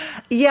books.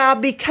 Yeah,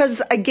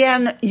 because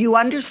again, you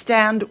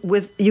understand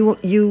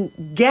you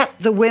get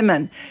the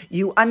women,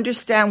 you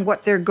understand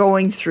what they're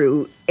going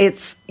through.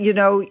 It's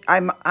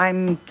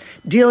I'm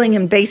dealing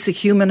in basic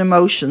human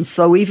emotions,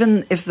 so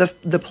even if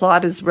the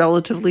plot is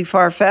relatively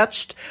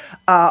far-fetched,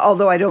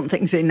 although I don't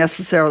think they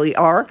necessarily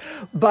are,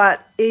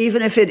 but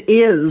even if it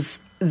is,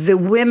 the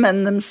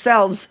women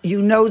themselves,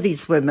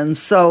 these women,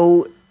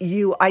 so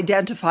you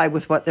identify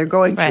with what they're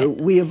going through. Right.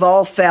 We have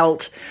all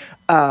felt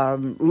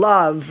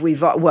love.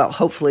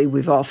 Hopefully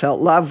we've all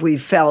felt love.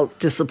 We've felt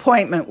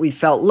disappointment. We've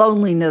felt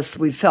loneliness.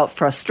 We've felt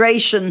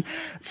frustration.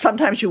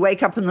 Sometimes you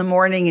wake up in the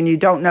morning and you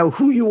don't know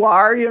who you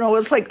are.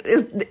 It's like,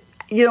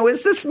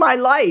 is this my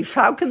life?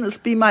 How can this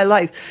be my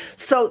life?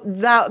 So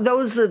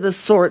those are the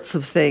sorts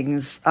of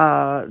things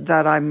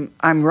that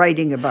I'm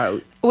writing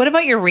about. What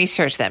about your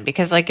research then?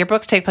 Because your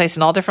books take place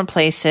in all different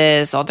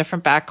places, all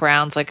different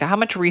backgrounds. How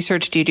much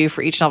research do you do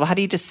for each novel? How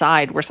do you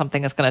decide where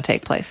something is going to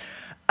take place?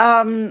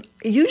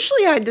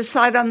 Usually I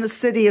decide on the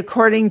city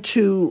according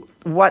to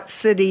what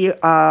setting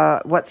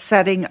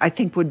I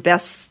think would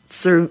best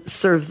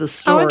serve the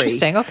story. Oh,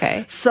 interesting.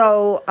 Okay.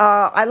 So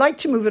I like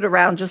to move it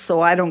around just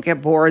so I don't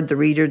get bored, the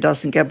reader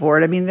doesn't get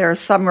bored. I mean, there are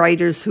some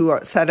writers who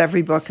set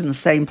every book in the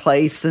same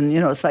place, and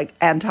it's like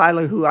Ann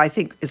Tyler, who I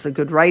think is a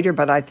good writer,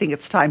 but I think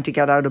it's time to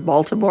get out of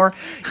Baltimore.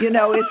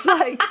 It's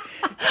like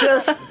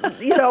just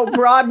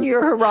broaden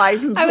your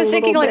horizons. I was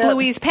thinking bit.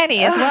 Louise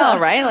Penny as well,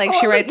 right?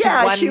 She writes.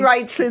 She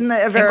writes in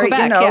the very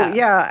Quebec,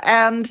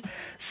 and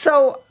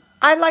so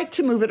I like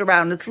to move it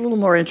around. It's a little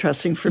more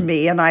interesting for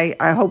me, and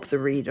I hope the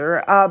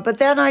reader. But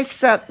then I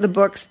set the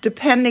books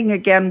depending,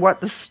 again,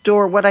 what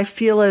I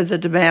feel are the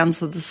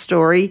demands of the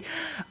story.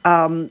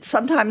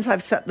 Sometimes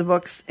I've set the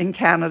books in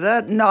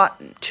Canada,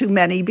 not too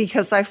many,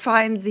 because I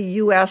find the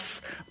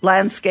U.S.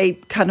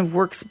 landscape kind of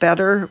works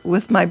better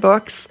with my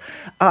books.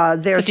 So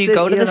do you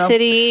go to the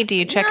city? Do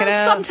you check it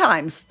out?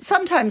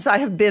 Sometimes I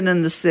have been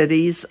in the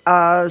cities.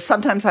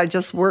 Sometimes I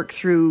just work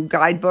through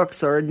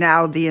guidebooks, or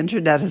now the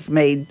internet has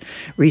made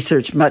research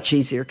much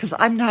easier, because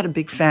I'm not a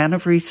big fan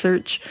of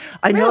research.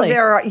 I know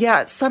there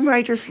are, some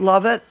writers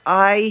love it.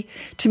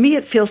 To me,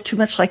 it feels too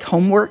much like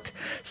homework.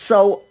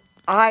 So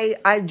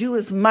I do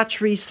as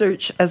much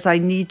research as I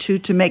need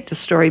to make the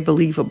story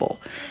believable.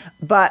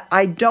 But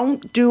I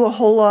don't do a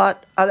whole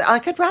lot. I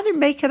could rather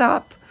make it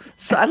up.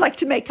 So I like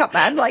to make up.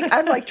 I'm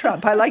like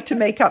Trump. I like to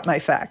make up my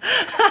facts.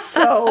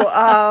 So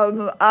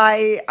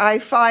I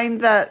find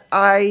that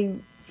I'll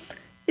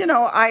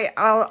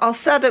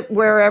set it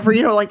wherever,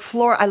 like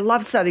Florida. I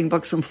love setting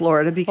books in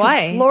Florida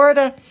because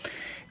Florida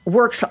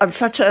works on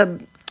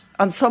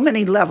so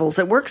many levels.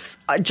 It works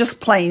just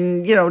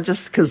plain,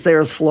 just because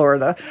there's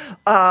Florida.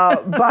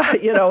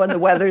 But, and the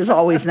weather's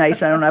always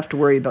nice. I don't have to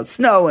worry about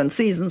snow and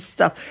season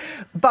stuff.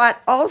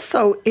 But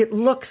also it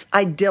looks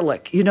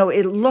idyllic.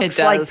 It looks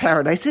like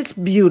paradise. It's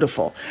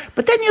beautiful.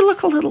 But then you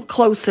look a little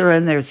closer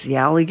and there's the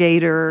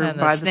alligator and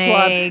by the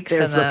snakes,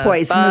 there's the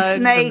poisonous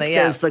snake,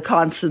 there's the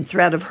constant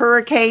threat of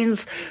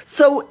hurricanes.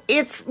 So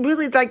it's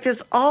really like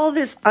there's all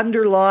this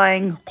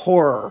underlying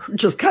horror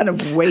just kind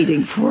of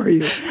waiting for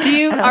you. Do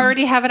you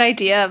already have an idea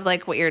idea of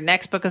like what your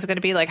next book is going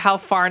to be? Like, how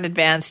far in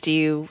advance do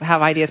you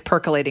have ideas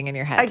percolating in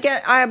your head?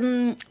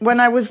 When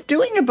I was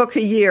doing a book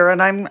a year,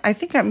 and I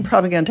think I'm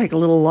probably going to take a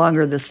little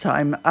longer this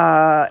time.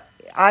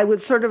 I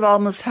would sort of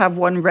almost have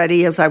one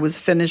ready as I was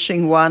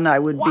finishing one. I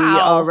would be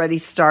already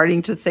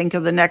starting to think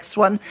of the next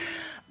one.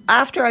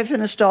 After I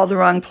finished All the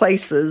Wrong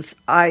Places,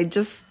 I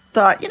just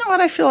thought, you know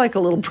what, I feel like a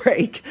little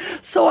break.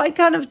 So I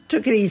kind of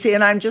took it easy,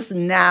 and I'm just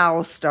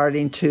now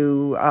starting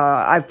to,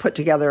 I've put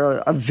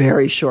together a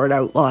very short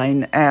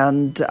outline,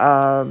 and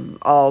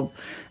I'll...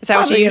 Is that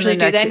what you usually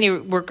do then?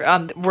 You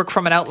work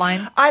from an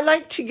outline? I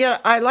like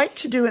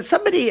to do it.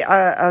 Somebody,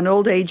 an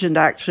old agent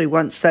actually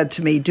once said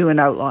to me, do an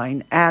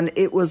outline. And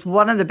it was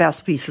one of the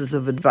best pieces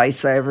of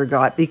advice I ever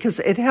got, because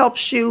it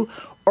helps you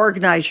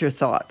organize your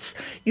thoughts.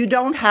 You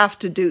don't have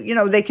to do,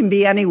 they can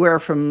be anywhere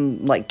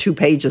from like 2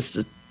 pages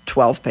to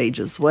 12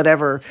 pages,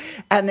 whatever.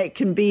 And it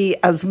can be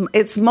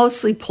it's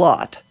mostly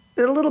plot,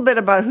 a little bit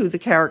about who the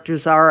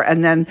characters are.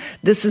 And then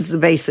this is the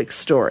basic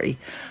story.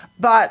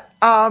 But,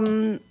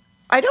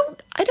 I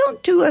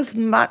don't do as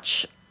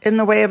much in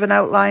the way of an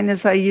outline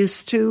as I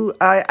used to.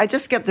 I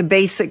just get the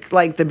basic,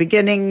 like the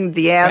beginning,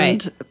 the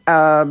end,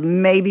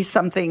 maybe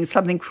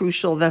something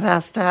crucial that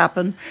has to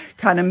happen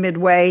kind of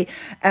midway,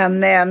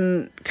 and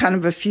then kind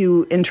of a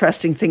few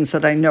interesting things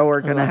that I know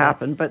are going to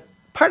happen. But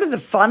part of the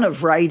fun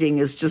of writing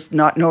is just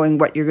not knowing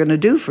what you're going to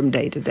do from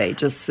day to day,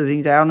 just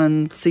sitting down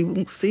and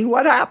see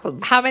what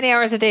happens. How many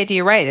hours a day do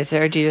you write?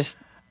 Or do you just...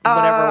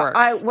 whatever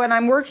works? When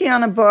I'm working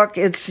on a book,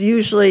 it's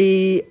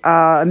usually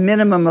a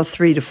minimum of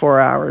 3 to 4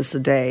 hours a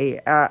day.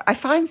 I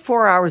find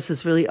 4 hours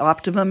is really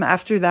optimum.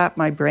 After that,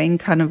 my brain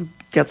kind of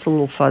gets a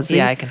little fuzzy.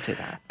 Yeah, I can see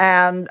that.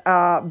 And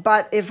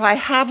but if I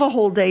have a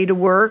whole day to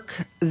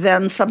work,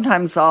 then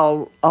sometimes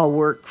I'll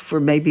work for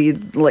maybe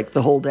like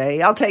the whole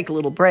day. I'll take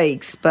little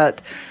breaks,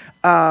 but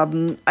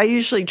I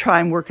usually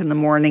try and work in the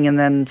morning and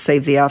then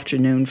save the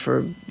afternoon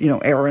for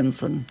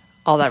errands and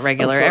all that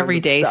regular,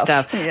 everyday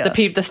stuff. Yeah.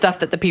 The stuff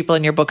that the people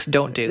in your books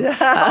don't do. No,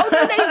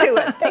 they do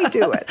it. They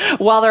do it.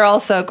 While they're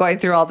also going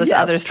through all this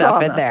other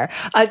stuff in there.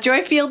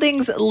 Joy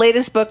Fielding's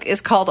latest book is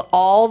called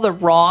All the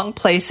Wrong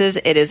Places.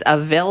 It is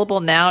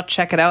available now.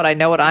 Check it out. I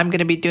know what I'm going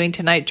to be doing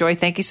tonight. Joy,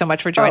 thank you so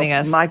much for joining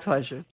us. My pleasure.